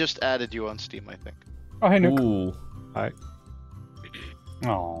 I just added you on Steam, I think. Oh hey Nuke. Ooh. Hi.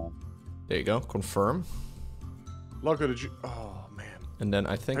 Oh. There you go. Confirm. Loco, did you? Oh man. And then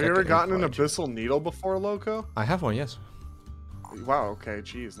I think. Have you ever gotten an invite you. Abyssal Needle before, Loco? I have one, yes. Wow. Okay.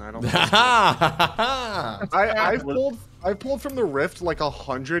 Jeez. I don't. I pulled from the Rift like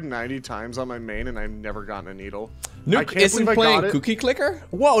 190 times on my main, and I've never gotten a needle. Nuke isn't playing Cookie Clicker?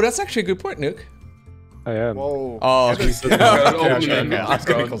 Whoa, that's actually a good point, Nuke. I am. Whoa. Oh, okay. Okay. I was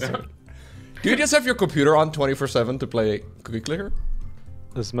gonna be concerned. Do you just have your computer on 24/7 to play Cookie Clicker?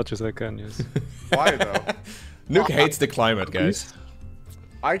 As much as I can, yes. Why though? Nuke hates the climate, guys.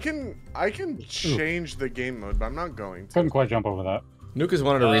 I can change the game mode, but I'm not going to. Couldn't quite jump over that. Nuke is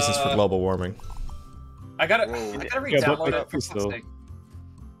one of the reasons for global warming. I gotta re-download it for fuck's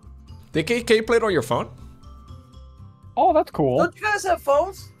sake. Can you play it on your phone? Oh, that's cool. Don't you guys have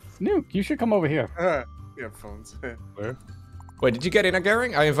phones? Nuke, you should come over here. We have phones. Where? Wait, did you get in,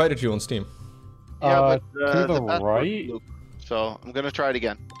 Garing? I invited you on Steam. Yeah, but to the password right. loop, so I'm gonna try it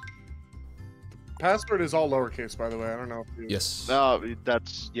again. Password is all lowercase, by the way. I don't know if you... Yes. No,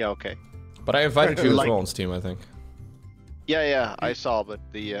 that's okay. But I invited you as Like- well on Steam, I think. Yeah, I saw, but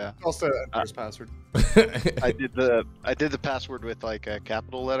the Also, there's password. I did the password with like a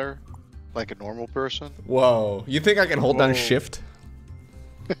capital letter, like a normal person. Whoa. You think I can hold down Shift?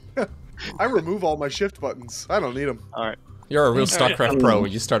 I remove all my shift buttons. I don't need them. All right. You're a real StarCraft pro.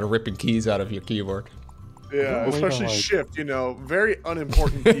 You started ripping keys out of your keyboard. Yeah, especially shift, you know, very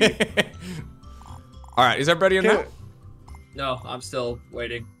unimportant key. Alright, is everybody in now? No, I'm still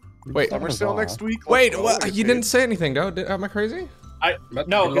waiting. Wait, Summer sale next week? Wait, what? You didn't say anything, though? Am I crazy?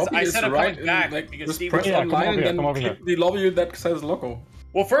 No, because lobby I is said I'm right coming back in, like, because just Steam press was online and come over then here. click the lobby that says Loco.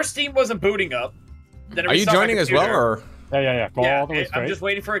 Well, first Steam wasn't booting up. Then it Are you restarted my joining as well, computer. or? Yeah. Go all the way I'm straight. just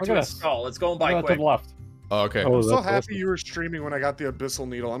waiting for it Look to at this. install. It's going by Look quick. to the left. Oh, okay. I'm so that's happy awesome. you were streaming when I got the Abyssal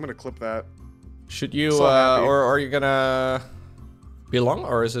Needle. I'm gonna clip that. Should you, So happy. or are you gonna be long,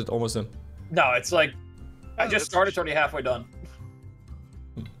 or is it almost done? No, it's like I just started. It's already halfway done.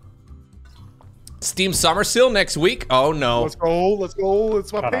 Steam Summer Sale next week? Oh no. Let's go.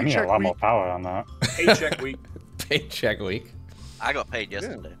 It's my God, I need a paycheck lot week. more power on that. Paycheck week. Paycheck week. I got paid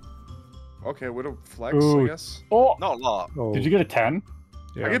yesterday. Okay, what a flex, Ooh. I guess. Oh, Not a lot. Oh. did you get a 10?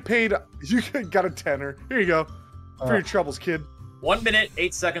 I get paid. You got a tenner. Here you go. For your troubles, kid. 1 minute,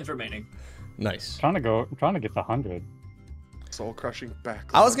 8 seconds remaining. Nice. I'm trying to get the 100. Soul crushing back.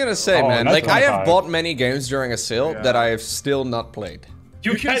 I was gonna say, Oh, man, that's like I have 25. bought many games during a sale Yeah. that I have still not played.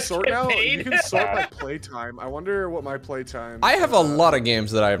 You can guys sort get now. paid? You can sort by playtime. I wonder what my playtime. I have a lot of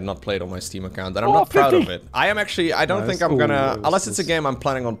games that I have not played on my Steam account, and I'm Oh, not proud 50. of it. I am actually, I don't Nice. think I'm gonna, Ooh, unless it's a game I'm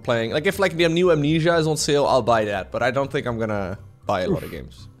planning on playing. Like if like the new Amnesia is on sale, I'll buy that. But I don't think I'm gonna buy a lot of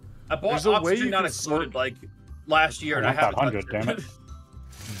games. I bought There's a way Oxygen you Not can Excluded like last year, and I want that haven't 100, touched it. damn it.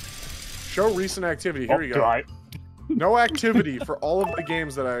 Show recent activity. Here Oh, you do go. I? No activity for all of the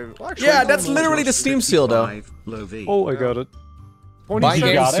games that I've. Well, actually, Yeah, that's literally the Steam seal, though. 55, low V. Oh, I got it. Buy You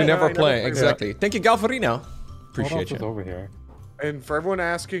games got to it? never I never play. played Exactly. Thank you, Galvarino. What Appreciate else is you. over here? And for everyone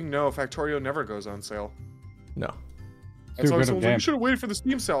asking, no, Factorio never goes on sale. No. And so good of someone's like, game. you should have waited for the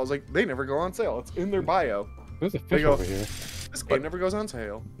Steam sale. I was like, they never go on sale. It's in their bio. There's a They fish go, over here. this game never goes on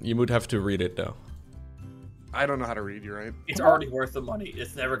sale. You would have to read it though. I don't know how to read, you're right. It's already worth the money.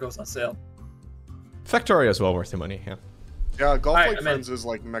 It never goes on sale. Factorio is well worth the money. Yeah. Yeah, Golf Alright, Like I'm Friends is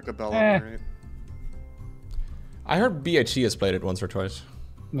like Mecha Bellum, Eh. right? I heard BHC has played it once or twice.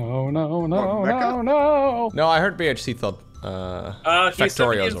 No. Mecca? No, I heard BHC thought He's sending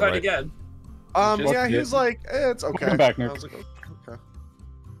Factorio the is invite alright. again. Yeah, he's like, it's okay. Welcome back, I Nick. was like, okay.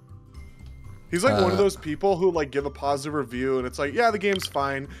 He's like one of those people who like give a positive review and it's like, yeah, the game's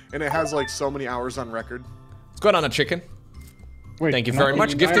fine, and it has like so many hours on record. What's going on, a chicken? Wait, Thank you can very I-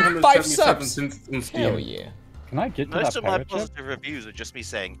 much. Gifted 5 subs. Since Hell yeah. Can I get to Most that of my pirate ship? positive reviews are just me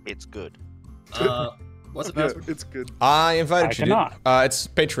saying it's good. What's the Yeah, password? it's good. I invited I you. Dude. cannot. It's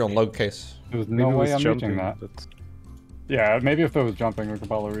Patreon, low case. There's no Maybe it way was I'm jumping, reaching that. but- Yeah, maybe if there was jumping, we could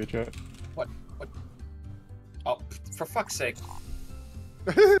probably reach it. What? Oh, for fuck's sake.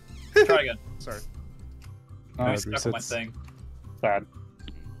 Try again. Sorry. I it stuck with my resets. thing. Sad.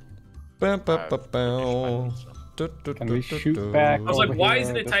 Ba, ba, ba, ba. Can we shoot back? I was like, over why here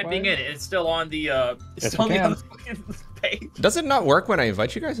isn't it this typing way? in? It's still on the it's Yes, still on it the can. other fucking page. Does it not work when I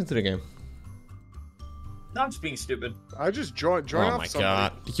invite you guys into the game? No, I'm just being stupid. I just join Oh up my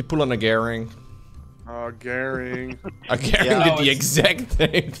somebody. god. Did you pull on a Garing? Garing. A Garing Yeah. did No, the it's- exact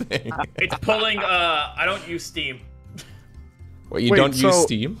same thing. It's pulling I don't use Steam. Wait, you Wait, don't use so-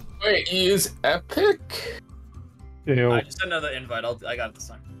 Steam? Wait, you use Epic? Ew. I just sent another invite. I got it this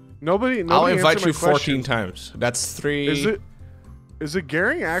time. Nobody I'll answered invite my you 14 question. times. That's 3. Is it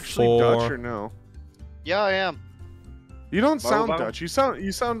Garing actually 4. Dutch or no? Yeah, I am. You don't sound Bobo? Dutch. You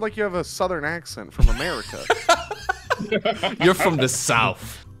sound like you have a southern accent from America. You're from the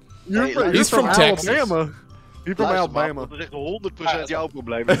south. He's from Texas. Alabama. He's from Alabama. Dat is echt 100% jouw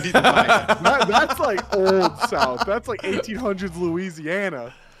probleem. en niet van mij. That's like old South. That's like 1800s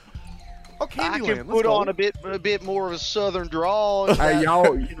Louisiana. Oh, I Candyland. can Let's put go. on a bit more of a southern drawl. and Hey that,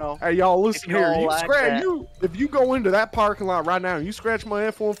 y'all, you know. hey y'all, listen if here. y'all You like scratch that. you if you go into that parking lot right now and you scratch my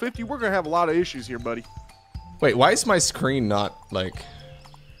F-150, we're gonna have a lot of issues here, buddy. Wait, why is my screen not like...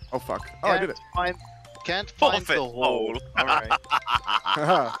 Oh fuck! Oh, I did it. Can't find the hole. Alright.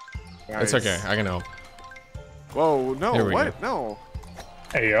 It's okay, I can help. Whoa, no, Here we what? go. No.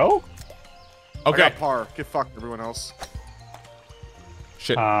 Hey yo. I Okay. got par. Get fucked, everyone else.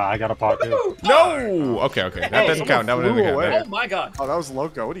 Shit. I got a pot too. No! Okay, okay. That doesn't count. That flew doesn't count. away. That- Oh my god. Oh, that was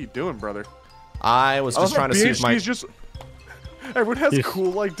Loco. What are you doing, brother? I was just trying to see if my... BHC is just. Everyone has Yes.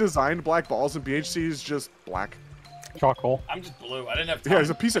 cool, like, designed black balls, and BHC is just black. Charcoal. I'm just blue. I didn't have time. Yeah, he's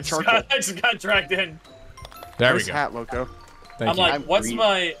a piece of charcoal. I just got dragged in. There Nice we go. hat, Loco. Thank I'm you. like, I'm what's green.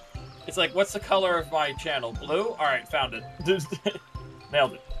 my... It's like, what's the color of my channel? Blue? Alright, found it.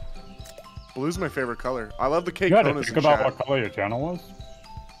 Nailed it. Blue's my favorite color. I love the cake You had to Konas think in about chat. what color your channel was.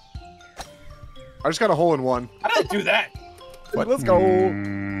 I just got a hole in one. How did I do that? What? Let's go.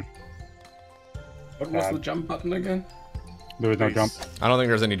 What was the jump button again? There was no Nice. jump. I don't think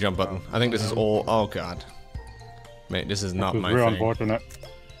there's any jump button. I think this is all... Oh god. Mate, this is not It was my real thing. unfortunate.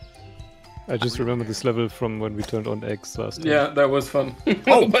 I just remember this level from when we turned on X last time. Yeah, that was fun.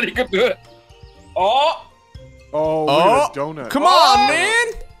 Nobody could do it. Oh! Oh, look Oh, at this donut. come Oh! on, man!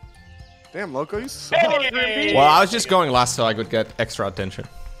 Damn, Loco, you suck. Hey! Well, I was just going last so I could get extra attention.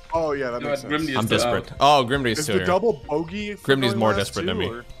 Oh, yeah, that No, makes Grimdy sense. is I'm still desperate. out. Oh, Grimdy is Is still the here. double bogey? Grimdy's going more last desperate than too, me.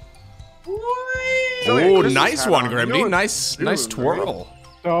 or- Oh, yeah, Chris nice has hat one, on. You Grimdy. know what- Nice, Dude, nice Grimdy. twirl.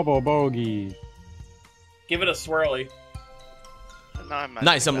 Double bogey. Give it a swirly. No, I'm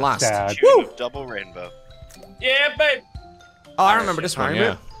Nice, I'm last. Sad. Woo! Double rainbow. Yeah, babe! Oh, I remember this one, Time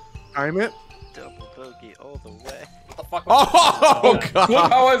yeah. it. Time it. Double bogey all the way. What the fuck was Oh, Well,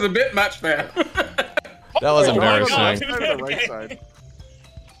 god. how is a bit match there? That was Oh, embarrassing. right side or the right side?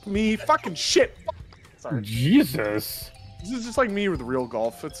 Me fucking shit. Sorry. Jesus. This is just like me with real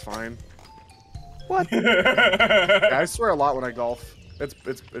golf. It's fine. What? Yeah, I swear a lot when I golf. It's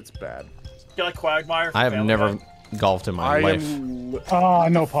bad. You're like Quagmire. I have never golfed in my life. Ah,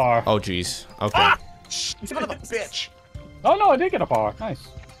 no par. Oh, jeez. Okay. Ah! Son of a bitch. Oh no, I did get a par. Nice.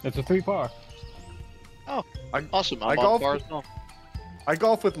 It's a 3 par. Oh, I, awesome. I I'm on golf. par as well. I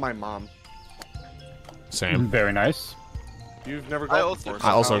golf with my mom. Same. Very nice. You've never I golfed also- before.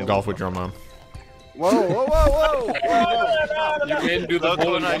 I also so- golf with your mom. Whoa, whoa, whoa, whoa! You can do the Loco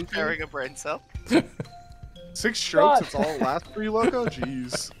hole in and I one. sharing a brain cell. 6 strokes. What? It's all last for you, Loco.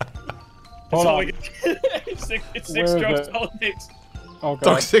 Jeez. Hold on. It's six Where is strokes it? all it takes. Oh god.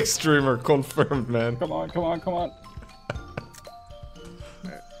 Toxic streamer confirmed, man. Come on, come on, come on.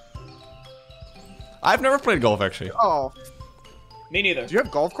 I've never played golf actually. Oh, Me neither. do you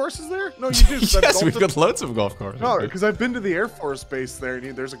have golf courses there? No, you do. 'cause I've Yes, golfed we've at- got loads of golf courses. No, because I've been to the Air Force Base there,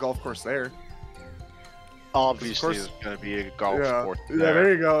 and there's a golf course there. Obviously, course- there's gonna be a golf Yeah, sport yeah. there.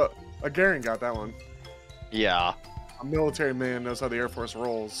 There you go. Garen got that one. Yeah. A military man knows how the Air Force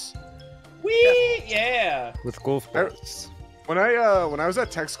rolls. Whee! Yeah. With golf balls. When I was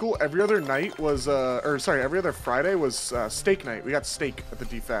at tech school, every other night was every other Friday was steak night. We got steak at the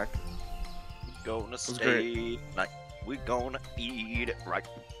DFAC. Gonna great. stay night. We gonna eat it right.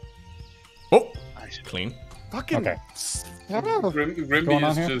 Oh, clean. Fucking. Okay. Grimby going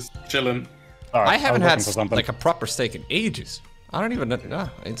on is here? just chilling. Sorry, I haven't was had looking for something. like a proper steak in ages. I don't even know.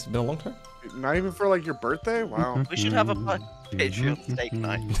 It's been a long time. Not even for like your birthday. Wow. We should have a Patreon steak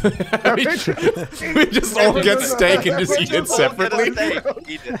night. we just all get steak and just eat it All get a separately. steak,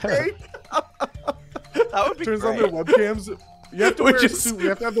 eat it. That would be Turns on great. their webcams. You have to We wear just- a suit. We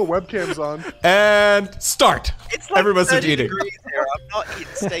have to have the webcams on. And start. It's like Everyone's 30 eating. degrees here. I'm not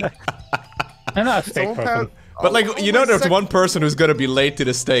eating steak. I'm not a steak Someone person. But like, you know, there's one person who's gonna be late to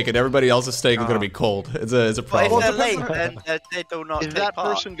the steak, and everybody else's steak is gonna be cold. It's a problem. Well, if they're late, then they do not Is take that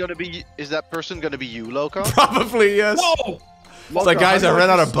part. person gonna be? Is that person gonna be you, Loco? Probably yes. Whoa! It's like, guys, I ran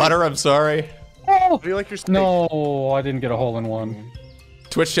out of butter. I'm sorry. Do you like your steak? No, I didn't get a hole in one.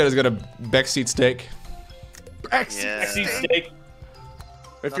 Twitch chat is gonna backseat steak. Backseat steak.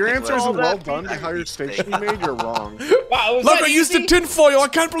 If your answer isn't well done to how your steak should be made, you're wrong. Wow, was Look, that I used the easy? tinfoil. I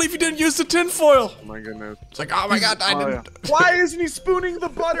can't believe you didn't use the tinfoil. Oh my goodness. It's like, oh my god, I didn't. Why isn't he spooning the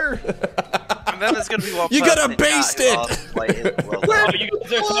butter? And then there's gonna be one. You gotta baste it. Oh, you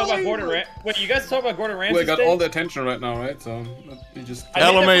guys are talking about Gordon Ramsay. Wait, you guys talking about Gordon Ramsay? We got all the attention right now, right? So you just.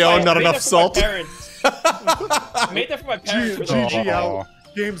 LMAO, not enough salt. I made that for my parents. GG out.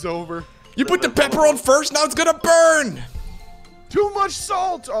 Game's over. You put the pepper on first. Now it's gonna burn. Too much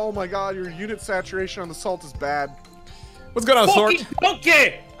salt! Oh my god, your unit saturation on the salt is bad. What's going on, Thort?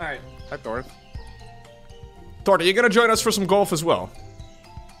 Okay. All right. Hi, Thort. Thort, are you gonna join us for some golf as well?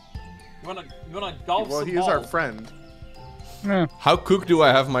 You wanna golf? Well, some he is our balls? friend. Yeah. How cooked do I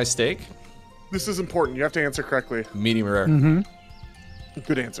have my steak? This is important. You have to answer correctly. Medium rare.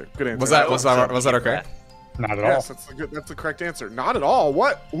 Good answer. Good answer. Was that okay? Not at Yes, that's the correct answer. Not at all.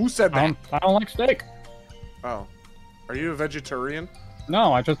 What? Who said that? I don't like steak. Oh. Are you a vegetarian?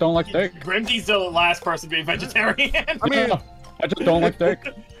 No, I just don't like steak. Grimdy's the last person to be vegetarian. I mean, I just don't like steak.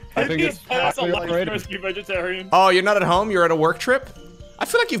 I think it's That's the highly last overrated. person to be vegetarian. Oh, you're not at home? You're at a work trip? I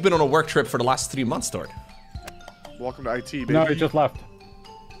feel like you've been on a work trip for the last 3 months, Thort. Welcome to IT, baby. No, he just left.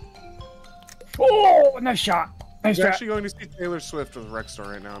 Oh, nice shot. Nice He's shot. actually going to see Taylor Swift at the rec store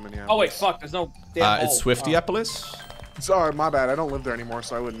right now in Minneapolis. Oh wait, fuck. There's no damn It's hole. Swiftieopolis? Sorry, my bad. I don't live there anymore,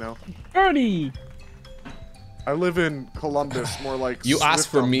 so I wouldn't know. Ernie. I live in Columbus, more like You ask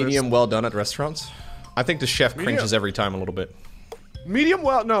for Swiftopolis. medium well done at restaurants? I think the chef Medium. cringes every time a little bit. Medium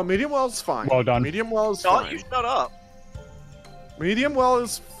well, no, medium well is fine. Well done. Medium well is No, fine. you shut up. Medium well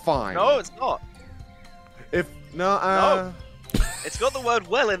is fine. No, it's not. If no, It's got the word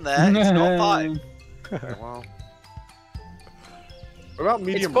well in there. It's not fine. Okay, well. What about It's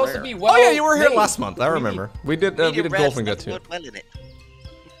medium supposed rare? to be well. Oh yeah, you were here made. last month. I remember. We did Medium rare golfing has that the too. word well in it.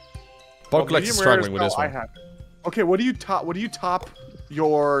 Buglex is struggling with this I one. had. Okay, what do you top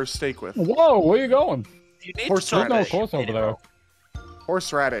your steak with? Whoa, where are you going? You need Horse to talk There's no radish. course over there.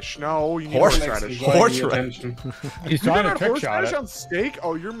 Horseradish. No, you need Horseradish. horseradish. He's You trying never to had trick shot horseradish it. on steak?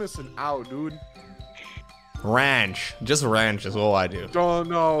 Oh, you're missing out, dude. Ranch. Just ranch is all I do. Don't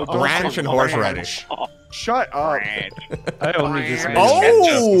know. Don't Ranch say and horseradish. Shut up. I only just made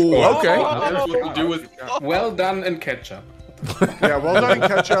Oh, okay. That's what you do with well done and ketchup. Yeah, well done in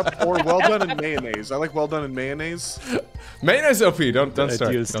ketchup or well done in mayonnaise. I like well done in mayonnaise. Mayonnaise OP. Don't start.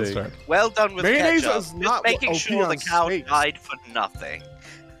 Ideal Don't steak. start. Well done with Mayonnaise ketchup. is Just not making OP sure the on cow steak. died for nothing.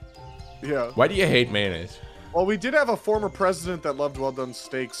 Yeah. Why do you hate mayonnaise? Well, we did have a former president that loved well done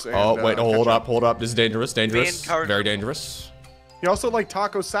steaks. And, Oh wait, hold ketchup. up. This is dangerous. Dangerous. encourage- Very dangerous. He also liked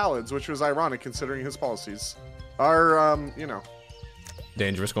taco salads, which was ironic considering his policies. Our, you know,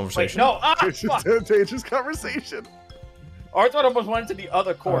 Dangerous Wait, conversation. no. Ah, fuck. dangerous conversation. Arthur almost went to the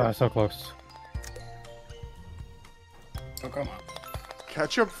other court. So close. Oh, come on.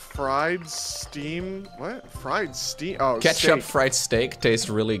 Ketchup fried steam. What? Fried steam. Oh, Ketchup steak. fried steak tastes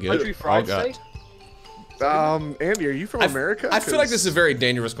really good. Country fried oh, God. steak? Andy, are you from America? I feel like this is a very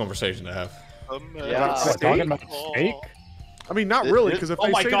dangerous conversation to have. Yeah. We're talking about steak? I mean, not really, because if Oh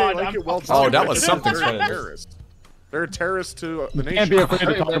they my say God, they like I'm it well fucking done, Oh, that was they're something a funny. terrorist. They're a terrorist to the nation. Can't be afraid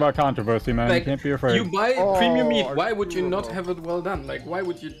to talk about controversy, man. Like, Can't be afraid. You buy Oh, premium meat. Why would you Arturo. not have it well done? Like, why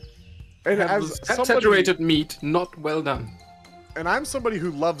would you And have as the somebody, saturated meat not well done? and I'm somebody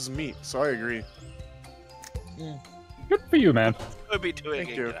who loves meat, so I agree. Good for you, man. Could be doing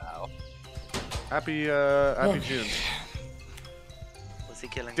Thank it you. now. Happy June. Was he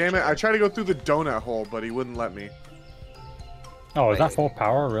killing? Damn each it! I other? tried to go through the donut hole, but he wouldn't let me. Oh, is that full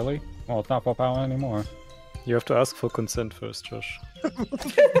power, really? Well, it's not full power anymore. You have to ask for consent first, Josh.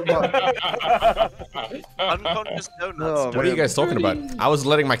 Unconscious donuts. Oh, What are you guys talking about? I was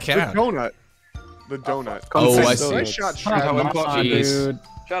letting my cat The out. donut. The donut. Oh, I Nice see. shot, Come Shad. on, important it is. dude.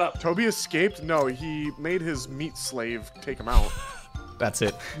 Shut up. Toby escaped? No, he made his meat slave take him out. That's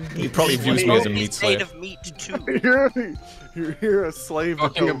it. He probably views me as a meat He's made slave. of meat too. You're a slave. to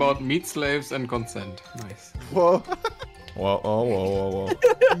Talking Toby. about meat slaves and consent. Nice. Whoa. Whoa, whoa.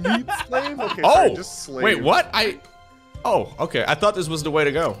 Meat slave? Okay, Oh! sorry, just slave. Wait, what? Oh, okay. I thought this was the way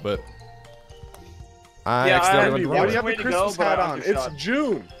to go, but I Yeah, accidentally Andy, went why the do you wrong have way. the Way to go, Christmas but hat I on? It's undershot.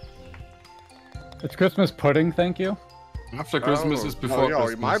 June. It's Christmas pudding, thank you. After Christmas is before oh,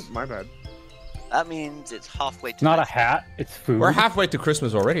 Christmas. My bad. That means it's halfway to. It's not a next hat, it's food. We're halfway to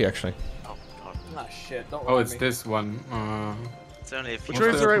Christmas already, actually. Oh, God. Ah, shit. Don't Oh, remind it's me. this one. It's only a few. Which way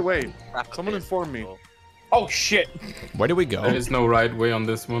is the right way? Rapid Someone bit. inform me. Oh, shit. Where do we go? There is no right way on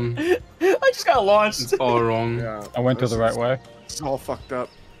this one. I just got launched. It's all wrong. Yeah. I went to the right way. It's all fucked up.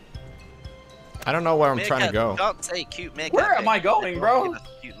 I don't know where I'm trying to go. Don't say cute meerkat. Where am I going, bro?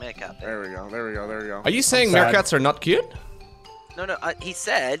 Cute meerkat. There we go. There we go. There we go. Are you saying sad. meerkats are not cute? No, no. He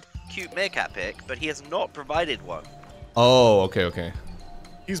said cute meerkat pick, but he has not provided one. Oh, okay, okay.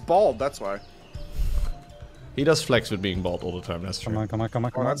 He's bald. That's why. He does flex with being bald all the time. That's true. Come on, come on, come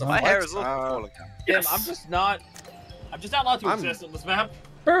on, come on. that's a My flex. hair is also falling out. Damn, I'm just not allowed to exist on this map.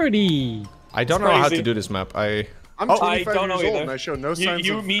 Birdie. I don't know how to do this map. I'm Oh. 25 I don't know years old either. and I show no signs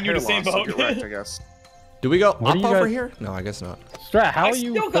you of mean hair you're the same loss, so boat? get wrecked, I guess. Do we go What up do you over guys- here? No, I guess not. Strat, how I are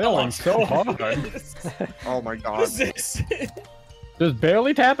you still got failing launched. so hard? Oh my god. What's this? Just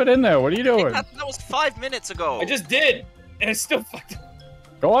barely tap it in there. What are you doing? That was 5 minutes ago. I just did, and it's still fucked up.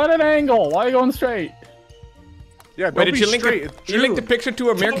 Go at an angle. Why are you going straight? Yeah, don't Wait, did be you link straight. the, It's you link the June. picture to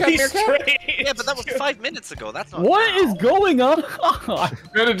a meerkat? Be Meerkat? straight. Yeah, but that was 5 minutes ago. That's not. What now. is going on?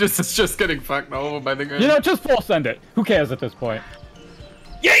 It's just getting fucked over by the game. You know, just full send it. Who cares at this point?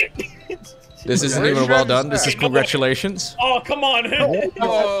 Yay! This isn't Where's even your well done. This is no. congratulations. Oh, come on.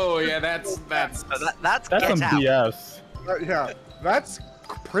 Oh, yeah, that's. So that's That's get some out. BS. Yeah, that's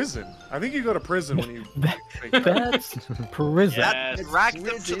prison. I think you go to prison when you. That's prison. That dragged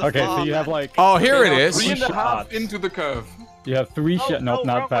them to the Okay, so farm. you have like Oh, here it is. 3.5 shots. into the curve. You have three shit. Nope,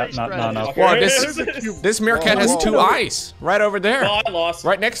 not that. Not enough. Wow, There's a cube. this meerkat has two eyes right over there, Oh, I lost.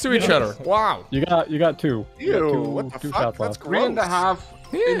 right next to each other. Wow. You got two. You got Ew, two, what the two fuck? shots That's left. gross. 3.5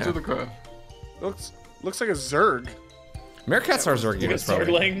 Yeah. into the curve. Looks like a Zerg. Meerkats are Zerglings, probably.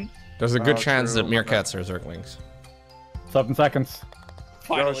 Circling. There's a good Oh, chance true. that meerkats are Zerglings. 7 seconds.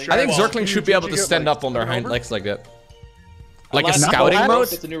 Finally. I think Well, Zerglings should be able to did you get, stand like, up on their hind over? legs like that. Like a Last scouting last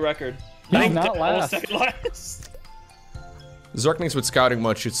mode? It's a new record. He's Think not that last. second last. Zerglings with scouting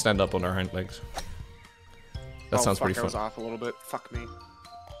mode should stand up on their hind legs. That Oh, sounds fuck, pretty I was fun. off a little bit. Fuck me.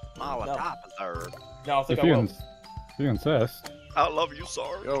 Molotov, sir. No, I think If I you, will. if you insist. I love you, sir.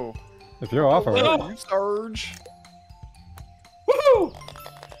 Yo. If you're off already. No. You Sarge. Woohoo!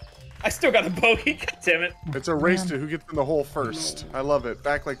 I still got a bogey. God damn it. It's a race to who gets in the hole first. I love it.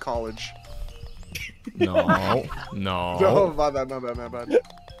 Back like college. No, No, no. my bad, my bad, my bad.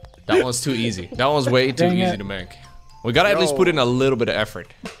 That one's too easy. That one's way too Dang easy it. to make. We gotta at least Yo. put in a little bit of effort.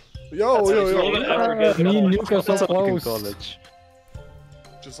 Yo, That's yo, a little bit yo. effort gets it Me and all. Nuke are so Fucking close. college.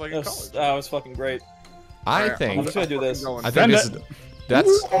 Just like That in was, college. that was fucking great. I Alright, I'm think. just gonna do this. Going. I think Send this is. That's.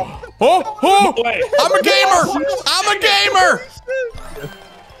 Oh! Wait. I'm a gamer! I'm a gamer!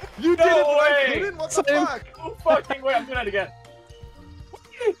 You did it, No but I way. couldn't? What the fuck? Oh, fucking wait, I'm doing it again.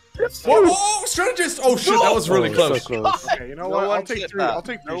 Whoa, whoa, strategist! Oh shit, that was really Oh, close. so close. Okay, you know No what? one I'll take clip three. that. I'll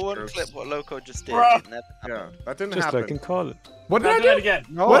take three No one strokes. clip what Loco just did. Bruh. It never Yeah, happened. that didn't Just happen. like in college. What did I'm I doing it do? again.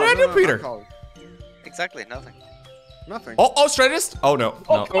 No, What did I do, not Peter? college. Exactly, nothing. Nothing. Oh, strategist? Oh no,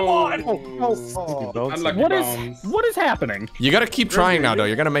 no. Come on! What is happening? You gotta keep trying now, though.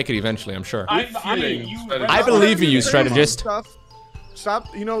 You're gonna make it eventually, I'm sure. I believe in you, strategist. Stuff. Stop.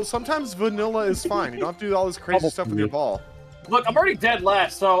 You know, sometimes vanilla is fine. You don't have to do all this crazy stuff with your ball. Look, I'm already dead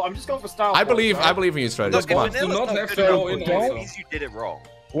last, so I'm just going for style. I believe in you, strategist. Come on. Do not have to good go enough, in it also. means you did it wrong.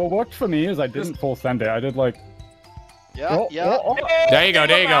 What worked for me is I didn't full send it. I did like. Yeah, Oh, yeah. oh, oh. There you go,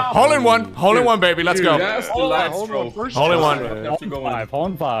 there you go. Hole in one. Hole in one, baby. Let's go. That's the Hold on, last hold on, stroke. first Hole in try. one. Have to go in. Hole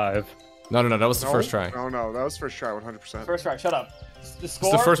in 5. No, that was the first try. No, that was first try, 100%. First try, shut up. The It's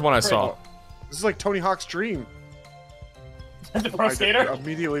score? the first one I saw. This is like Tony Hawk's dream. The pro skater?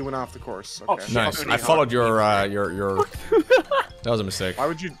 Immediately went off the course. Oh, Okay. shit. Nice. I followed your. That was a mistake. Why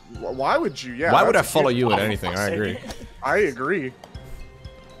would you? Why would you? Yeah. Why would I that's a follow kid- you in anything? I agree. I agree.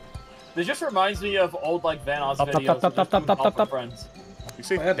 This just reminds me of old like Van Oz Up, up, videos. up, up, up, up, up, up. Friends. You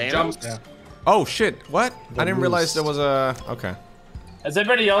say I had jumps. Oh shit! What? I didn't realize there was a. Okay. Does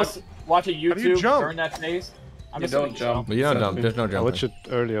anybody else watching do you YouTube jump? during that phase? I'm You assuming don't jump. But you don't jump. There's no I watched jumping. it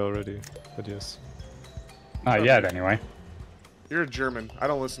earlier already, but yes. Not yet, anyway. You're a German. I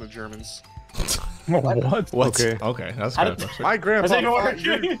don't listen to Germans. What? What? Okay. Okay, that's I good. don't- My grandpa Does anyone fought work?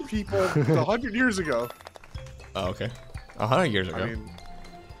 your people 100 years ago. Oh, okay. 100 years ago. I mean,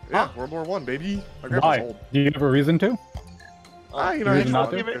 yeah, World War One, baby. My grandpa's Why? old. Do you have a reason to? You know, you he's,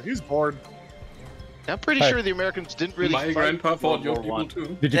 not not he's bored. I'm pretty Hey. sure the Americans didn't really My fight grandpa fought World your War people One.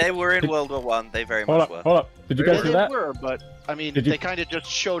 too. Did you? They were in did- World War One. They very Hold much up, were. hold up. Did you guys They hear that? were, but I mean, Did you- they kind of just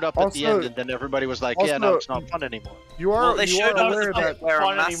showed up at the Also- end, and then everybody was like, "Yeah, no, also- it's not fun anymore." You are Well, they you showed are up aware at that where a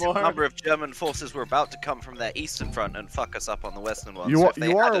fun massive anymore. number of German forces were about to come from their eastern front and fuck us up on the western one. you so are, if they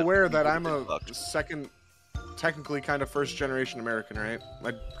you are hadn't, aware we that would've I'm been a fucked. second, technically kind of first generation American, right?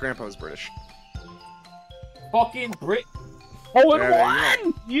 My grandpa was British. fucking Brit. Oh, Yeah, and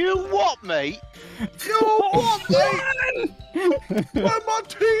one! You what, mate? You what, mate? Why my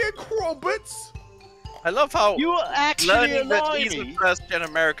tea and crumpets? I love how You actually learning that annoy he's a me. first-gen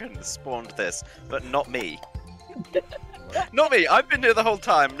American spawned this, but not me. Not me. I've been here the whole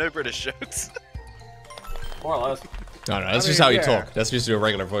time. No British jokes. More or less. No, that's I just mean, how you yeah. talk. That's just your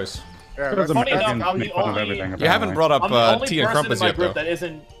regular voice. Yeah, Doesn't Funny fucking enough, I'm make the fun of only- everything, You haven't apparently. brought up I'm the only tea and person in crumpets my yet, group though. that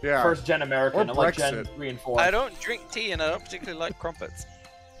isn't Yeah. first gen American. Or I'm like Gen Brexit. 3 and 4. I don't drink tea and I don't particularly like crumpets.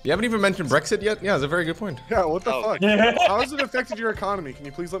 You haven't even mentioned Brexit yet? Yeah, that's a very good point. Yeah, what the Oh. fuck? How has it affected your economy? Can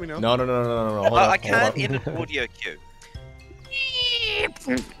you please let me know? No. Hold I on. can in an audio cue.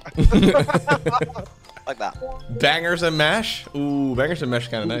 Like that. Bangers and mash? Ooh, bangers and mash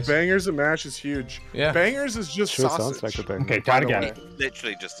kind of nice. Bangers and mash is huge. Yeah. Bangers is just Sure sausage. sounds like a banger. Okay, try it again.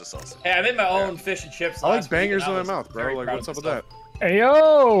 Literally just a sausage. Hey, I made my own fish and chips. I like last week, bangers and in I my was mouth, bro. very Like, proud what's of up with that? myself. Hey yo!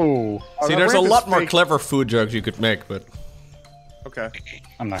 Oh, See, that there's a rant is lot more fake. clever food jokes you could make, but... Okay.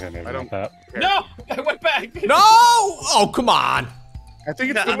 I'm not gonna make I it don't- that. No! I went back! No! Oh, come on! I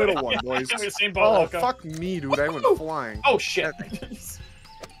think it's the middle one, boys. I'm in the same boat, Oh, Loco. fuck me, dude. I went flying. Oh shit!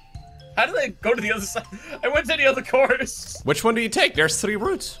 How did I go to the other side? I went to the other course. Which one do you take? There's 3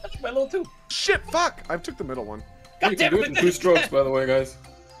 routes. That's my little two. Shit, fuck! I took the middle one. God You can damn do it! it in 2 strokes, by the way, guys.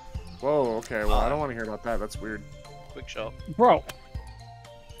 Whoa, okay. Well, I don't want to hear about that. That's weird. Quick shot. Bro.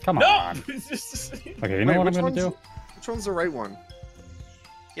 Come No! on. Okay, you know Wait, what I'm which gonna one's- do? Which one's the right one?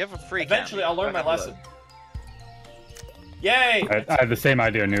 You have a free Eventually, candy. I'll learn my I know lesson. Yay! I had the same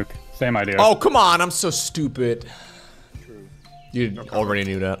idea, Nuke. Same idea. Oh, come on, I'm so stupid. True. You already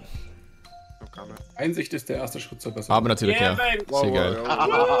knew that. No comment. Einsicht ist der erste Schritt zur Besserung. Aber natürlich, Yeah, ja. baby. See you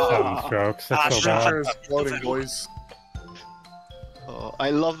guys. 7 strokes. That's so bad. Sure is floating, boys. Oh,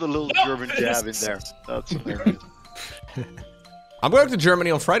 I love the little No. German jab in there. That's hilarious. I'm going to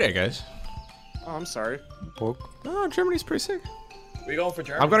Germany on Friday, guys. Oh, I'm sorry. No, Germany's pretty sick. We going for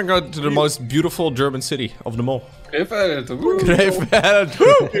Germany? I'm gonna go to the most beautiful German city of them all. Krefeld, woo. Krefeld,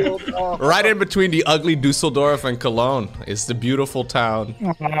 woo! Right in between the ugly Dusseldorf and Cologne is the beautiful town.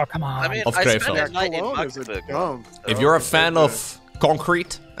 Oh, come on. I mean, Of I spent Krefeld. a night in Cologne is a Magdeburg. dump. If you're a fan of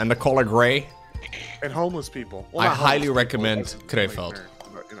concrete and the color gray, And homeless people. Well, I not highly homeless people, recommend that's a Krefeld. nightmare,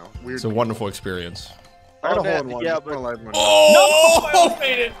 but, you know, weird it's a wonderful experience. I got a Oh, hole in one. yeah, Yeah, but- but... Oh! No! I almost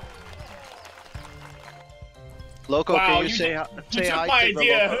made it. Loco, Wow, can you you say, You say took hi my to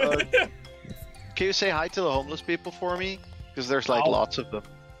the idea. can you say hi to the homeless people for me? Because there's like Ow. lots of them.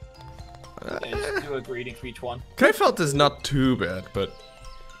 Just do a greeting for each one. Krefeld is not too bad, but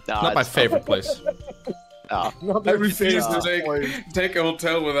Nah, not my it's favorite place. Nah. Not I that refuse to place. take a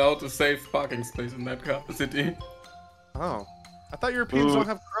hotel without a safe parking space in that city. Oh. I thought Europeans Ooh. don't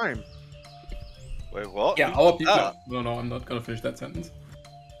have crime. Wait, what? Yeah, our people. Ah. No, I'm not gonna finish that sentence.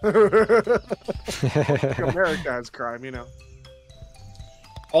 America has crime, you know.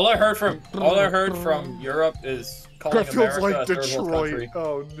 All I heard from Europe is calling Krefield's America like a third world Detroit. country.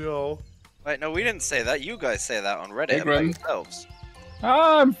 Oh no. Wait, no, we didn't say that. You guys say that on Reddit Hey, about Gren. yourselves.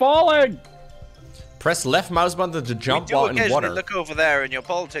 I'm falling! Press left mouse button to jump We do while in occasionally water. look over there in your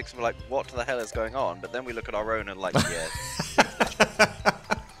politics and we're like, what the hell is going on? But then we look at our own and like, yeah.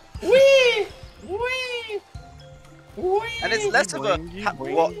 Wee! Wee! Wee! And it's less of a,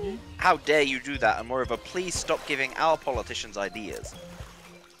 how dare you do that, and more of a, please stop giving our politicians ideas.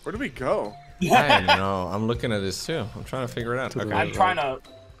 Where do we go? I don't know. I'm looking at this too. I'm trying to figure it out. Okay. I'm trying to.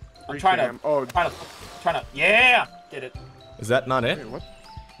 Oh, trying to. Yeah! Did it. Is that not it? wait, what?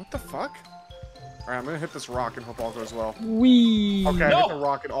 What the fuck? Alright, I'm gonna hit this rock and hope all goes well. Wee! Okay, I No! hit the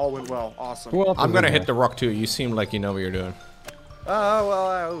rock and all went well. Awesome. Who else I'm is gonna in hit there? the rock too. You seem like you know what you're doing. Oh,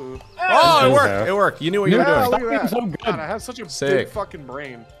 well, ooh. Oh, it Yeah. worked! It worked. You knew what you were Yeah, doing. look at that. So good. God, I have such a Sick. big fucking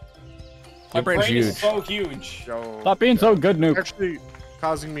brain. Your brain's brain huge. is so huge. Yo, Stop being so good, Nuke. actually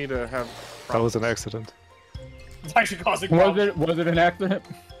causing me to have That was an accident. It's actually causing Was problems. it an accident?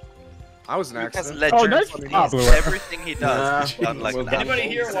 I was an Luke has accident. Oh, legends. nice He's- job, Lou. everything he does is done like Well, that. Anybody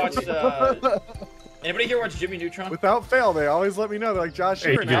here watched? Anybody here watch Jimmy Neutron? Without fail, they always let me know. They're like, Josh,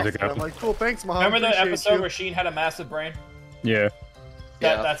 you're an Ages accident. ago. I'm like, cool, thanks, Mom. Remember the appreciate episode you. where Sheen had a massive brain? Yeah.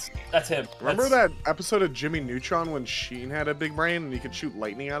 That's him. Remember That's- that episode of Jimmy Neutron when Sheen had a big brain and he could shoot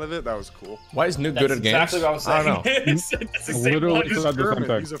lightning out of it? That was cool. Why is Nuke That's good at games? exactly what I was I saying. don't know. That's the same Literally one. He's said the same German.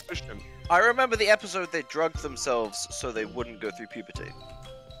 thing. He's efficient. I remember the episode they drugged themselves so they wouldn't go through puberty.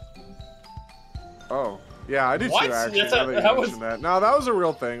 Oh. Yeah, I do What? too, actually. That's now a- that you that was- mention that. No, that was a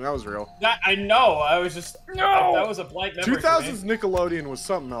real thing. That was real. I know. I was just No! That was a blank memory. 2000s Nickelodeon was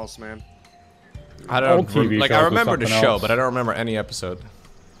something else, man. I don't Old TV like. shows I was remember the something show, else. but I don't remember any episode.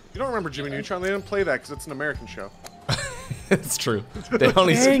 You don't remember Jimmy Neutron? They didn't play that because it's an American show. It's true. They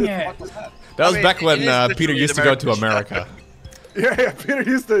only. Dang it. That was back when Peter used to go to America. Yeah, Peter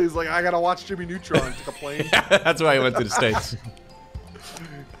used to. He's like, I gotta watch Jimmy Neutron. Took a plane. That's why he went to the States.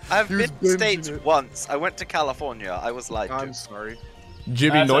 I've been to the States once. I went to California. I was like, I'm sorry.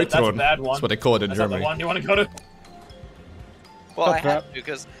 Jimmy Neutron. That's a bad one. That's what they call it in That's Germany. not the one you want to go to. well, I had to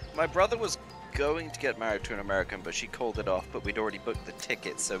because my brother was going to get married to an American, but she called it off. But we'd already booked the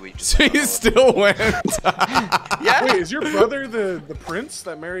tickets, so we just. So you still went? Yeah. Wait, is your brother the prince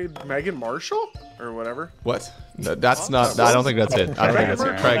that married Meghan Marshall or whatever? What? No, that's not. I don't think that's it. I don't think that's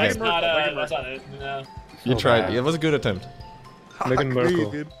it. Try That's again. not it. No. You tried. It was a good attempt. Meghan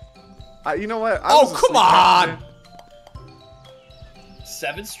Markle. You know what? Oh, come on!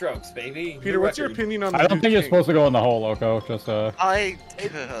 7 strokes, baby. Peter, what's your opinion on? I don't think you're supposed to go in the hole, Loco. Just That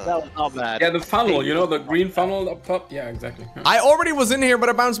was not bad. Yeah, the funnel, you know, the green funnel up top? Yeah, exactly. I already was in here, but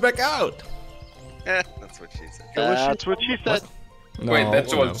I bounced back out. Yeah, that's what she said. That's what she said. No, Wait,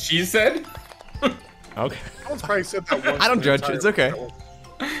 that's no. what she said? Okay. Someone's probably said that once. I don't in the judge. entire It's okay. video.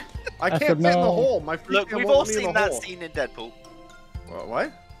 I can't said fit in the no. hole. My free Look, cam we've won't all let me in seen the that hole. scene in Deadpool.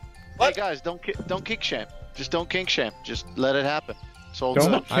 What? Hey guys, don't kick shame. Just don't kink shame. Just let it happen. So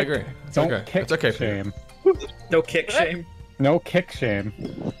Don't I agree. It's don't okay. kick It's okay. shame. No kick shame. No kick shame.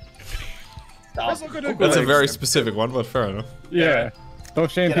 Stop. That's a very specific one, but fair enough. Yeah.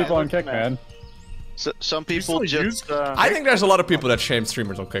 Don't shame Get out people of on kick, man. So, some people still just. I think there's a lot of people that shame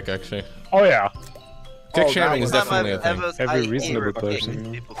streamers on kick, actually. Oh yeah. Kick Oh, shaming that is one. definitely a thing. Every reasonable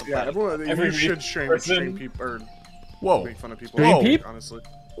person. Yeah, everyone. Every You should shame person- people or Whoa. make fun of people. Stream Whoa. peep? Honestly.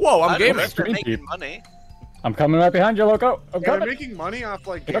 Whoa, I'm I don't gaming. know if they're Stream making peep. money. I'm coming right behind you, Loco. I'm Yeah, they're coming. making money off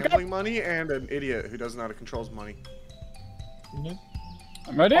like Okay. gambling money and an idiot who doesn't know how to control his money.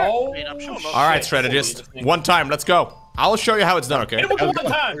 I'm right here. Oh, I mean, I'm sure not. All right, strategist. One time, let's go. I'll show you how it's done, okay? Hit him with the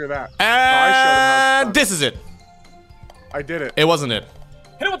one time. Look at that. And this is it. I did it. It wasn't it.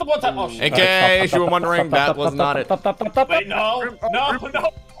 Hit him with the one time. Oh, In shit. case you were wondering, that was not it. Wait, no.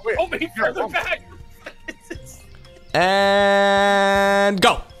 Wait, Hold me further oh. back. And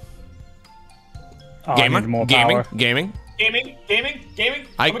go. Oh, I Gamer, need more gaming, power. gaming. Gaming.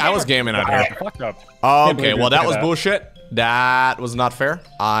 I was gaming out Ah, here. fuck up. Okay, well that Look was at that. bullshit. That was not fair.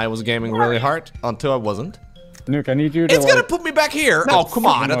 I was gaming really hard until I wasn't. Nuke, I need you to. It's gonna put me back here. Oh, come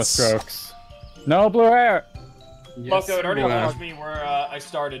on. No That's... strokes. No blue hair. Loco, it already Wow. lost me where I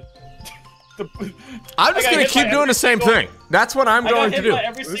started. I'm just I got gonna hit keep by doing every the same single- thing. That's what I'm I going got to hit do. by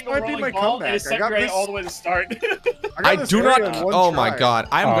every This single might be rolling my ball, and comeback. it I got segregated this- all the way to start. got I this do area not. in one Oh my try. god.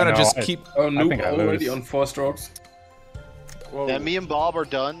 I'm Oh, gonna no, just I- keep. Oh, I Noob think I already lose. on 4 strokes. Whoa. Yeah, me and Bob are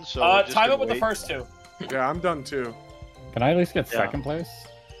done. So just Time gonna up with the wait. first 2. Yeah, I'm done too. Can I at least get Yeah. second place?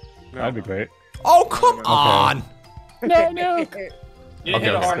 No. That'd be great. Oh, come Okay. on. No, Nuke. You Okay,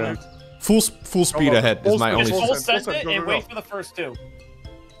 hit it okay. hard enough. Full speed ahead is my Full only. speed. Full send, send it go, and go, wait go. for the first 2.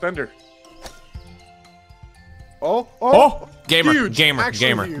 Fender. Oh, gamer, Huge. gamer, Actually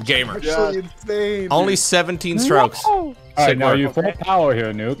gamer, huge. gamer. Actually insane. Only dude. 17 strokes. All right, Sick now work. you full power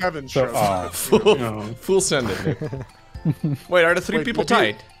here, Nuke. 7 So, strokes. Full send it. Wait, are the 3 Wait, people but you-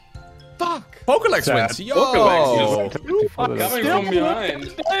 tight? Fuck. Pokélex Sad. wins. Yo. Coming from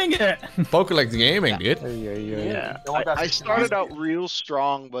behind. Dang it. Pokélex gaming, dude. Yeah, I started out real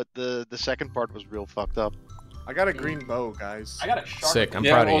strong, but the second part was real fucked up. I got a green bow, guys. I got a shark. Sick. I'm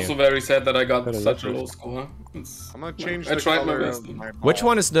Yeah, proud I'm of also you. very sad that I got Better such a look low at it. score. It's- I'm gonna change I the tried my color best. of my ball. Which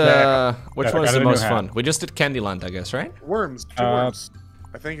one is the Yeah. which Yeah, one I is got the a new most hat. fun? We just did Candyland, I guess, right? Worms. 2 worms.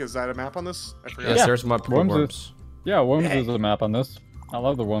 I think, is that a map on this? I forgot. Yes, Yeah. there's multiple Worms is- worms. Yeah, Worms is a map on this. I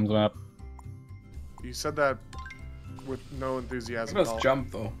love the Worms map. You said that with no enthusiasm Look at at all. us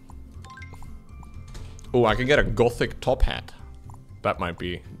jump though. Oh, I can get a gothic top hat. That might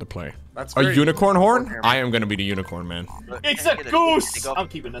be the play. That's A very unicorn horn? Warhammer. I am gonna be the unicorn man. It's a goose! I'm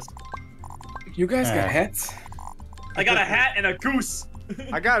keeping this. You guys Ah. got hats? I got a hat and a goose.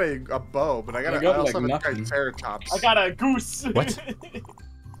 I got a bow, but I got, also like, have a nothing. triceratops. I got a goose. What?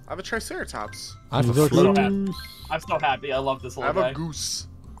 I have a triceratops. I have a The float. goose. I'm so happy. I love this I little have guy. a goose.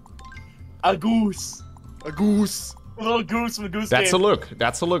 A goose. A goose. A little goose from a goose That's a game. look.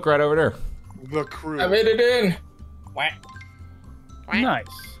 That's a look right over there. The crew. I made it in. Whack. Nice.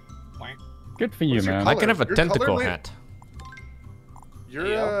 Whack. Good for you, What's your man. I can have a Your tentacle color, hat.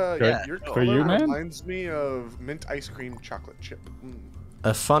 Your Good your for color you, man. reminds me of mint ice cream chocolate chip.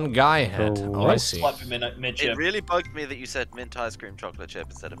 A fun guy hat. Oh, I see. Slap him in a mid It chip. really bugged me that you said mint ice cream chocolate chip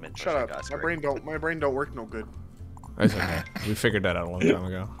instead of mint Shut milkshake up. ice My cream. brain don't work no good. It's okay. We figured that out a long time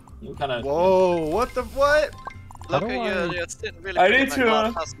ago. You kind of. Whoa, what the what? Look How do at I- you're sitting really I pretty need in that to,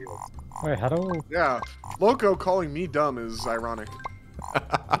 glass house of yours. Wait, how do... Yeah. Loco calling me dumb is ironic.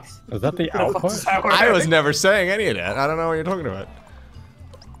 Is that the output? I was never saying any of that. I don't know what you're talking about.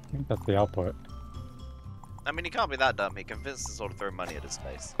 I think that's the output. I mean, he can't be that dumb. He convinced us all to throw money at his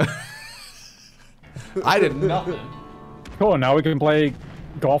face. I did nothing. Cool, now we can play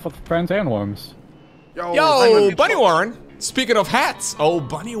golf with friends and worms. Yo, Bunny Warren. Speaking of hats. Oh,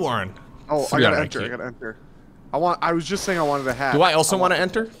 Bunny Warren. Oh, I gotta enter. I gotta enter. I was just saying I wanted a hat. Do I also want to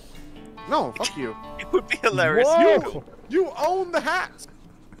enter? No, fuck you. It would be hilarious. You own the hats.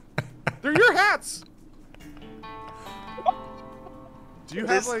 They're your hats. Do you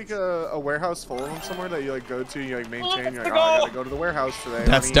have like a warehouse full of them somewhere that you like go to, you like maintain? You're like, oh, I gotta go to the warehouse today.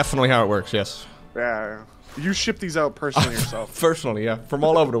 That's definitely how it works. Yes. Yeah. You ship these out personally yourself. Personally, yeah, from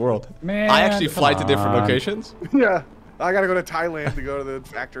all over the world. Man, I actually fly to different locations. Yeah. I gotta go to Thailand to go to the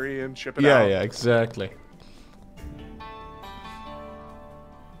factory and ship it out. Yeah, yeah, exactly.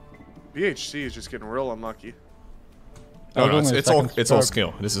 BHC is just getting real unlucky. Oh, no, it's all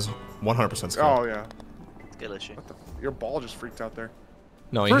skill. This is 100% skill. Oh yeah. Skill issue. Your ball just freaked out there.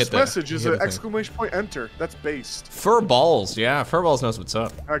 No, First message is an exclamation point enter. That's based. Furballs, yeah. Furballs knows what's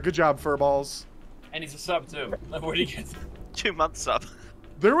up. Good job, Furballs. And he's a sub too. Where do you get? 2 month sub.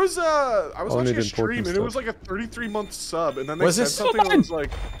 There was I was watching a stream and it was like a 33-month sub, and then they said something that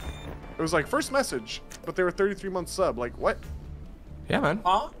was like first message, but they were 33-month sub. Like what? Yeah, man.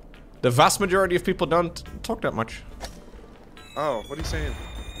 Huh? The vast majority of people don't talk that much. Oh, what are you saying?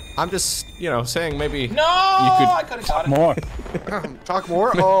 I'm just, saying maybe No, I could have got it. More. Talk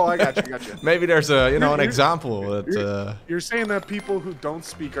more? Oh, I got you. Maybe there's a, an example that. You're saying that people who don't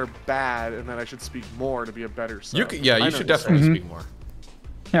speak are bad, and that I should speak more to be a better sub. You should definitely speak more.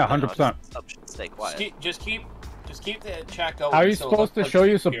 Yeah, 100%. Stay quiet. Just keep the chat going. How are you supposed to show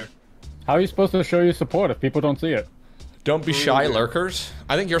you support? How are you supposed to show you support if people don't see it? Don't be shy, lurkers.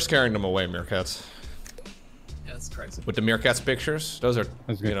 I think you're scaring them away, meerkats. Yeah, that's crazy. With the meerkats pictures, those are,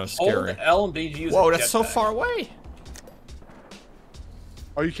 scary. L and B use Whoa, that's so far away.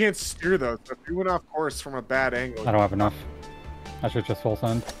 Oh, you can't steer those. If you went off course from a bad angle. I don't have enough. I should just full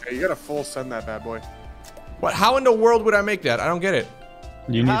send. Yeah, you gotta full send that bad boy. What? How in the world would I make that? I don't get it.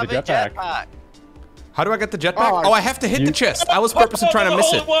 You need the jetpack. How do I get the jetpack? Oh, I have to hit the chest. I was purposely trying to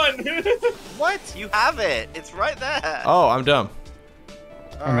miss it. What? You have it. It's right there. Oh, I'm dumb.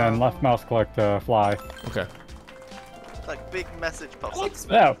 And then left mouse click to fly. Okay. Like big message pops up.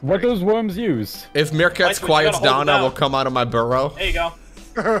 Yeah, what does worms use? If meerkats quiets down, I will come out of my burrow. There you go.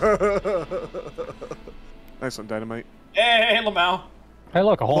 Nice one, Dynamite. Hey, Lamau. Hey,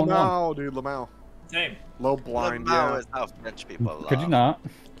 look, a hole in one. Lamau, dude, Lamau. Same. Low blind, Lamau yeah. is how French people laugh. Could you not?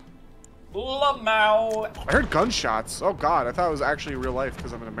 Lamau. I heard gunshots. Oh god, I thought it was actually real life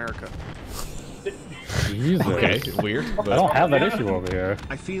because I'm in America. Jesus. Okay, weird. I don't have that issue over here.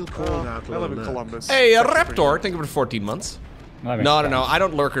 I feel called out. I live in Columbus. Hey, Raptor, think of it 14 months. No, I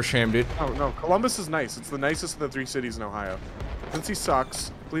don't lurker shame, dude. Oh, no, Columbus is nice. It's the nicest of the 3 cities in Ohio. Cincy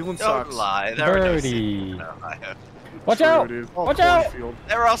sucks. Cleveland Don't sucks. lie. There are no Birdie. cities in Ohio. Watch True, out! dude. Oh, Watch out! cornfield.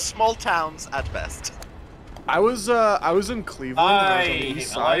 There are small towns at best. I was in Cleveland and I was on the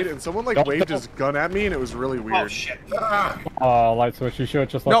east side, and someone like waved his gun at me, and it was really weird. Oh shit. Oh, light switch. You should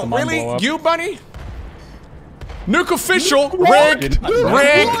just let the mine blow up. You, Bunny? Nuke official, rigged.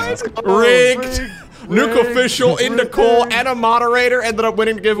 Nuke official in the call and a moderator ended up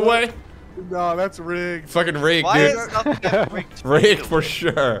winning the giveaway. No, that's rigged. Fucking rigged, Why dude. is nothing rigged? Rigged for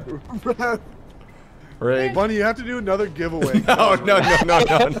sure. Rigged. Bunny, you have to do another giveaway. No.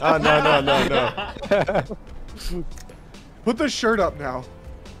 Put the shirt up now.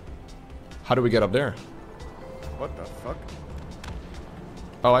 How do we get up there? What the fuck?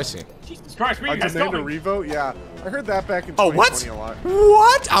 Oh, I see. Jesus Christ, where I you guys demand a going? revote? Yeah. I heard that back in Oh, 2020 what? a lot.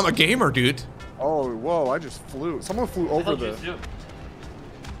 What? I'm a gamer, dude. Oh, whoa, I just flew. Someone flew over the... Hell,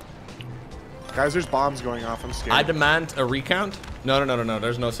 Guys, there's bombs going off. I'm scared. I demand a recount? No.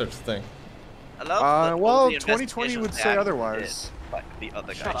 There's no such thing. I love that all well, the 2020 would investigations say they otherwise. did, but the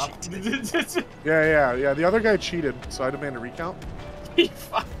other guy cheated. Yeah. The other guy cheated, so I demand a recount.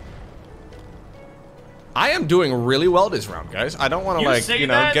 I am doing really well this round, guys. I don't want to, like,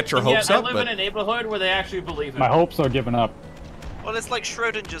 get your hopes up, I live in a neighborhood where they actually believe it. My hopes are giving up. Well, it's like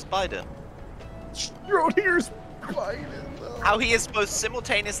Schrodinger's Biden. Schrodinger's Biden. How he is both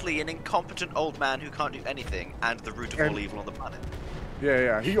simultaneously an incompetent old man who can't do anything and the root of all evil on the planet.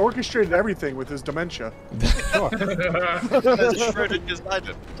 Yeah. He orchestrated everything with his dementia. That's Schrodinger's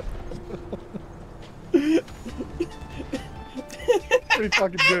Biden. Pretty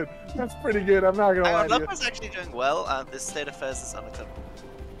fucking good. That's pretty good. I'm not gonna lie to you. Love is actually doing well. This state of affairs is unacceptable.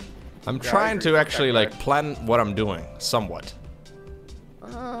 I'm trying to actually, like, plan what I'm doing, somewhat.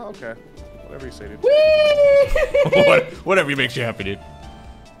 Okay. Whatever you say, dude. Whatever makes you happy, dude.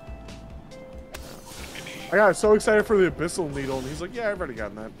 I got so excited for the Abyssal Needle, and he's like, yeah, I've already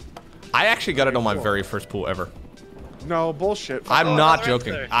gotten that. I actually got it on my very first pool ever. No, bullshit. I'm not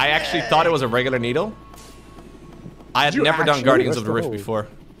joking. I actually thought it was a regular needle. I had never done Guardians of the Rift before.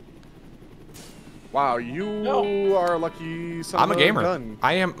 Wow, you are lucky son I'm a of gamer. gun.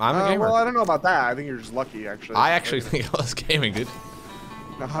 I'm a gamer. Well, I don't know about that. I think you're just lucky, actually. I actually think I was gaming, dude.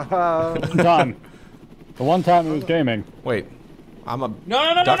 One time. The one time it was gaming. Wait. I'm a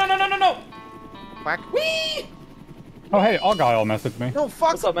No. Quack. Whee! Oh, hey, Argyle messaged me. No, fuck.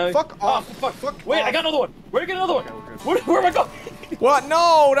 What's up, man? Fuck off. Fuck. Wait, I got another one. Where'd I get another one? Where am I going? What?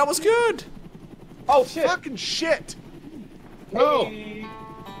 No, that was good. Oh, shit. Fucking shit. No.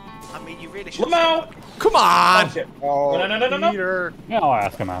 I mean, you really should. Lamau. Come on. Oh, shit. Oh, No. Peter. Yeah, I'll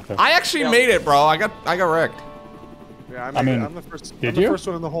ask him after. I actually made it, bro. I got wrecked. Yeah, I mean, I'm the first. did I'm the you? first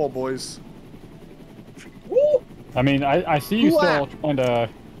one in the hole, boys. Woo. I mean, I see you still trying to...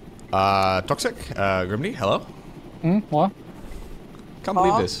 Toxic, Grimney, hello? What? Can't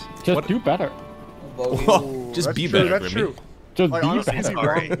believe this. Just do better. Whoa, just be better, Grimney. Just Like, be honestly,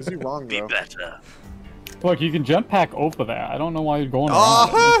 better. is he wrong, Be though? better. Look, you can jump pack over that. I don't know why you're going around.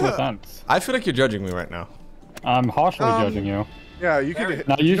 It makes no sense. I feel like you're judging me right now. I'm harshly judging you. Yeah, you can hit.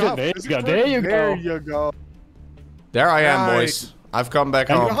 Now use it. There you go. There you There go. you go. There I am, Nice. boys. I've come back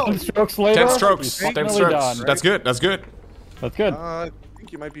And home. 10 strokes later. 10 strokes. you're 10 finally strokes. done. That's good. That's good. That's good. I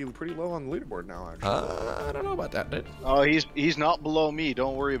think you might be pretty low on the leaderboard now, actually. I don't know about that, dude. Oh, he's not below me.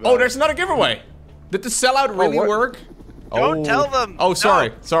 Don't worry about Oh, it. there's another giveaway. Did the sellout really what? work? Don't tell them. Oh, sorry.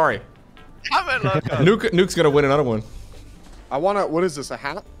 No. Sorry. Come on, Loco. Nuke's gonna win another one. I wanna. What is this? A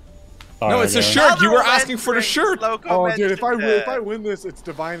hat? No, it's a shirt. You were asking for the shirt. Loco Oh, dude, if I mentioned win this, it's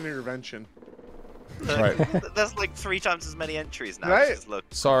divine intervention. Right. There's like 3 times as many entries now. Right? Just look.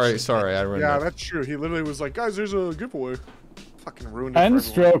 Sorry, I ruined Yeah, it. that's true. He literally was like, guys, there's a giveaway. Fucking ruined it. for 10 everyone.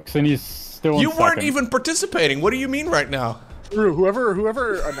 strokes and he's still in You weren't second. even participating. What do you mean right now? True.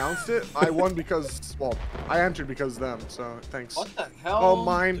 Whoever announced it, I won because, well, I entered because of them. So thanks. What the hell? Oh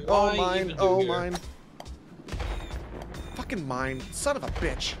mine. do Oh I mine. even do Oh here? mine. Fucking mine. Son of a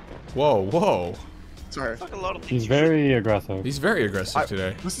bitch. Whoa. Sorry. Fuck a lot of He's very aggressive. He's very aggressive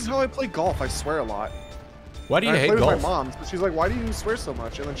today. This is how I play golf. I swear a lot. Why do you And I hate play golf? with my mom. So she's like, why do you swear so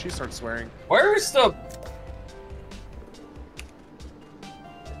much? And then she starts swearing. Where's the?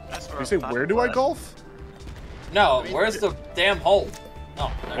 You say, where do I golf? No, where's the damn hole?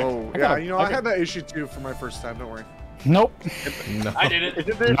 Oh, there. Oh, yeah, you know, I had that issue too for my first time, don't worry. Nope. No. I did it.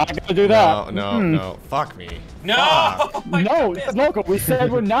 Not gonna do that. No. Fuck me. No. No, Loco, we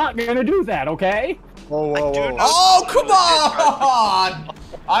said we're not gonna do that, okay? Whoa. Oh, come on!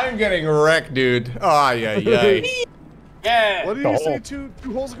 I'm getting wrecked, dude. Oh, yeah. Yeah. What did you say two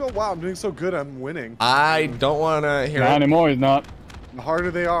holes ago? Wow, I'm doing so good, I'm winning. I don't want to hear Not it. anymore, he's not. The harder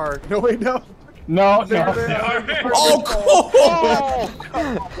they are. No, wait, no. No. Oh, cool!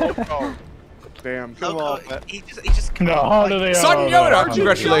 Damn. Come on, he just The harder they are. Son Yoda, Arjun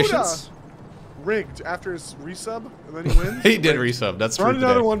congratulations. Yoda. Rigged after his resub, and then he wins. He did resub. That's true. Run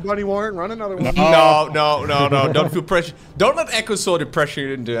another today. one, Bunny Warren. Run another one. No. Don't feel pressure. Don't let Echo Soldier pressure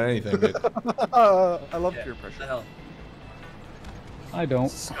you into anything, dude. I love peer pressure. The hell? I don't.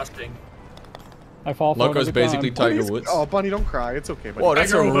 Disgusting. I fall for it Loco's every basically time. Tiger Woods. Oh, Bunny, don't cry. It's okay, buddy. Whoa,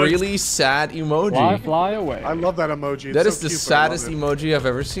 that's a really sad emoji. Fly away. I love that emoji. That It's is so the cute, but I love saddest it. emoji I've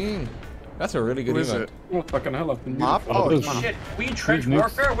ever seen. That's a really good Who is emote. it? Oh, fucking hell, I've been Mop? beautiful. Oh, it's Oh Mop. shit! We in trench nukes.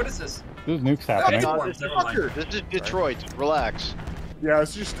 warfare? What is this? There's nukes happening. No, This is, never mind. this is Detroit. Relax. Yeah,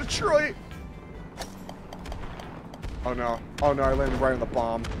 it's just Detroit. Oh no, I landed right on the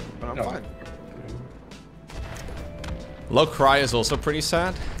bomb. But I'm fine. Low Cry is also pretty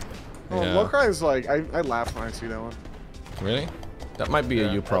sad. Oh, Yeah. Low Cry is like, I laugh when I see that one. Really? That might be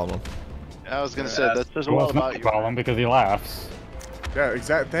a you problem. I was gonna say that says a Well, lot it's not about a you. problem because he laughs. Yeah,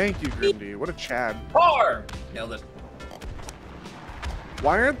 exact. Thank you, Grimdy. What a Chad. Par! Nailed it.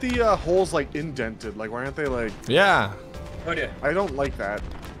 Why aren't the holes like indented? Like, why aren't they like? Yeah. Oh dear. I don't like that.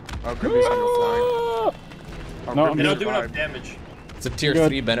 Oh, Grimdy's gonna go flying. Oh, No, Grimdy's They don't do flying. enough damage. It's a tier Good.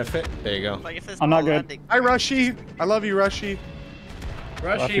 3 benefit. There you go. Like if there's I'm not no good. landing- Hi, Rushy. I love you, Rushy.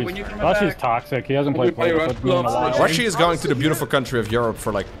 Rushy, when you coming Rushy's back? toxic. He hasn't played play Playbook in a while. Rushy is going to the beautiful country of Europe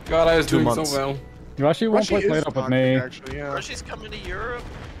for like God, I was 2 doing months. so well. Rushy won't Rushy play is Playbook with toxic, me. actually, yeah. Russia's coming to Europe.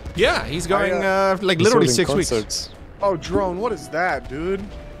 Yeah, he's going like He's literally holding 6 weeks. concerts. Oh, drone, what is that, dude?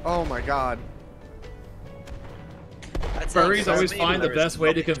 Oh my god. Furries always find the best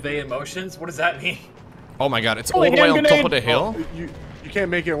way to convey emotions. What does that mean? Oh my god, it's Holy all the way hand on top of grenade! the hill. You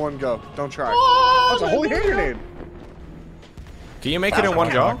can't make it in one go. Don't try. Oh, it's a holy hand grenade. Can you make it in one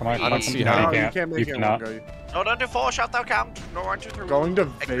go? Come on, I don't see no, how. you You can't. can't make it in one go. No, don't do 4, shut down count. No, 1, 2, 3. Going to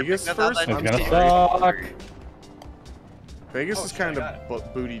Vegas first? It's I'm gonna sorry. suck. Vegas is kind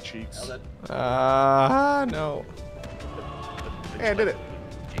of booty cheeks. No. Hey, I did it.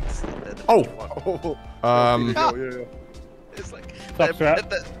 Oh. Yeah. It's like Stop,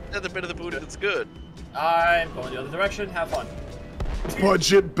 they're the bit of the booty that's good. I'm going the other direction. Have fun.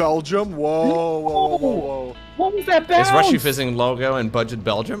 Budget Belgium? Whoa, whoa, whoa, whoa. What was that Is bounce? Rushy fizzing logo in budget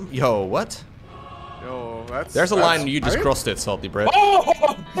Belgium? Yo, what? Yo, that's... There's a line you just crossed it, Salty Bread.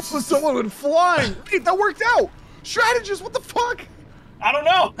 Oh! Someone went flying! Wait, that worked out! Strategist, what the fuck? I don't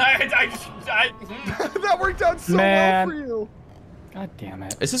know. That worked out so Man. well for you. God damn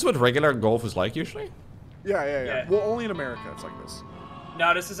it. Is this what regular golf is like usually? Yeah. Well, only in America it's like this.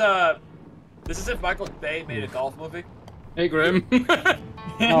 No, this is if Michael Bay made a golf movie. Hey, Grim. No!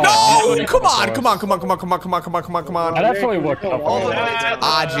 Come on. That actually worked out.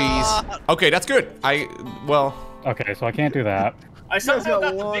 Ah, jeez. Okay, that's good. Well. Okay, so I can't do that. I somehow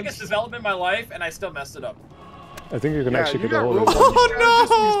got the biggest development in my life, and I still messed it up. I think you can actually you get a hold of got it.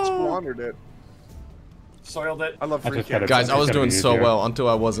 Oh, no! Squandered it. Soiled it. I love free gotta- Guys, I was It's gotta doing be so easier. well until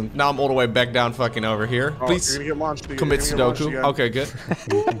I wasn't. Now I'm all the way back down fucking over here. Oh, Please you're gonna get launched again. commit You're gonna get Sudoku. launched Okay, good.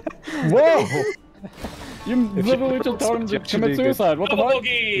 Whoa! You literally just told him to commit suicide. What the fuck?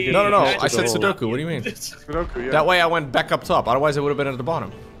 Boogie! No. I Magic said roll. Sudoku. What do you mean? Sudoku, yeah. That way I went back up top. Otherwise, it would have been at the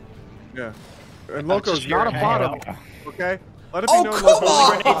bottom. Yeah. And Loco's not a bottom, okay? Let it be Oh, known come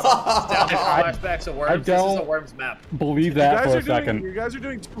Loco's Down flashbacks of worms. This is a worms map. Believe You that guys, for are a second. you guys are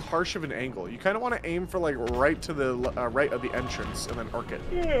doing too harsh of an angle. You kind of want to aim for like right to the right of the entrance and then arc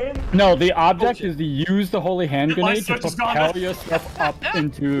it. No, the object is to use the holy hand grenade to switch is gone. propel your stuff up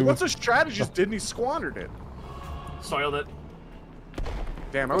into. What's a strategist did and he squandered it. Soiled it.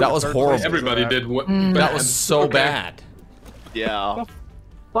 Damn, That was horrible. Everybody did what? That was so bad. Yeah.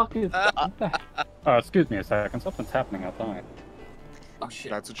 Fuck is that? Excuse me a second. Something's happening outside. Oh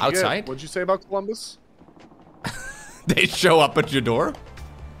shit. That's what you Outside? get. What'd you say about Columbus? They show up at your door.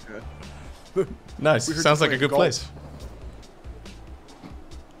 Yeah. Nice. We heard Sounds you like a playing good golf. place.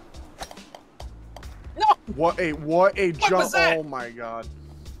 No! What a was jump! that? Oh my god!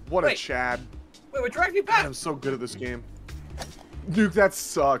 What a Wait. Chad! Wait, what dragged me God, back? I'm so good at this game. Duke, that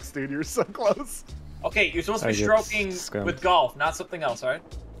sucks, dude. You're so close. Okay, you're supposed to I be get stroking scammed. with golf, not something else, alright?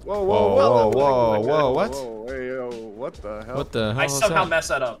 Whoa, what? Whoa, hey, yo, what the hell? What the hell I is somehow that? messed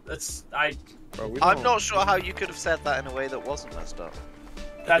that up. Bro, we I'm don't- not sure how you could have said that in a way that wasn't messed up.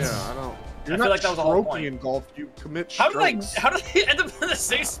 That's. Yeah, I don't. I You're feel not like that was the whole stroking point. in golf. You commit How did strokes. how did I end up in the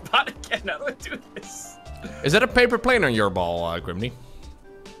same spot again? How do I do this? Is that a paper plane on your ball, Grimney?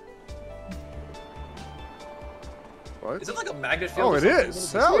 What? Is it like a magnet field? Oh, or it something?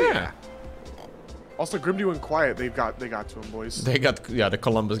 is. Hell yeah. Yeah. Also, Grimdy went quiet. They got to him, boys. They got, the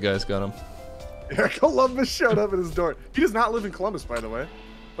Columbus guys got him. Yeah, Columbus showed up at his door. He does not live in Columbus, by the way.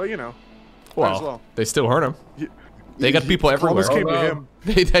 But you know, might as well. They still heard him. They got people everywhere. Columbus came to him.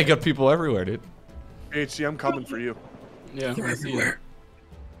 They got people everywhere, dude. HC, I'm coming for you. Yeah, I see it.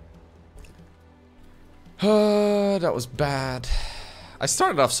 That was bad. I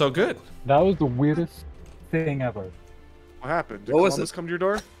started off so good. That was the weirdest thing ever. What happened? Did What was Columbus come to your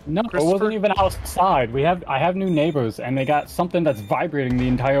door? No, it Christopher? wasn't even outside. I have new neighbors, and they got something that's vibrating the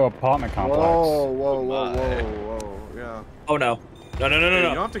entire apartment complex. Whoa. Yeah. Oh no. No. Hey, you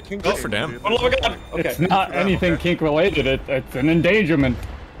don't have to kink Good shame for me, them. dude. Oh my god. Okay. It's not for them, anything okay. kink related. It's an endangerment.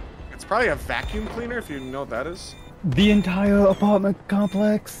 It's probably a vacuum cleaner, if you know what that is. The entire apartment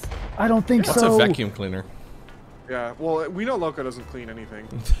complex? I don't think What's so. a vacuum cleaner? Yeah, well, we know Loco doesn't clean anything.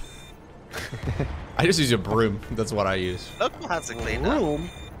 I just use a broom. That's what I use. Local has a cleaner. Room?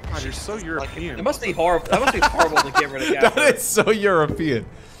 God, you're so European. It must be horrible. That must be horrible to get rid of gas. That is so European.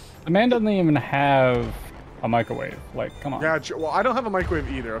 The man doesn't even have a microwave. Like, come on. Yeah, well, I don't have a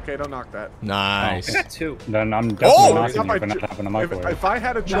microwave either, okay? Don't knock that. Nice. I got two. Then I'm definitely Oh! It's knocking not you for my not cho- having a microwave. If I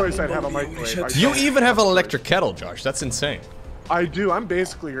had a choice, I'd have a microwave. You even have an electric kettle, Josh. That's insane. I do. I'm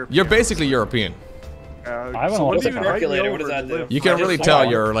basically European. You're basically European. I have an so when do electric you invite me calculator, what does over that to do? live? You can I really just tell saw.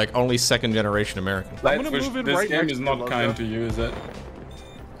 you're like only second generation American. I'm gonna move in This right game next is to not Loco. kind to you, is it?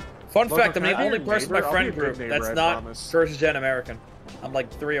 Fun Loco, fact: I'm can the I be only your person in my neighbor? I'll be a friend good group neighbor, that's I not promise. first gen American. I'm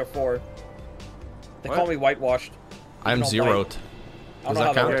like 3 or 4. They What? call me whitewashed. I'm don't zeroed. bite. I Does don't know that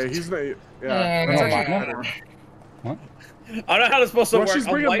how that count? Yeah, works. he's the. Yeah, that's actually better. I don't know how that's supposed to Well, work. she's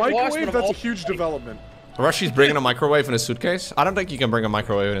I'm bringing a whitewashed, microwave. but I'm That's a all huge development. Rushy's bringing a microwave in a suitcase? I don't think you can bring a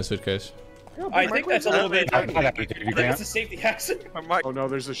microwave in a suitcase. Yeah, I think that's a little bit. I Not everything, you think it's can't. a safety hazard. Oh no,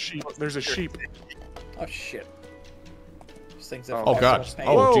 there's a sheep. There's a sheep. Oh shit. These things have Oh so god. much pain.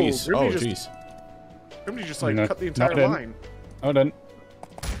 Oh Whoa, jeez. really Oh just- jeez. Somebody just like No, cut the entire not in. line. Oh, it didn't.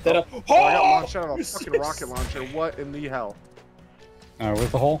 Oh, I got launched out of a fucking rocket launcher. What in the hell?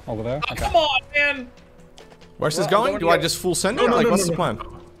 Where's the hole? Over there? Oh, Okay. come on, man! Where's this going? Do I just full send it? Like, what's the plan?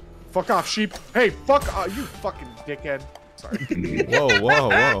 Fuck off, sheep. Hey, fuck you fucking dickhead. Sorry.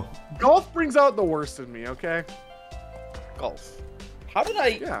 Whoa. Golf brings out the worst in me, okay? Golf. How did I?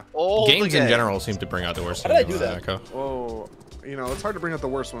 Yeah. Games in general seem to bring out the worst. How did I do that? Echo. Oh, you know, it's hard to bring out the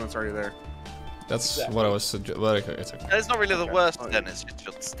worst when it's already there. That's what I was suggesting. It's okay. It's not really the worst, then. It's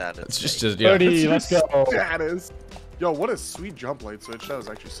just status. It's just yeah. 30, let's go. Status. Yo, what a sweet jump light switch. That was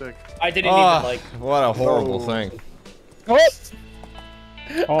actually sick. I didn't even like. What a horrible thing. What?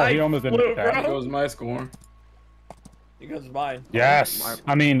 Oh, he almost didn't. There goes my score. Here goes mine. Yes.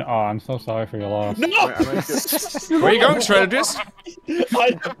 I mean, oh, I'm so sorry for your loss. No! Where are you going, strategist?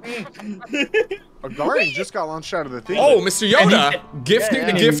 Agarian just got launched out of the thing. Oh, Mr. Yoda, gifting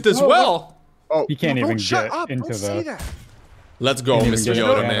the gift as well. Oh, he can't even shut get up. into Don't say the. that. Let's go, Mr.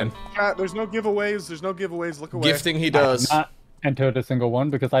 Yoda, man. Chat, there's no giveaways. There's no giveaways. Look away. Gifting he does. I have not entered a single one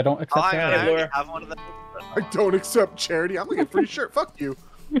because I don't accept charity. have one of them. I don't accept charity. I'm gonna get free shirt. Fuck you.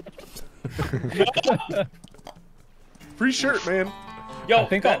 Free shirt, man. Yo, I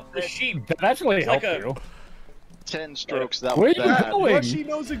think the sheep. That actually helped like you. 10 strokes. That Where was are you bad. going? But she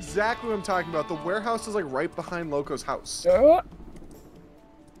knows exactly what I'm talking about. The warehouse is like right behind Loco's house.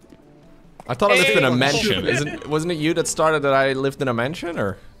 I thought I lived in a mansion. Wasn't it you that started that I lived in a mansion,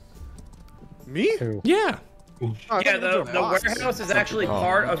 or? Me? Yeah. Yeah, the warehouse is actually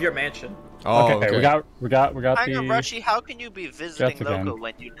part of your mansion. Oh, okay. We got Hang on, the. Rushy, how can you be visiting Jets again. Loko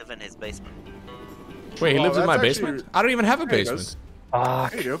when you live in his basement? Wait, he lives in that's my actually- basement? I don't even have a There he basement.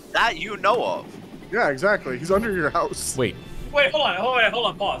 goes. There you go. That you know of. Yeah, exactly. He's under your house. Wait. Wait, hold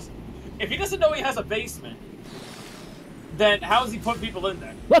on, pause. If he doesn't know he has a basement, then how does he put people in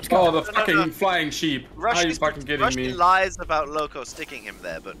there? Let's go. Oh, the fucking flying sheep. Are you fucking kidding Rushy me? lies about Loko sticking him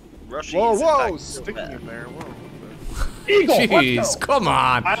there, but Rushy Whoa, is in whoa, fact still sticking there. him there. Whoa. Eagle, Jeez, come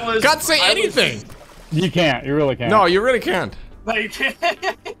on. Can't say anything. You can't. You really can't. No, you really can't. But you can't.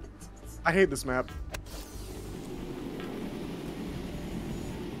 I hate this map.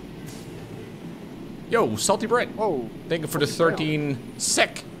 Yo, salty bread. Whoa. Thank you for the 13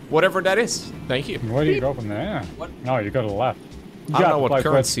 sec, whatever that is. Thank you. Where do you go from there? No, you go to the left. You I don't got know to what play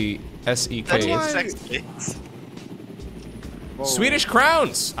currency SEK That's what is. sex means. Whoa. Swedish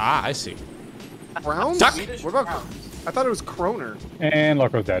crowns. Ah, I see. Crowns? Duck. What about? I thought it was kroner. And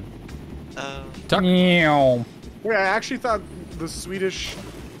Loco's dead. Duck. Meow. Yeah, I actually thought the Swedish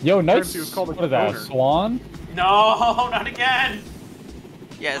Yo, nice. currency was called a What is that? kroner. Swan? No, not again.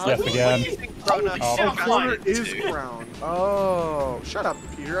 Yeah, it's Yes, like again. Oh, kroner is crown. Oh, shut up,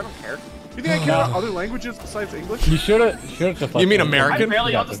 Peter. I don't care. You think I care about other languages besides English? You should have just. You mean left it. American? I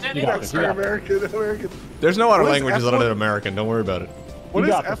barely You got this, understand you got English. this, you got this. American. There's no other What is languages F1? other than American. Don't worry about it. What You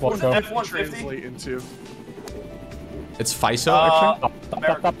does got this, F1 Loco. F-150? translate into? It's FISO, actually?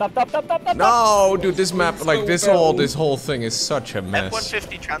 American. No, dude, this map, like, this whole thing is such a mess.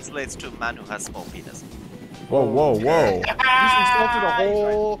 F-150 translates to a man who has small penis. Whoa, whoa, whoa. You just insulted a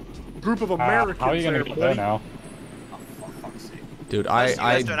whole group of Americans. How are you gonna there, get there buddy. now? Dude, You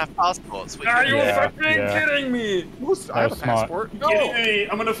guys don't have passports. We Are can- you Yeah, fucking yeah. kidding me? I have a smart. passport. Kidding me?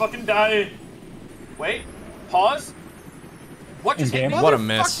 I'm gonna fucking die. Wait. Pause. What just hit In-game? me? What a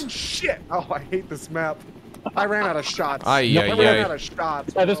mess. Motherfucking shit. Oh, I hate this map. I ran out of shots. Ay, I ay, ran ay. out of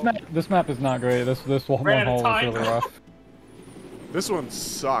shots. Yeah, bro. this map is not great. This one Ran out of hole is time. really rough. This one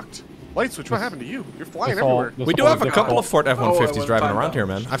sucked. Light switch, what happened to you? You're flying This hole- everywhere. this We do hole have is a couple of Ford Oh, I F-150s went driving time around out. here,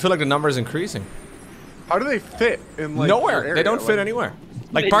 man. I feel like the number is increasing. How do they fit in like Nowhere. your area? They don't fit Like, anywhere.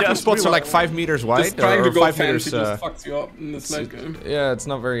 Like, They parking just spots are like realize- 5 meters wide, Just trying or to go 5 fancy meters, just fucks you up in this late game. yeah, it's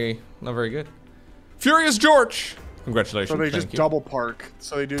not very good. Furious George! Congratulations, So they thank just you. double park.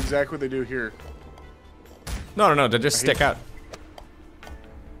 So they do exactly what they do here. No, they just stick out.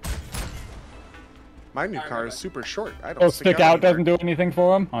 My new car is super short. I don't Oh, stick out anymore. doesn't do anything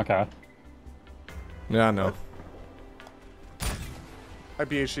for him? Okay. Yeah, no. By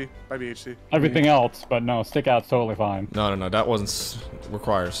BHC. By BHC. Everything else, but no, stick out's totally fine. No, that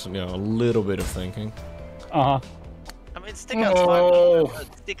requires, you know, a little bit of thinking. Uh-huh. I mean, stick out's Oh. fine.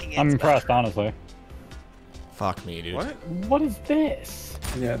 but Sticking I'm in's impressed, better. honestly. Fuck me, dude. What? What is this?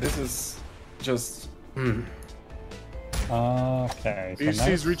 Yeah, this is just. Okay. So BHC's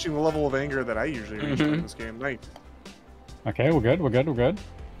next. reaching the level of anger that I usually reach in this game. Nice. Okay, we're good. Why did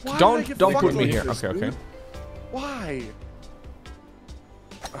I Don't get put fucked me like here. this, Okay. dude? Why?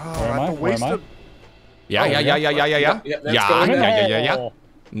 Oh, Where am at I? the Where waste am I? of. Yeah. Yeah, that's going.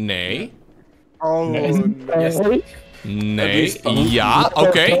 Nay. Oh, no. Nay. Yeah.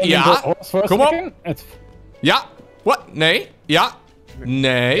 Okay. Yeah. Come on. It's Yeah. What? Nay? Yeah.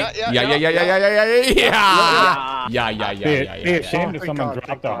 Nay. Yeah. Shame if someone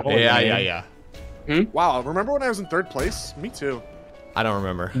dropped a whole. Yeah. Wow, remember when I was in 3rd place? Me too. I don't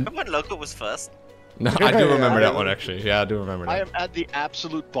remember. Remember when Loco was first? No, I do remember that one actually. Yeah, I do remember that. I am at the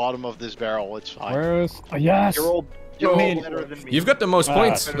absolute bottom of this barrel. It's fine. Where's? Oh, yes. You're all better than me. You've got the most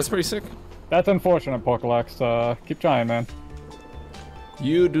points. That's pretty sick. That's unfortunate, Pokélex. Keep trying, man.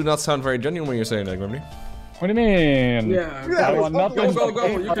 You do not sound very genuine when you're saying that, Grimdy. What do you mean? Yeah. I want nothing.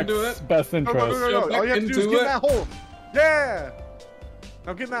 Go. You can do it. Best interest. Go. All you have to do is get in that hole. Yeah.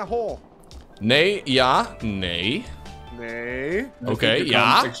 Now get in that hole. Nay. Yeah. Nay. Nay. Okay.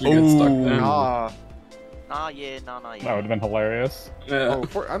 Yeah. Ooh. Nah, yeah. That would have been hilarious. Yeah.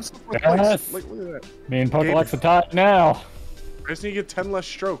 Oh, I'm still 4th Yes. place. Look at that. Me and Pokélex are tied now. I just need to get 10 less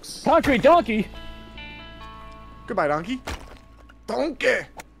strokes. Concrete donkey. Goodbye, donkey. Donkey.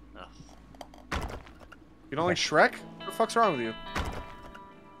 You don't like Shrek? What the fuck's wrong with you?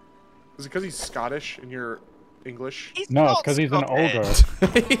 Is it because he's Scottish and you're English? No, it's because he's an ogre.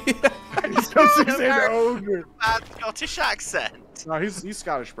 He's because he's an ogre. Bad Scottish accent. No, he's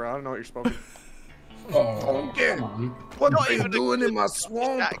Scottish, bro. I don't know what you're spoken. Oh, Donkey. What are you doing in my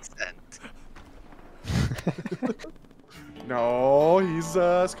swamp? Accent. No, he's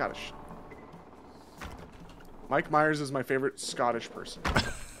Scottish. Mike Myers is my favorite Scottish person.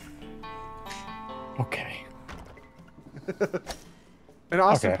 Okay. And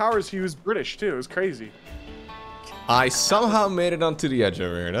Austin Powers, he was British too. It was crazy. I somehow made it onto the edge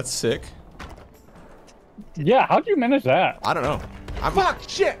over here. That's sick. Yeah, how'd you manage that? I don't know. Fuck!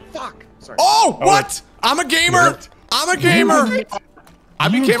 Shit! Fuck! Sorry. Oh, what? I'm a gamer! I'm a gamer! I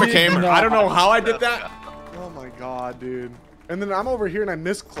became a gamer. I don't know how I did that. Oh my god, dude. And then I'm over here and I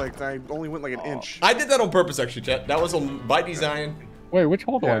misclicked. I only went like an inch. I did that on purpose, actually, Chet. That was by design. Wait, which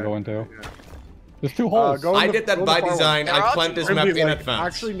hole do I go into? There's 2 holes. I did that by design. I planned this map in advance.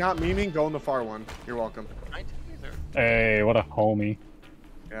 Actually, not meaning, go in the far one. You're welcome. Hey, what a homie.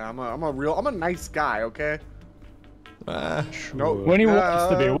 Yeah, I'm a nice guy, okay? No. When he wants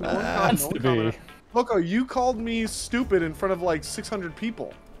to be. When he wants to be. Loco, you called me stupid in front of like 600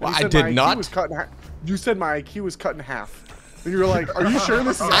 people. Well, I did not. You said my IQ was cut in half. And you were like, are you sure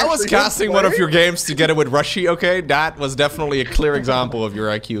this is I was casting one of your games together with Rushy, okay? That was definitely a clear example of your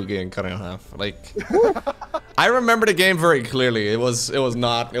IQ getting cut in half. Like, I remember the game very clearly. It was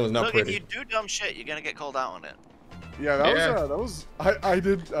not Look, pretty. if you do dumb shit, you're gonna get called out on it. Yeah, that was I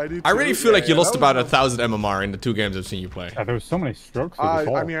did I really feel like you lost about 1,000 MMR in the 2 games I've seen you play. Yeah, there was so many strokes. I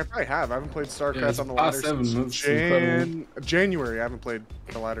mean, I probably have. I haven't played StarCraft on the ladder since January. I haven't played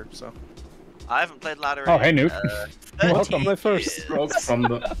the ladder, so. I haven't played ladder. Oh, hey, Nuke. Welcome, my first. Strokes from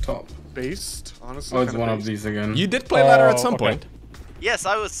the top. Based, honestly. Oh, it's one of these again. You did play ladder at some point. Yes,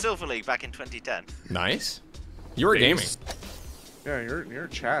 I was Silver League back in 2010. Nice. You were gaming. Yeah, you're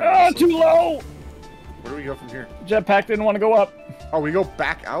chat. Ah, too low. Where do we go from here? Jetpack didn't want to go up. Oh, we go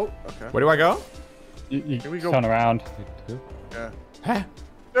back out? Okay. Where do I go? You Here we go. turn around. Yeah. Huh?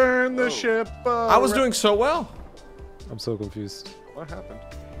 Turn the ship I was doing so well. I'm so confused. What happened?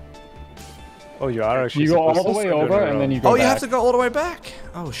 Oh, you are actually. You go all the supposed way to turn over, around. and then you go Oh, back. you have to go all the way back.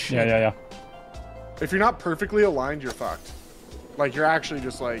 Oh shit. Yeah. If you're not perfectly aligned, you're fucked. Like you're actually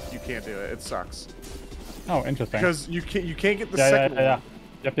just like you can't do it. It sucks. Oh, interesting. Because you can't get the second one. Yeah.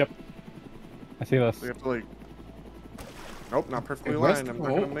 Yep. I see this. So you have to like. Nope, not perfectly aligned. I'm not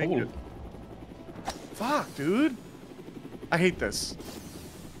gonna make it. Fuck, dude. I hate this.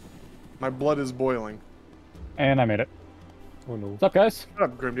 My blood is boiling. And I made it. Oh no. What's up, guys? Shut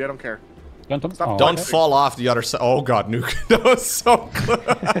up, Grimby. I don't care. Stop. Don't fall off the other side. Oh god, Nuke. That was so close.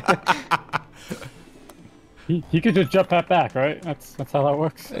 he could just jump back, right? That's how that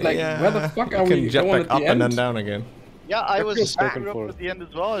works. Like, yeah. where the fuck are You we can going jet at back the up and then end? down again. Yeah, I was spoken screwed for. up at the end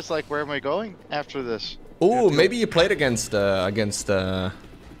as well. It's like, where am I going after this? Ooh, maybe you played against Peter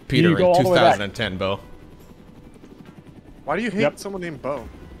You go in all the way back. 2010, Bo. Why do you hate someone named Bo?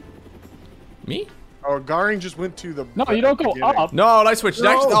 Me? Oh, Garing just went to the. No, you don't go beginning. up. No, light switch.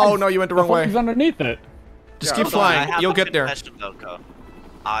 Next. Oh no, you went the wrong way. He's underneath it. Just Yeah, keep Hold on, I flying. have You'll a get there. confession, Loco.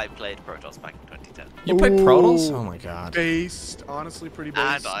 I played Protoss back in 2010. You played Protoss? Oh my god. Based, honestly, pretty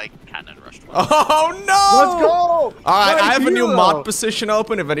based. And I cannon rushed one. Oh no! Let's go! Alright, My I have a new hero! mod position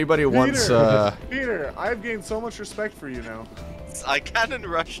open if anybody wants Peter, I've gained so much respect for you now. I cannon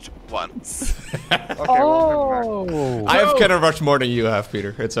rushed once. Okay, well, I have cannon rush more than you have,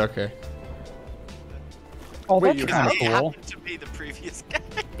 Peter. It's okay. Oh, Wait, that's you kind of It cool. happened to be the previous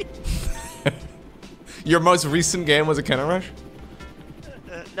game. Your most recent game was a cannon rush?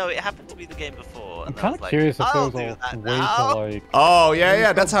 No, it happened to be the game before. I'm and I kind was of like, curious if I'll there's do a that way now. to like. Oh,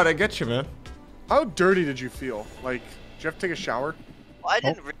 yeah, that's how they get you, man. How dirty did you feel? Like, did you have to take a shower? Well, I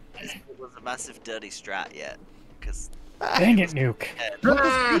didn't realize it was a massive dirty strat yet, because. Dang it, Nuke.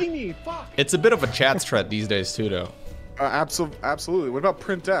 It's a bit of a chat strat these days too, though. Absolutely. What about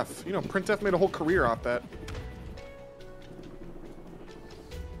printf? You know, printf made a whole career off that.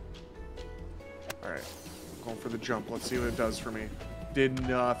 Alright. Going for the jump. Let's see what it does for me. Did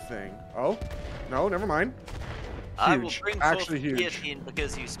nothing. Oh? No, never mind. Huge. I will bring Actually forth huge. guillotine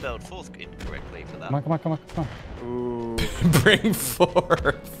because you spelled fourth incorrectly for that. Come on. Ooh. Bring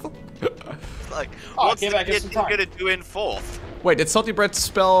forth. Like, Oh, what's the came back in some guillotine time. gonna do in fourth? Wait, did Salty Bread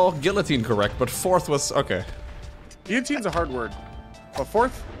spell guillotine correct? But fourth was okay. Guillotine's a hard word. But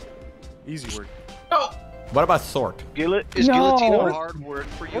fourth? Easy word. What about Thort? Is guillotine a hard word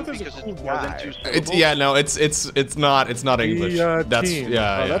for you because it's more than 2 syllables? Yeah, no, it's not English. That's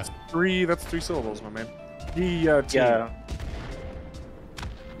yeah. That's three syllables, my man. Yeah.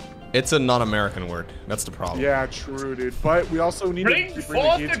 It's a non-American word. That's the problem. Yeah, true, dude. But we also need to bring the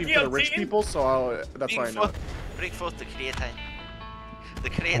guillotine for the rich people, so that's why I know. Bring forth the creatine. The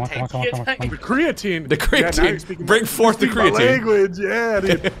Come creatine. on. The creatine. The creatine. Bring forth the creatine. Language, yeah,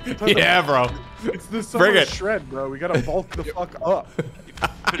 dude. Yeah, bro. It's the summer Bring it. shred, bro. We gotta bulk the fuck up.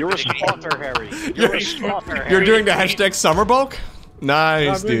 You're a stalker, Harry. You're a stalker, Harry. You're doing the hashtag summer bulk?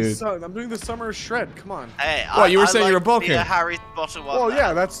 Nice, dude. I'm doing the summer shred. Come on. Hey, Well, you were saying like you were bulking. Harry's bottle one. Well,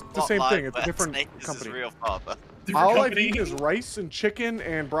 yeah, that's the same Spotlight, thing. It's a but different Snake is his company. real father. All I eat is rice and chicken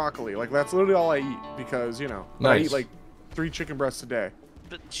and broccoli. Like, that's literally all I eat because, you know, I Nice. eat like 3 chicken breasts a day.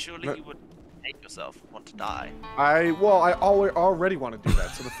 But surely you wouldn't hate yourself, want to die. I already want to do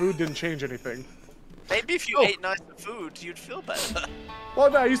that, so the food didn't change anything. Maybe if you ate nicer food, you'd feel better.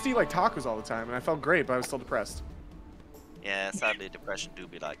 Well, no, I used to eat like tacos all the time, and I felt great, but I was still depressed. Yeah, sadly, depression do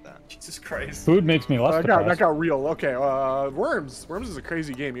be like that. Jesus Christ. Food makes me less That depressed. got real. Okay, Worms. Worms is a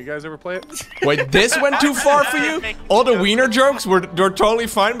crazy game. You guys ever play it? Wait, this went too far for you? All the wiener jokes were totally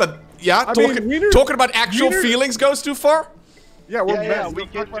fine, but yeah, talking about actual feelings goes too far? Yeah, we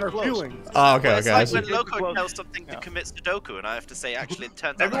talk about our feelings. Oh, okay, Well, okay. it's like when Lowko tells something to commit Sudoku, and I have to say, actually, it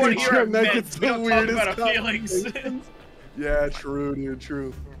turns out Everyone here That admits gets we the don't talk weirdest about our feelings. Yeah, true, dude,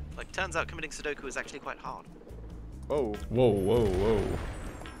 true. Like, turns out committing Sudoku is actually quite hard. Oh. Whoa.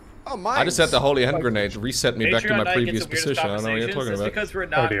 Oh, my. I just had the holy hand grenade reset me back to my previous position. I don't know what you're talking It's about. because we're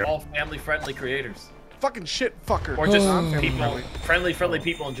not all family-friendly creators. Fucking shit fucker. Or just people, friendly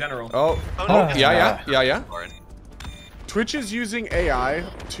people in general. Oh, yeah. Twitch is using AI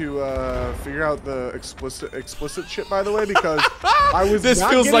to figure out the explicit shit, by the way, because I was This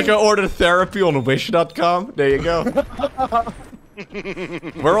feels like an order therapy on wish.com. There you go.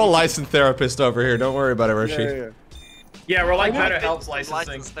 We're all licensed therapists over here. Don't worry about it, Rashid. Yeah, we're like I better think health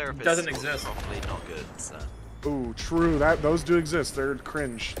licensing. therapists Doesn't are exist. Probably not good. So. Ooh, true. Those do exist. They're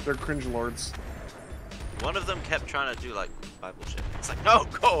cringe. They're cringe lords. One of them kept trying to do like Bible shit. It's like, no,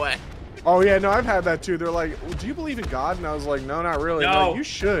 go away. Oh yeah, no, I've had that too. They're like, well, "Do you believe in God?" And I was like, "No, not really." No. Like, you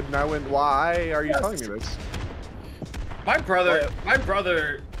should. And I went, "Why are you telling me this?" My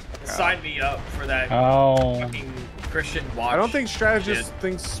brother signed me up for that fucking Christian watch. I don't think strategist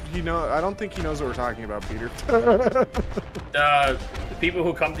thinks he know. I don't think he knows what we're talking about, Peter. The people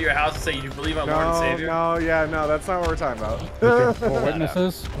who come to your house and say, "You believe I'm Lord and Savior?" No, that's not what we're talking about. For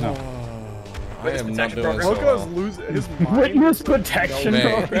witnesses? No. I am not doing program. so Loko's well. losing his mind. Witness protection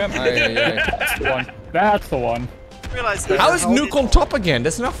program. That's the one. That's the one. How is Nuke on top again?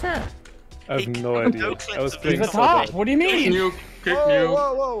 That's not fair. I have no idea. I was playing He's so top. bad. What do you mean?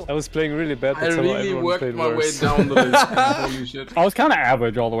 Whoa. I was playing really bad, but I somehow really everyone worked played my way worse. down the list. Holy shit. I was kind of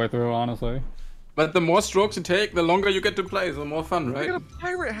average all the way through, honestly. But the more strokes you take, the longer you get to play, the more fun, right? I got a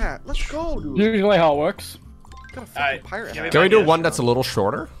pirate hat. Let's go, dude. Usually how it works. Got a fucking pirate hat. Can we do one that's a little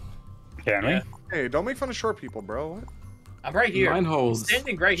shorter? Can we? Hey, don't make fun of short people, bro. What? I'm right here. Mine holds.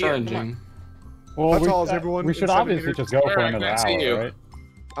 Standing right here. Come on. Challenging. Well, How tall is everyone we in should obviously centimeters? just go for I another can't see you. hour, right?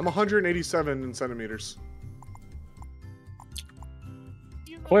 I'm 187 in centimeters.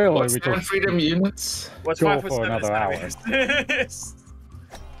 Clearly, What's we the just freedom units? What's go 5 foot for 7 another hour. centimeters?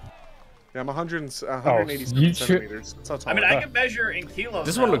 Yeah, I'm 187 you should- centimeters. That's how tall I mean, I I am. can measure in kilos.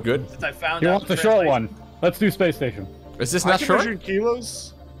 This one now, looked good. Since I found You out want the short one? Let's do Space Station. Is this I not can short? measure in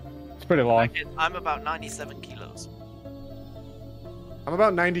kilos. It's pretty long. I'm about 97 kilos. I'm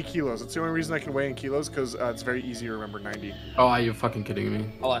about 90 kilos. That's the only reason I can weigh in kilos, because it's very easy to remember 90. Oh, are you fucking kidding me?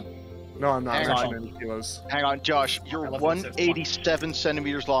 Hold on. No, I'm not. I'm Hang actually on. 90 kilos. Hang on, Josh. You're 187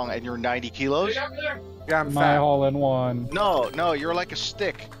 centimeters long and you're 90 kilos? Yeah, I'm My fat. all in one. No, you're like a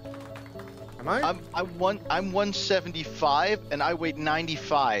stick. Am I? I'm 175 and I weigh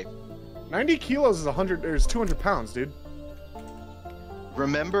 95. 90 kilos is 200 pounds, dude.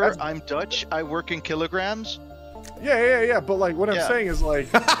 Remember, I'm Dutch. I work in kilograms. Yeah. But like, what I'm saying is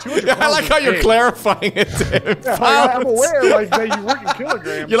like, 200 pounds I like how you're clarifying it. Yeah, like, I'm aware, like, that you work in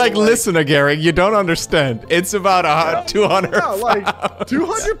kilograms. You're like, listener, Gary, you don't understand. It's about 200. Yeah, like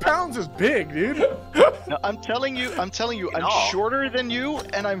 200 pounds is big, dude. No, I'm telling you, I'm shorter than you,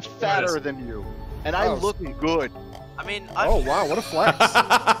 and I'm fatter than you, and I look good. I mean, oh wow, what a flex!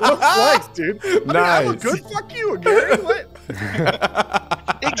 What a flex, dude. I look good. Fuck you, Gary. What?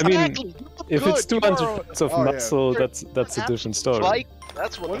 Exactly. I mean, if it's 200 pounds of muscle, that's a different story. Like,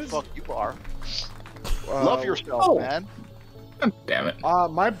 that's what the fuck you are. Love yourself, man. Damn it.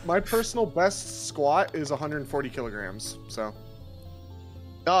 My personal best squat is 140 kilograms. So.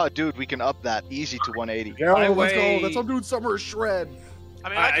 Oh, dude, we can up that easy to 180. Yeah, let's go. That's how doing summer shred. I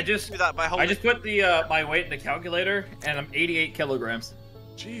mean, I just do that by holding. I just put the my weight in the calculator, and I'm 88 kilograms.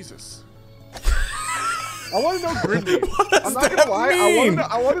 Jesus. I want to know Grimdy. I'm not gonna lie.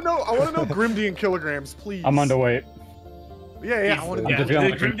 I want to know Grimdy in kilograms, please. I'm underweight. Yeah. I want to know. I'm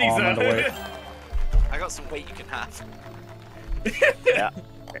underweight. I got some weight you can have. Yeah.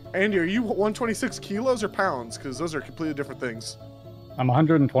 Andy, are you 126 kilos or pounds? Because those are completely different things. I'm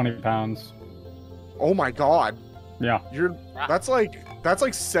 120 pounds. Oh my god. Yeah. That's like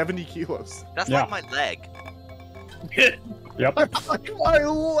 70 kilos. That's like my leg. Yep. That's like my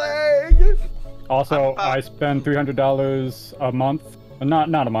leg. Also, I spend $300 a month.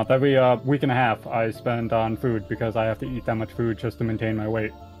 Not a month. Every week and a half, I spend on food because I have to eat that much food just to maintain my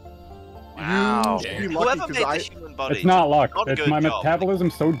weight. Wow. Whoever made the human body. It's not luck. Not a It's good my job.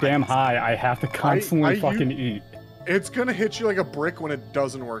 metabolism's so damn high. I have to constantly fucking eat. It's gonna hit you like a brick when it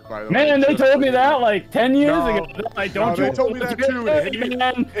doesn't work, by the way. Man, they told me that like 10 years ago. Like, don't you? They told me that too. It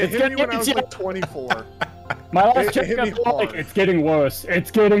hit me when I was like 24. My last check, like, it's getting worse.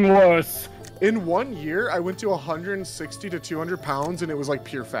 It's getting worse. In 1 year, I went to 160 to 200 pounds, and it was like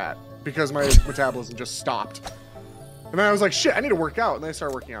pure fat because my metabolism just stopped. And then I was like, shit, I need to work out, and then I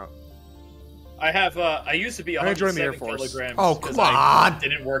started working out. I have. I used to be 107 kilograms. Oh, come on.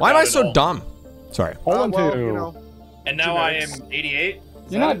 Didn't work Why am out I at so all. dumb? Sorry. And now I am 88.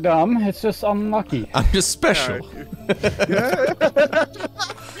 You're not dumb. It's just unlucky. I'm just special.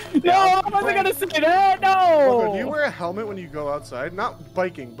 No, I wasn't gonna say that. No. Do you wear a helmet when you go outside? Not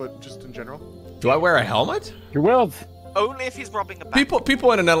biking, but just in general. Do I wear a helmet? You will. Only if he's robbing a bank.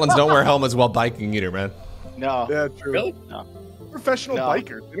 People in the Netherlands don't wear helmets while biking either, man. No. Yeah, true. Really? No. Professional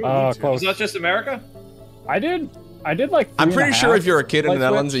bikers. They don't need to. Close. Is that just America? I did like. I'm pretty sure if you're a kid in the like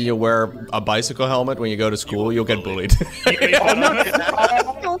Netherlands and you wear a bicycle helmet when you go to school, you'll get bullied.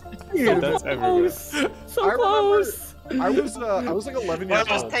 That's everywhere. So close. I was like 11 years old.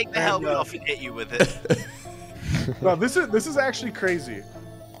 Just take the helmet off and hit you with it. No, this is actually crazy,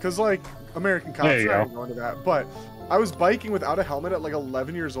 cause like American cops. There you I go. don't go into that, but I was biking without a helmet at like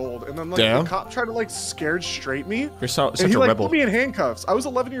 11 years old, and then like Damn. the cop tried to like scared straight me. You're such and he a like rebel. put me in handcuffs. I was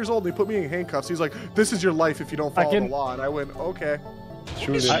 11 years old, and he put me in handcuffs. He's like, "This is your life if you don't follow the law." And I went, "Okay."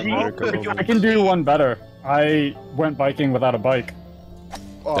 I can do one better. I went biking without a bike.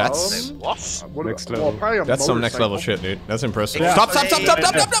 That's next level. That's some next level shit, dude. That's impressive. Yeah.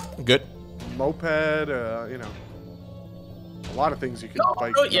 Stop. Good. Moped, you know, a lot of things you can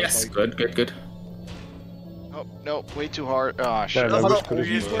bike. Oh, yes. Good. Oh, no, way too hard. Oh, shit.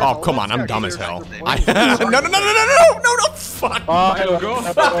 Oh, come on, I'm dumb as hell. No, fuck.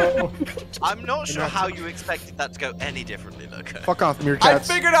 I'm not sure how you expected that to go any differently, Loco. Fuck off, I meerkats.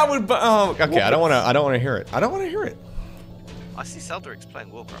 figured I would. Oh, okay. I don't want to hear it. I see Seldric's playing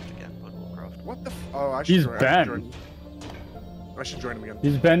Warcraft again. Warcraft. What the? Oh, I He's should join. Ben. I should join him again.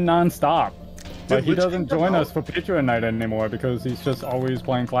 He's been non-stop. But he Lich doesn't King join come us out? for Patreon night anymore because he's just always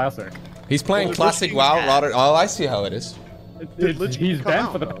playing Classic. He's playing classic WoW. Oh, I see how it is. He's been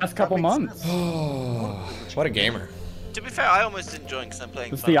for the past couple months. What a gamer. To be fair, I almost didn't join because I'm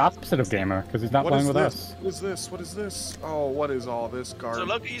playing. It's the opposite of gamer because he's not playing with us. What is this? What is this? Oh, what is all this garbage? So,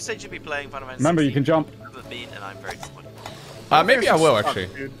 Loco, you said you'd be playing Final Fantasy. Remember, you can jump. I haven't been, and I'm very disappointed. Maybe I will Sucks, actually.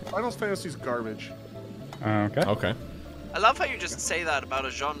 Dude. Final Fantasy's garbage. Okay. I love how you just say that about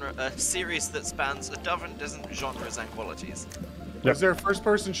a series that spans a dozen genres and qualities. Is there a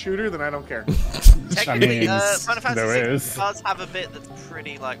first-person shooter? Then I don't care. Technically, Final there Fantasy is. does have a bit that's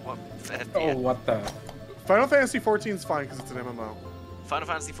pretty like what? Oh, what the? Final Fantasy 14 is fine because it's an MMO. Final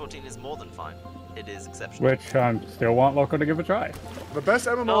Fantasy 14 is more than fine. It is exceptional. Which I still want Loco to give a try. The best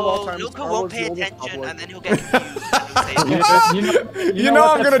MMO of all time is Loco Star won't Wars: pay The Old attention, Republic. and then he'll get confused. You know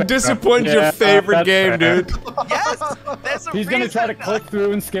I'm gonna That's disappoint fair. your Yeah, fair that's game, fair. dude. Yes, there's a He's gonna try to click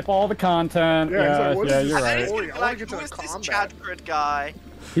through and skip all the content. Yeah, he's like, what is this you're And then right. he's gonna be I wanna like, get to who the is this combat. Chadford guy?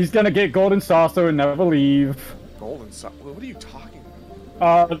 He's gonna get golden saucer and never leave. Golden Sun. What are you talking about?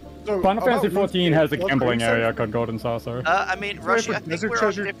 Final Fantasy 14 has a gambling area called Golden Saucer. I mean, Russia, I think Desert we're on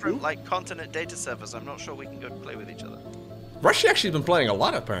Treasure different, 2? like, continent data servers. I'm not sure we can go play with each other. Rushy actually been playing a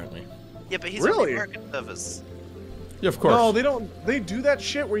lot, apparently. Yeah, but he's on the American servers. Yeah, of course. No, they don't. They do that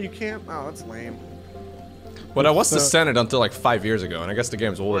shit where you can't. Oh, that's lame. Well, that was the Senate until like 5 years ago, and I guess the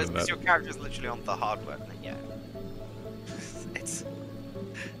game's older than that. Your character's literally on the hardware. Yeah. It's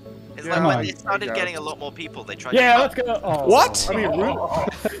like when they started getting a lot more people, they tried to... let's go. Oh. What? I mean,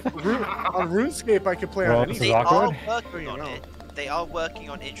 on RuneScape, I could play on anything. They are working on it. They are working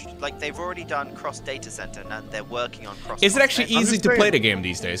on like they've already done cross data center and they're working on cross. Is it actually easy to play the game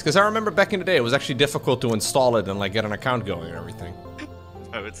these days? Because I remember back in the day it was actually difficult to install it and like get an account going and everything.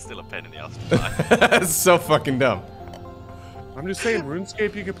 No, it's still a pain in the ass to buy. It's so fucking dumb. I'm just saying,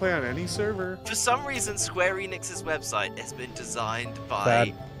 RuneScape you can play on any server. For some reason, Square Enix's website has been designed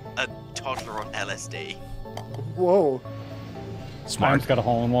by a toddler on LSD. Whoa. Smart's got a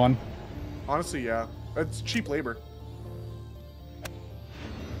hole-in-one. Honestly, yeah. It's cheap labor.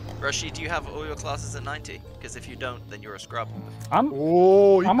 Rushy, do you have all your classes at 90? Because if you don't, then you're a scrub. I'm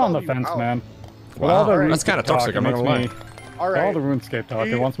on the fence, man. Wow, that's kind of toxic, I'm not gonna lie. All the RuneScape talk,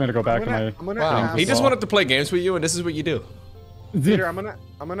 it wants me to go back to my... Wow, he just wanted to play games with you, and this is what you do. Peter, I'm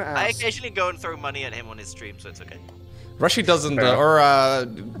gonna ask. I occasionally go and throw money at him on his stream, so it's okay. Rushy doesn't,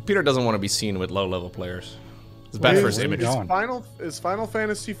 Peter doesn't want to be seen with low-level players. It's bad for his image. Is Final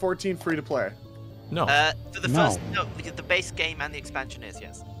Fantasy 14 free to play? No. For the first, no, the base game and the expansion is,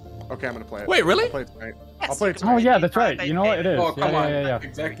 yes. Okay, I'm gonna play it. Wait, really? I'll play it tonight. Yes, I'll play it tonight. Oh yeah, that's right. You know what? It is. Oh, come on. Yeah.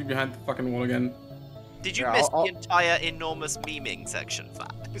 Exactly behind the fucking wall again. Did you miss the entire enormous memeing section of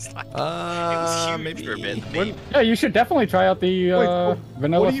that? It was like, it was huge maybe. for a bit. The meme. Yeah, you should definitely try out the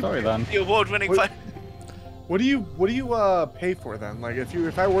vanilla story then. The award-winning fight. What do you pay for then? Like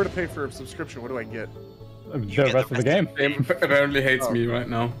if I were to pay for a subscription, what do I get? The rest of the game. Game apparently hates me right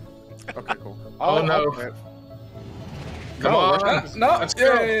now. Okay, cool. Oh no. Come on. No. Let's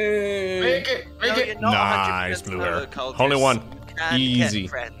go. Yay. Make it. Nice, Blue Hair. Only one. Easy.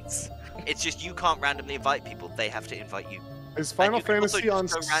 Friends. It's just you can't randomly invite people; they have to invite you. Is Final Fantasy on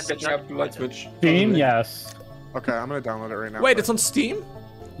Steam? Yes. Okay, I'm gonna download it right now. Wait, it's on Steam?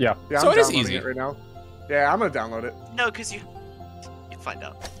 Yeah. Yeah, so I'm it is downloading easy it right now. Yeah, I'm gonna download it. No, because you'll find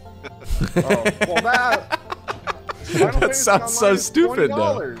out. Oh, well that sounds so stupid,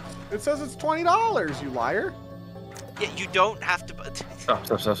 though. It says it's $20, you liar. Yeah, you don't have to. Stop.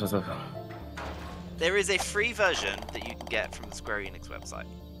 There is a free version that you can get from the Square Enix website.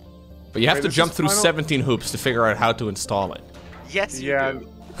 But you have to jump through 17 hoops to figure out how to install it. Yes, you do.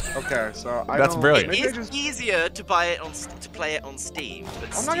 Okay, so that's brilliant. It is easier to buy it on to play it on Steam,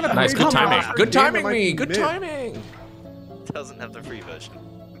 but I'm not gonna nice, good timing. Good timing, me. Good timing. Doesn't have the free version.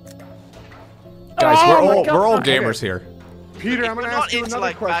 Guys, we're all gamers here. Peter, I'm gonna ask you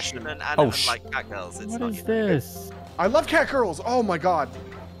another question. And like cat girls, it's What not is this? I love cat girls. Oh my god.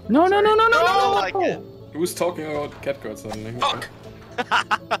 No. like it. Who's talking about cat girls suddenly? Fuck.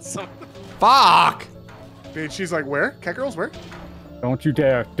 Fuck. Dude, she's like, where? Cat girls, where? Don't you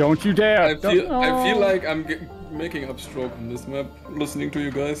dare! Don't you dare! I feel like I'm making up stroke on this map, listening to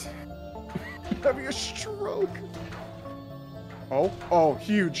you guys. Having a stroke. Oh,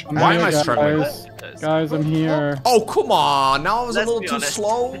 huge. Why am I struggling? Guys, I'm here. Oh, come on. Now I was a little too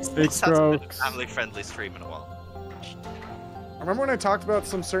slow. Big strokes. Family-friendly stream in a while. Remember when I talked about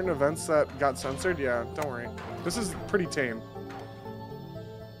some certain events that got censored? Yeah, don't worry. This is pretty tame.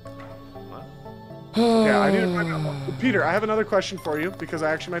 Yeah, I need to Peter, I have another question for you because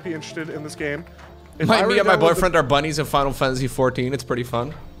I actually might be interested in this game. Me and my boyfriend are bunnies in Final Fantasy 14. It's pretty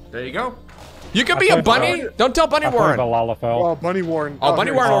fun. There you go. You can be a bunny. Don't tell Bunny Warren. Oh, Bunny Warren. Oh,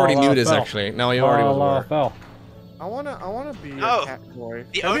 Bunny Warren already knew this actually. No, he already was aware. I wanna be a cat boy.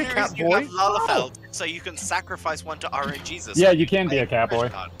 The only reason you have Lalafell is so you can sacrifice one to RNGesus. Yeah, you can be a cat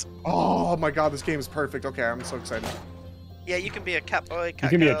boy. Oh my god, this game is perfect. Okay, I'm so excited. Yeah, you can be a cat boy, cat You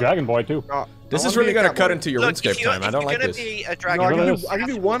can be girl. a dragon boy too. This is really gonna cut into your RuneScape time. I don't like this. Be a No, dragon I can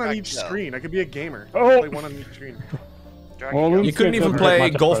do one on each screen. I could be a gamer. Oh. Play one on each screen. Well, you couldn't even play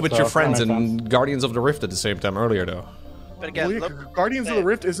golf with your friends in Guardians of the Rift at the same time earlier, though. But again, Guardians of the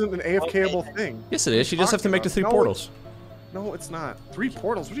Rift isn't an AFK-able thing. Yes, it is. You just have to make the 3 portals. No, it's not. 3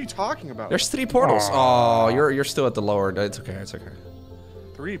 portals? What are you talking about? There's 3 portals. Oh, you're still at the lower. It's okay. It's okay.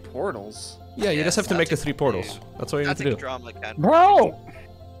 3 portals? Yeah, you just have to make the 3 portals. That's all you need to do. Bro!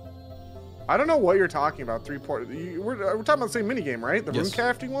 I don't know what you're talking about. 3 portals. We're talking about the same minigame, right? The rune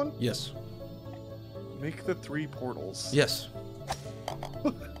crafting one? Yes. Make the 3 portals. Yes.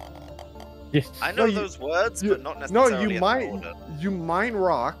 Yes. I know No, those words, but not No, necessarily you mine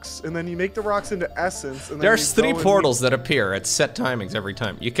rocks, and then you make the rocks into essence. And then There's you 3 go and portals that appear at set timings every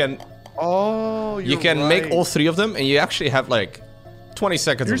time. You can Oh, you can make all 3 of them, and you actually have like 20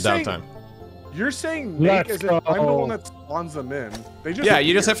 seconds You're of saying- downtime. You're saying make Let's as if I'm the go. one that spawns them in. They just Yeah,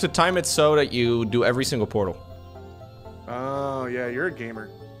 you just appear. have to time it so that you do every single portal. Oh yeah, you're a gamer.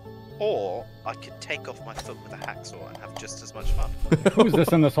 Or I could take off my foot with a hacksaw and have just as much fun. Who's this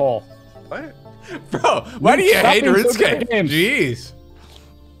in this hole? What? Bro, why do you Stop hate being so good at RuneScape? games. Jeez.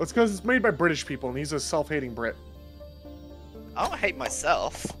 That's because it's made by British people, and he's a self-hating Brit. I don't hate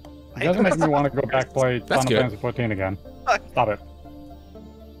myself. It doesn't make me want to go back play That's Final good. Fantasy 14 again. Stop it.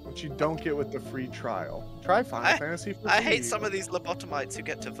 Which you don't get with the free trial. Try Final Fantasy 14. I hate some of these lobotomites who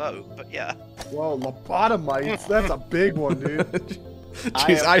get to vote, but yeah. Whoa, lobotomites. That's a big one, dude.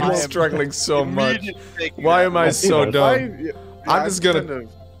 Jeez, I am struggling so much. Why am I so dumb? I'm just gonna.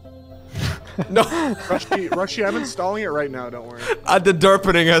 No. Rushy, I'm installing it right now, don't worry. The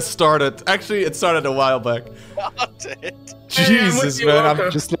derpening has started. Actually, it started a while back. Jesus, man.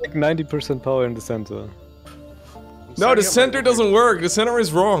 I'm Just like 90% power in the center. No, the center doesn't work. The center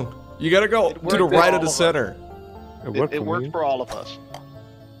is wrong. You gotta go to the right of the center. It worked for all of us.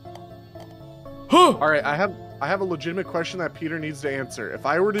 Alright, I have a legitimate question that Peter needs to answer. If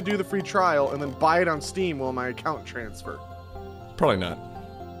I were to do the free trial and then buy it on Steam, will my account transfer? Probably not.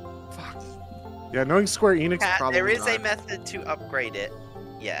 Yeah, knowing Square Enix, Cat, probably there is not. a method to upgrade it.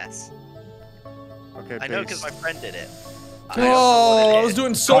 Yes. Okay, I know base. because my friend did it. Oh, I was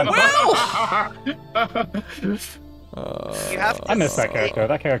doing so well. You have to I miss that character.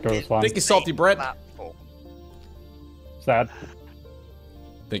 That character was fun. Thank you, Salty Bread. Sad.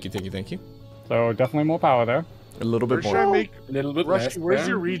 Thank you, thank you, thank you. So definitely more power there. A little Where bit should I more. make A little bit Rushy? less. Where's yeah.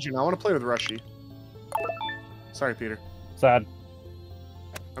 your region? I want to play with Rushy. Sorry, Peter. Sad.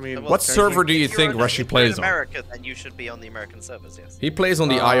 I mean, What server do you If you're think in- Rushy if you're plays in on? America, then you should be on the American servers, yes. He plays on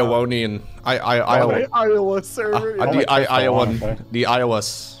the Iowanian, Iowa, Iowa server. the Iowan, the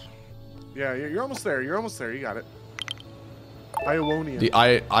Iowas, Yeah, you're almost there. You're almost there. You got it. Iowanian. the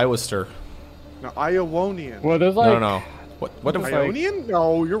Iowaster. No, Iowanian. Well, there's like No. What the fuck? Ionian?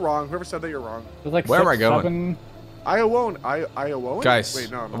 No, you're wrong. Whoever said that, you're wrong. there's like Where am 6, I going? 7... Iowan? Guys,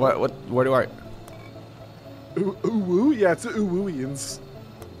 Wait, no. where do I? Uwu? Yeah, it's the Uwuians.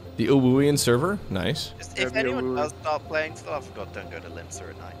 The Uwuian server? Nice. Just, Yeah, if the anyone Aurora. does start playing StarCraft, don't go to Limsa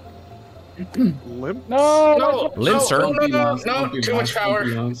at night. Limp? No! Lincer? No, too much power.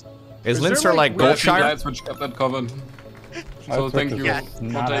 Is there, Lincer like like, Goldshire? Goldshire? Guys, which got that covered. So That's thank wicked. you. Yeah,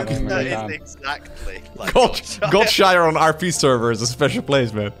 Not for taking happening That right is now. exactly like Goldshire on RP server is a special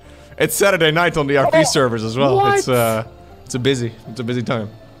place, man. It's Saturday night on the RP servers as well. What? It's a busy time.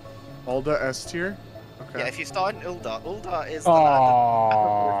 Alda S tier? Okay. Yeah, if you start in Uldar, Uldar is the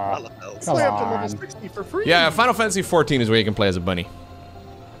Aww. land of Lalafels. Come Play up to on. level 60 for free. Yeah, Final Fantasy 14 is where you can play as a bunny.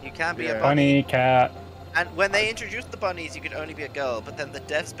 You can be Yeah. a bunny. Bunny, cat. And when they introduced the bunnies, you could only be a girl, but then the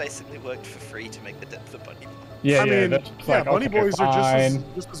devs basically worked for free to make the devs a bunny. Yeah, I mean, that's yeah, like, bunny okay, boys are fine.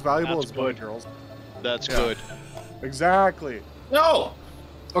 just as valuable That's as bunny good. girls. That's Yeah. good. Exactly. No!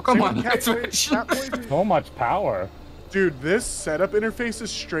 Oh, come Dude, on. cat Switch. boys are- So much power. Dude, this setup interface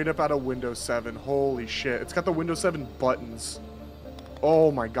is straight up out of Windows 7. Holy shit. It's got the Windows 7 buttons. Oh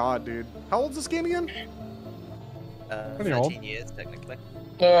my god, dude. How old's this game again? Pretty old. 13 years, technically.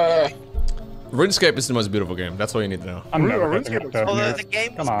 RuneScape is the most beautiful game. That's all you need to know. I'm never RuneScape catching up looks to it. Although Yeah. the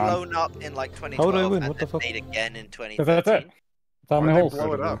game was Come on. blown up in like How would I 2012 win? and What the then fuck? made again in So that's it. 2013. It's on the Why'd whole they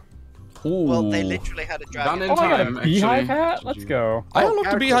blow it up? Ooh. Well, they literally had a Done dragon. in Oh, I got time, a beehive actually. hat? Let's go. I unlocked the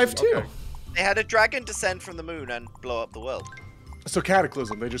Cataclysm, beehive too. okay. They had a dragon descend from the moon and blow up the world. So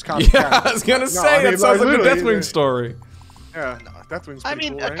Cataclysm, they just copied Yeah, I was Cataclysm. gonna No, say I mean, that sounds like a literally, Deathwing story. Yeah, Deathwing's I pretty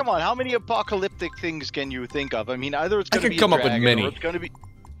mean, cool, right? come on, how many apocalyptic things can you think of? I mean, either it's I going to could be come a up with dragon, many. or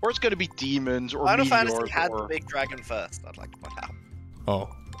it's going to be demons or Final meteors Fantasy had the or... big dragon first, I'd like to point out. Oh.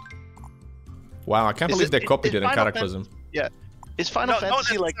 Wow, I can't Is believe it- they is- copied is it in Final Cataclysm. Yeah. Is Final Not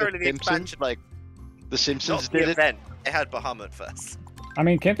Fantasy like the necessarily the Simpsons? expansion. Like, the Simpsons Not the did it? event. It had Bahamut first. I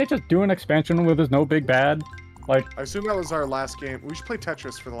mean, can't they just do an expansion where there's no big bad? Like, I assume that was our last game. We should play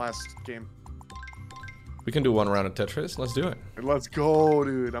Tetris for the last game. We can do one round of Tetris. Let's do it. Let's go,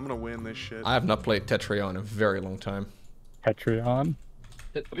 dude. I'm gonna win this shit. I have not played Tetrio in a very long time. Tetreon?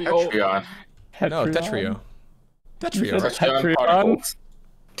 Tetreon. No, Tetrio. Tetrio. Tetreon? Tetreon particles.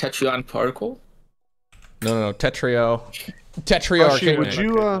 Tetreon particle? No, Tetrio. Tetrio Rushy, arcade would game.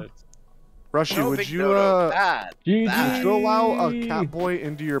 you, Rushy, No, would big you, no-no. Bad. GG. Bad. would you allow a Catboy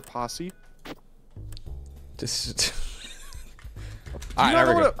into your posse? Just... Do you Alright, not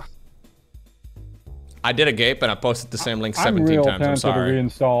there we know go. I did a gape and I posted the same link I'm 17 real times. I'm tempted to sorry.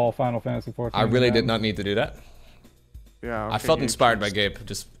 reinstall Final Fantasy 14. I really did not need to do that. Yeah. I felt inspired by Gabe,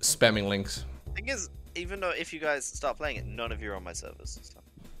 just spamming links. Thing is, even though if you guys start playing it, none of you are on my servers. So.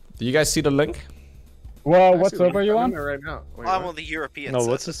 Do you guys see the link? Well, what server are you on? Right now. Wait, I'm on the European No,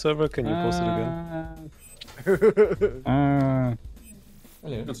 server. what's the server? Can you post it again?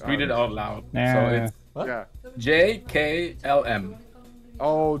 Just read it out loud. Nah. So it's Yeah. JKLM.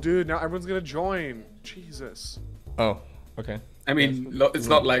 Oh, dude, now everyone's gonna join. Jesus. Oh, okay. I mean, it's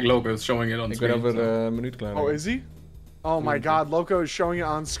not like Loco is showing it on Ik screen. ben over so- de minuut klaar. Oh, is he? Oh my God, Loco is showing it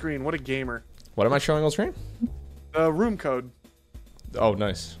on screen. What a gamer. What am I showing on screen? Room code. Oh,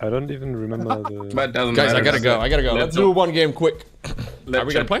 nice. I don't even remember the... But it doesn't Guys, matter. I gotta go. I gotta go. Let's do one game quick. Let Are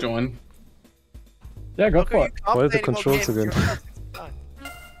we gonna chat play? join. Yeah, go for it. What are the controls again?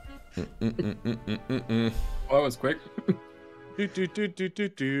 Oh, that was quick.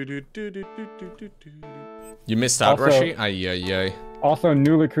 You missed out, Also- Rushy? Ay, ay, ay. Also,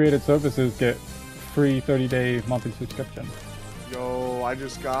 newly created services get free 30-day monthly subscription. Yo, I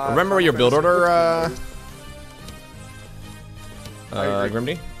just got... Remember your build order,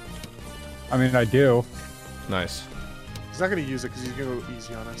 Grimdy? I mean, I do. Nice. He's not gonna use it because he's gonna go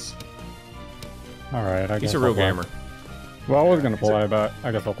easy on us. All right, I guess He's a real I'll play. gamer. Well, I was gonna play, but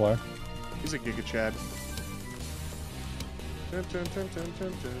I guess I'll play. He's a Giga Chad. Dun, dun, dun, dun,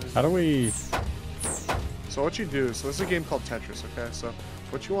 dun, dun. How do we? So what you do, so this is a game called Tetris, okay? So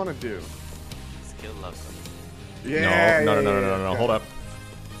what you want to do... Skill Loco. Yeah, No, yeah, hold up.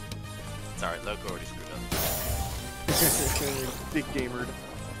 Sorry, Loco already screwed up. Big gamer.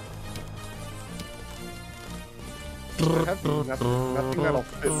 Nothing that'll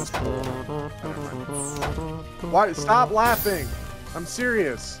fit this pool. Why? Stop laughing! I'm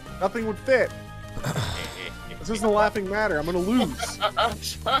serious. Nothing would fit. This isn't a laughing matter. I'm gonna lose.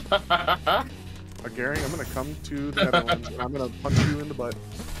 Gary, I'm gonna come to the Netherlands and I'm gonna punch you in the butt.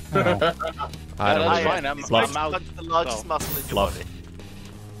 I don't That's fine. I'm out. The largest muscle in your Love. body.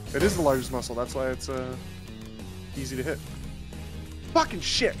 It is the largest muscle. That's why it's easy to hit. Fucking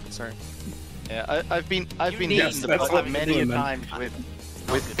shit. Sorry. Yeah, I've been hitting Yes, the that's butt what many we're a doing, time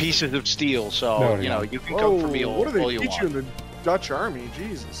with pieces of steel. So No, you no. know you can come for me what do all they you teach you in want. the Dutch army?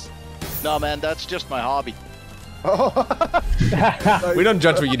 Jesus. No, man, that's just my hobby. Oh. We don't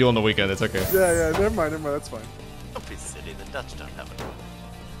judge what you do on the weekend. It's okay. Yeah, never mind, that's fine. Don't be silly. The Dutch don't have it.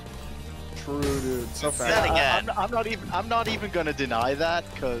 True, dude. So Then fast. again, I'm not even gonna deny that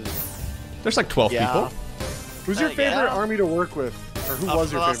because There's like 12 people. Who's your favorite yeah. army to work with? Or who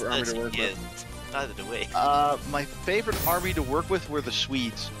was your favorite army to work with? Neither do we. my favorite army to work with were the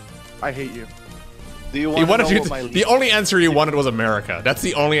Swedes. I hate you. Do you He want wanted to know you. what my The only answer he wanted was America. That's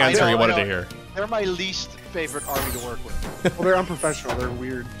the only answer he wanted to hear. They're my least favorite army to work with. Well, they're unprofessional. They're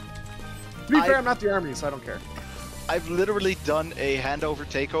weird. To be fair, I'm not the army, so I don't care. I've literally done a handover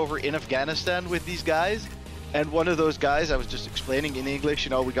takeover in Afghanistan with these guys, and one of those guys I was just explaining in English, you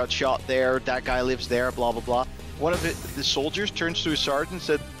know, we got shot there, that guy lives there, blah blah blah. One of the soldiers turns to his sergeant and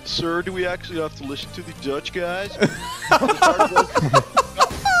said, "Sir, do we actually have to listen to the Dutch guys?" The sergeant goes,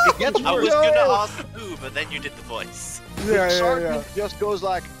 it gets I was worse. gonna ask who, but then you did the voice. The sergeant just goes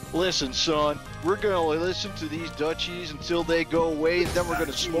like, "Listen, son, we're gonna listen to these Dutchies until they go away, and then we're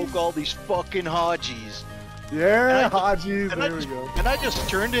gonna smoke all these fucking Hajis." Yeah, Hajis, And there we go. And I just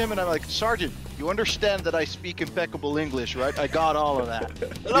turned to him and I'm like, "Sergeant, you understand that I speak impeccable English, right? I got all of that."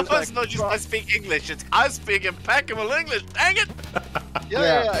 No, it's not just I speak English, it's I speak impeccable English, dang it!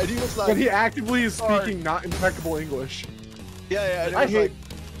 Yeah. And he was like, But he actively is speaking not impeccable English. yeah. And I he was like,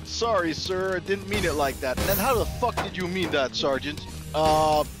 "Sorry, sir, I didn't mean it like that." And then how the fuck did you mean that, Sergeant?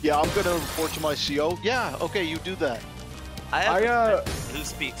 Yeah, I'm gonna report to my CO. Yeah, okay, you do that. I have a friend who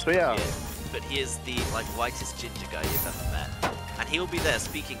speaks so yeah. Korean, but he is the whitest ginger guy you've ever met. And he will be there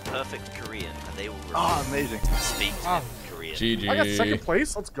speaking perfect Korean, and they will amazing. speak to him Korean. GG. I got second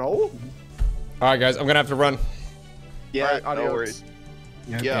place. Let's go. All right, guys. I'm gonna have to run. Yeah, Right, no adios. worries.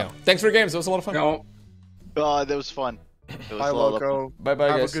 Yeah. Yeah. Thanks for the games. It was a lot of fun. No. That was fun. It was Bye, a lot of fun. Loco. Bye, bye,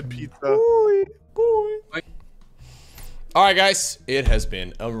 Have guys. a good pizza. All right, guys. It has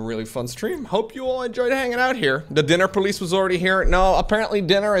been a really fun stream. Hope you all enjoyed hanging out here. The dinner police was already here. No, apparently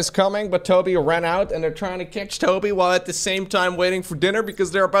dinner is coming, but Toby ran out, and they're trying to catch Toby while at the same time waiting for dinner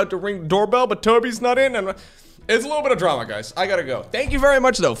because they're about to ring the doorbell, but Toby's not in, and it's a little bit of drama, guys. I gotta go. Thank you very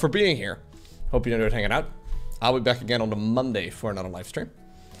much, though, for being here. Hope you enjoyed hanging out. I'll be back again on the Monday for another live stream.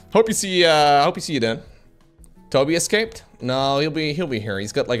 Hope you see you then. Toby escaped? No, he'll be here.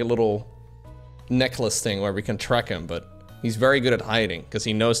 He's got like a little necklace thing where we can track him, but He's very good at hiding because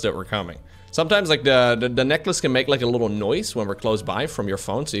he knows that we're coming. Sometimes like the necklace can make like a little noise when we're close by from your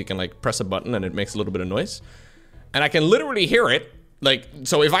phone, so you can like press a button and it makes a little bit of noise. And I can literally hear it. Like,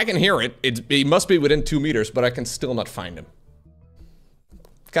 so if I can hear it, it must be within 2 meters, but I can still not find him.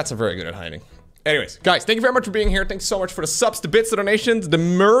 Cats are very good at hiding. Anyways, guys, thank you very much for being here. Thanks so much for the subs, the bits, the donations, the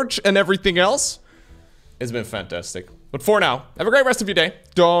merch, and everything else. It's been fantastic. But for now, have a great rest of your day.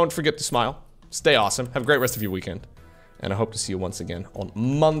 Don't forget to smile. Stay awesome. Have a great rest of your weekend. And I hope to see you once again on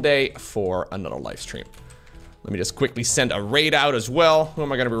Monday for another live stream. Let me just quickly send a raid out as well. Who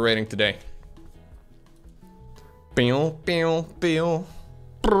am I going to be raiding today? There's a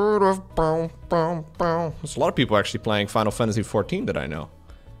lot of people actually playing Final Fantasy XIV that I know.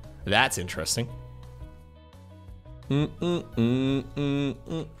 That's interesting. There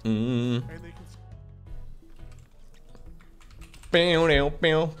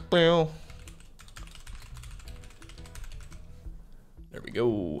we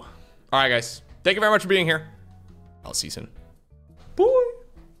go. Alright, guys. Thank you very much for being here. I'll see you soon. Bye.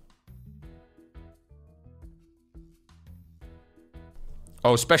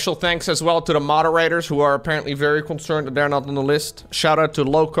 Oh, special thanks as well to the moderators who are apparently very concerned that they're not on the list. Shout out to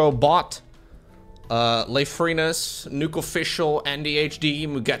LowkoBot, Leifrinas, Nuke Official, NDHD,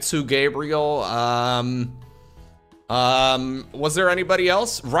 Mugetsu Gabriel. Was there anybody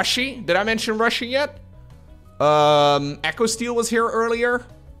else? Rushy? Did I mention Rushy yet? Echo Steel was here earlier.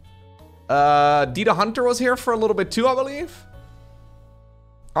 Dita Hunter was here for a little bit too, I believe.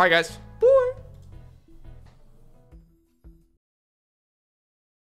 Alright, guys.